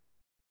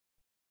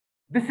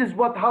 This is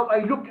how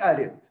I look at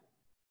it.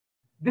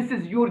 This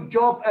is your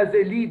job as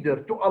a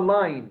leader, to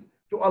align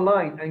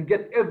and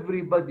get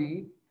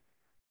everybody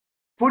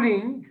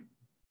pulling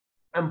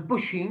and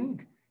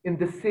pushing in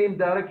the same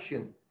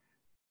direction.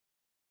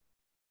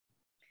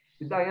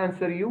 Did I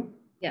answer you?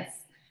 Yes.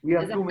 We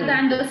have 2 minutes.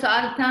 عنده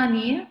سؤال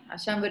ثاني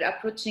عشان we're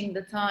approaching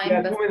the time.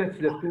 Yeah, 2 minutes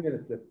left. 2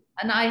 minutes left.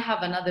 And I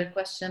have another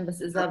question, but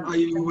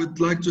I would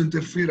like to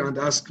interfere and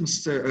ask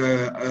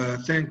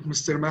thank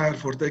Mr. Maher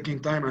for taking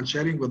time and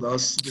sharing with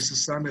us. This is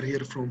Samer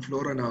here from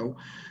Flora now.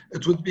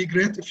 It would be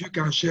great if you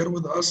can share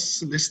with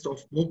us a list of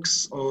books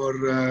or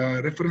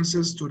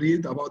references to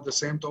read about the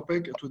same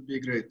topic. It would be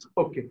great.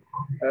 Okay.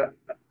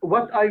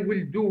 What I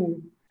will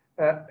do,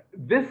 there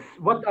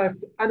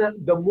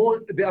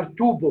are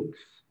 2 books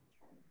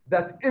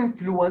that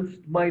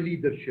influenced my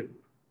leadership.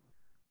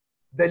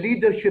 The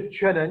Leadership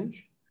Challenge.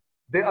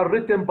 They are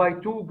written by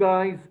 2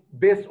 guys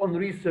based on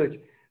research.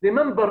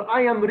 Remember,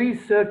 I am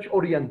research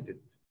oriented.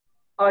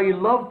 I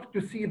love to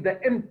see the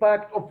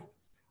impact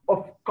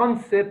of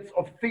concepts,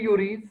 of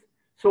theories.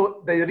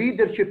 So the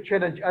leadership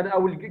challenge, and I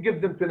will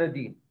give them to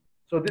Nadine.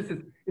 So this is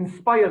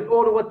inspired,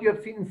 all of what you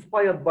have seen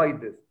inspired by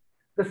this.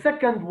 The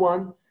second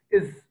one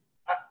is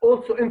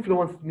also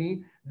influenced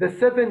me, the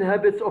 7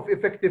 habits of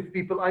effective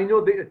people. I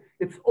know that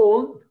it's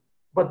old,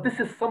 but this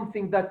is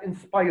something that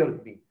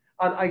inspired me.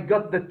 And I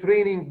got the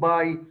training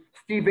by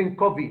Stephen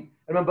Covey,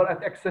 remember,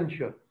 at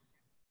Accenture.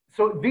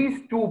 So these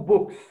 2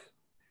 books,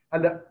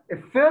 and a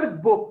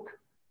third book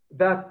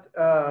that,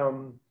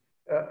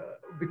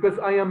 because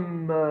I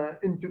am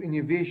into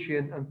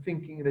innovation and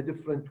thinking in a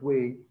different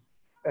way,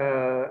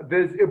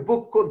 there's a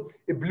book called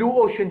A Blue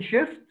Ocean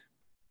Shift.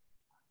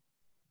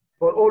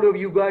 For all of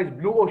you guys,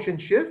 Blue Ocean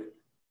Shift.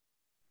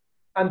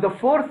 And the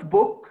 4th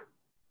book,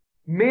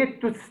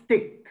 Made to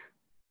Stick.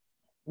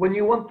 When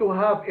you want to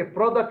have a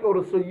product or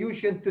a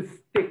solution to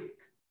stick.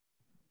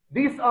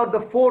 These are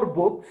the 4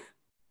 books: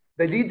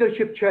 The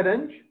Leadership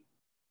Challenge,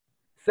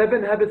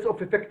 7 Habits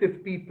of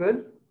Effective People,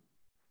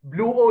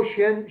 Blue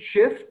Ocean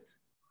Shift,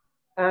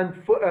 and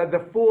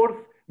the 4th,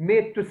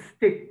 Made to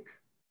Stick.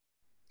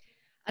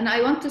 And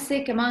I want to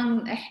say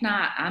كمان إحنا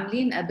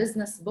عاملين a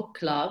business book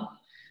club.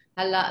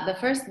 هلا the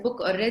first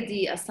book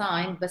already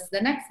assigned, but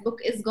the next book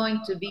is going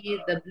to be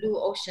the Blue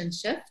Ocean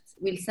Shift.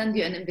 We'll send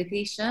you an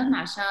invitation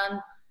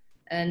عشان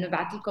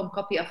نبعت لكم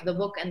copy of the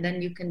book, and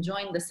then you can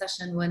join the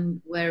session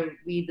where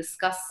we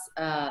discuss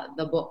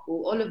the book.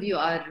 All of you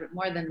are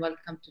more than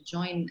welcome to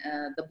join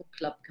the book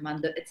club.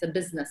 كمان it's a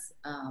business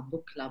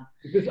book club.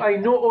 Because I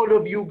know all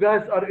of you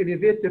guys are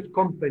innovative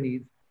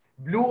companies.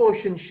 Blue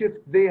Ocean Shift,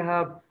 they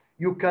have,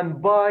 you can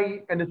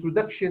buy an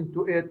introduction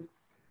to it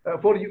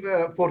for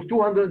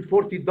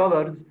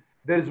 $240.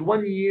 There's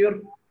 1 year.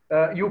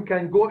 You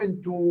can go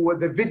into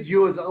the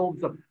videos and all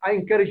stuff. I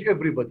encourage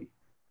everybody,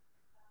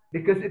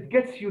 because it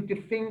gets you to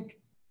think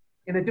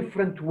in a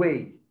different way.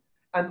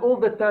 And all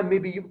the time,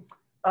 maybe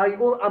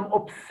I'm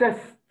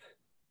obsessed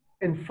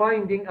in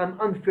finding an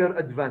unfair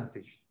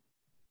advantage.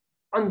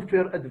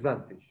 Unfair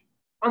advantage.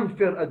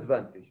 Unfair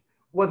advantage.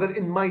 Whether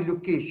in my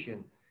location,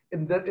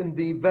 in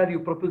the value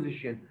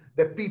proposition,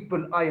 the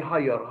people I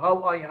hire, how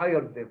I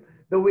hire them,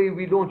 the way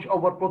we launch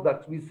our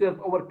products, we serve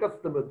our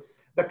customers,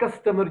 the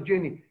customer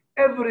journey,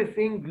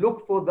 everything, look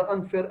for the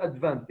unfair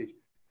advantage.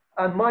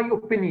 And my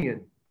opinion,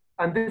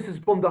 and this is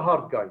from the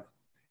heart, guys,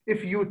 if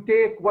you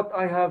take what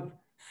I have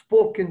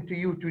spoken to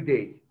you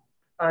today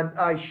and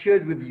I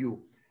shared with you,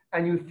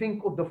 and you think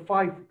of the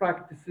 5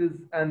 practices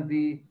and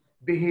the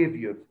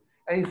behaviors,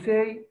 and you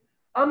say,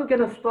 I'm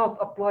going to start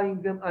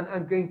applying them, and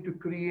I'm going to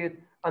create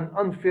an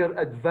unfair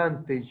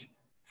advantage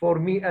for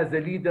me as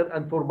a leader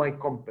and for my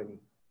company.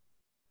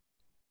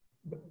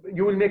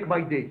 You will make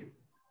my day.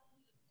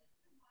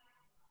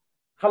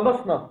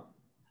 خلصنا.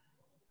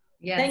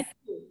 Yes. Thank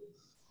you.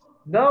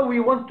 Now we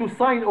want to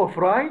sign off,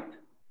 right?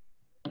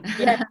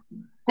 Yes.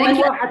 كل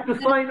واحد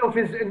to sign off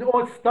is in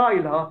old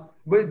style, huh?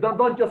 But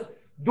don't just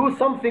do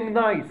something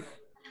nice.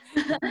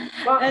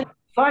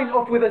 Sign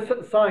off with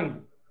a sign.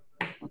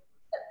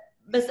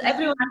 But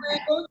everyone,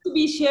 we're going to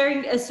be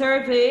sharing a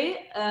survey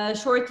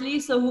shortly.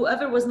 So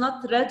whoever was not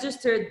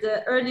registered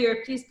earlier,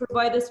 please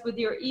provide us with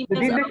your emails.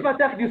 ليش ما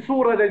تاخذي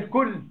صورة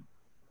للكل؟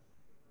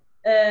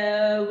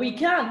 We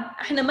can.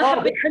 احنا ما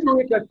حبينا. حلو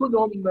هيك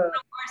لكلهم.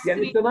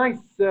 يعني it's a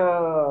nice.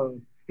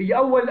 هي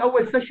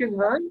أول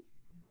سيشن هاي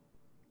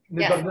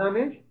من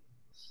البرنامج.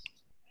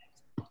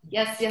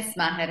 Yes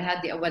ماهر،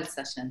 هذه أول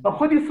سيشن. طب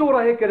خذي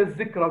صورة هيك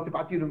للذكرى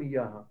وتبعتي لهم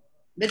إياها.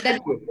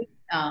 بدك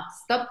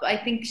stop. I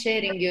think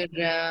sharing your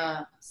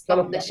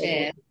stop the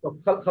share.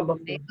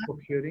 خلصنا. stop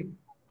sharing.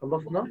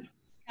 خلصنا.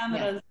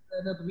 كاميرا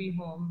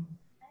نضويهم.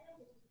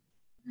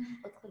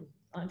 ادخل.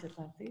 أنت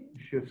طلعتي.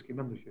 شيرسكي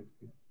ما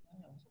شيرسكي.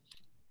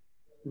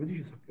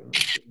 بديش أسكر.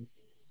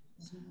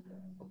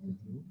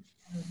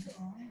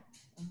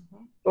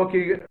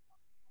 أوكي.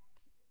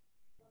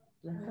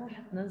 لا راح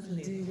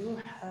تنزلي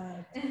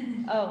لوحة.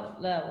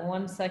 أو لا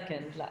 1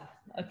 second لا.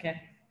 أوكي.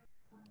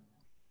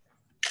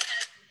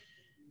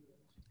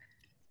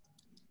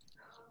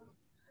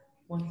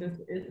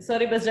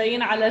 سوري بس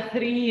جايين على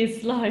 3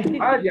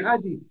 سلايد.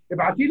 عادي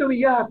ابعتي لهم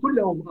اياها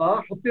كلهم.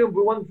 حطيهم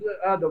بون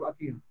هذا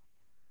وابعتيها.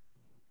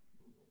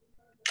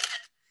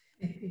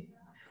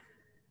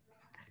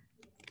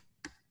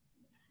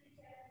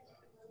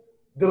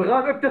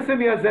 درغام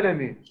ابتسم يا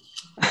زلمه.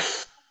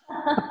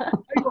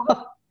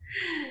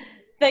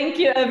 Thank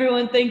you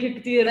everyone. Thank you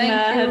كثير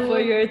Maher for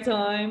your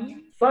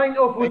time. Sign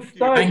off with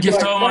style. Thank you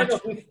so much. Sign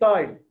off with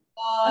style.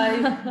 Bye.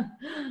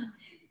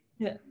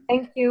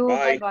 Thank you.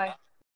 Bye. Bye.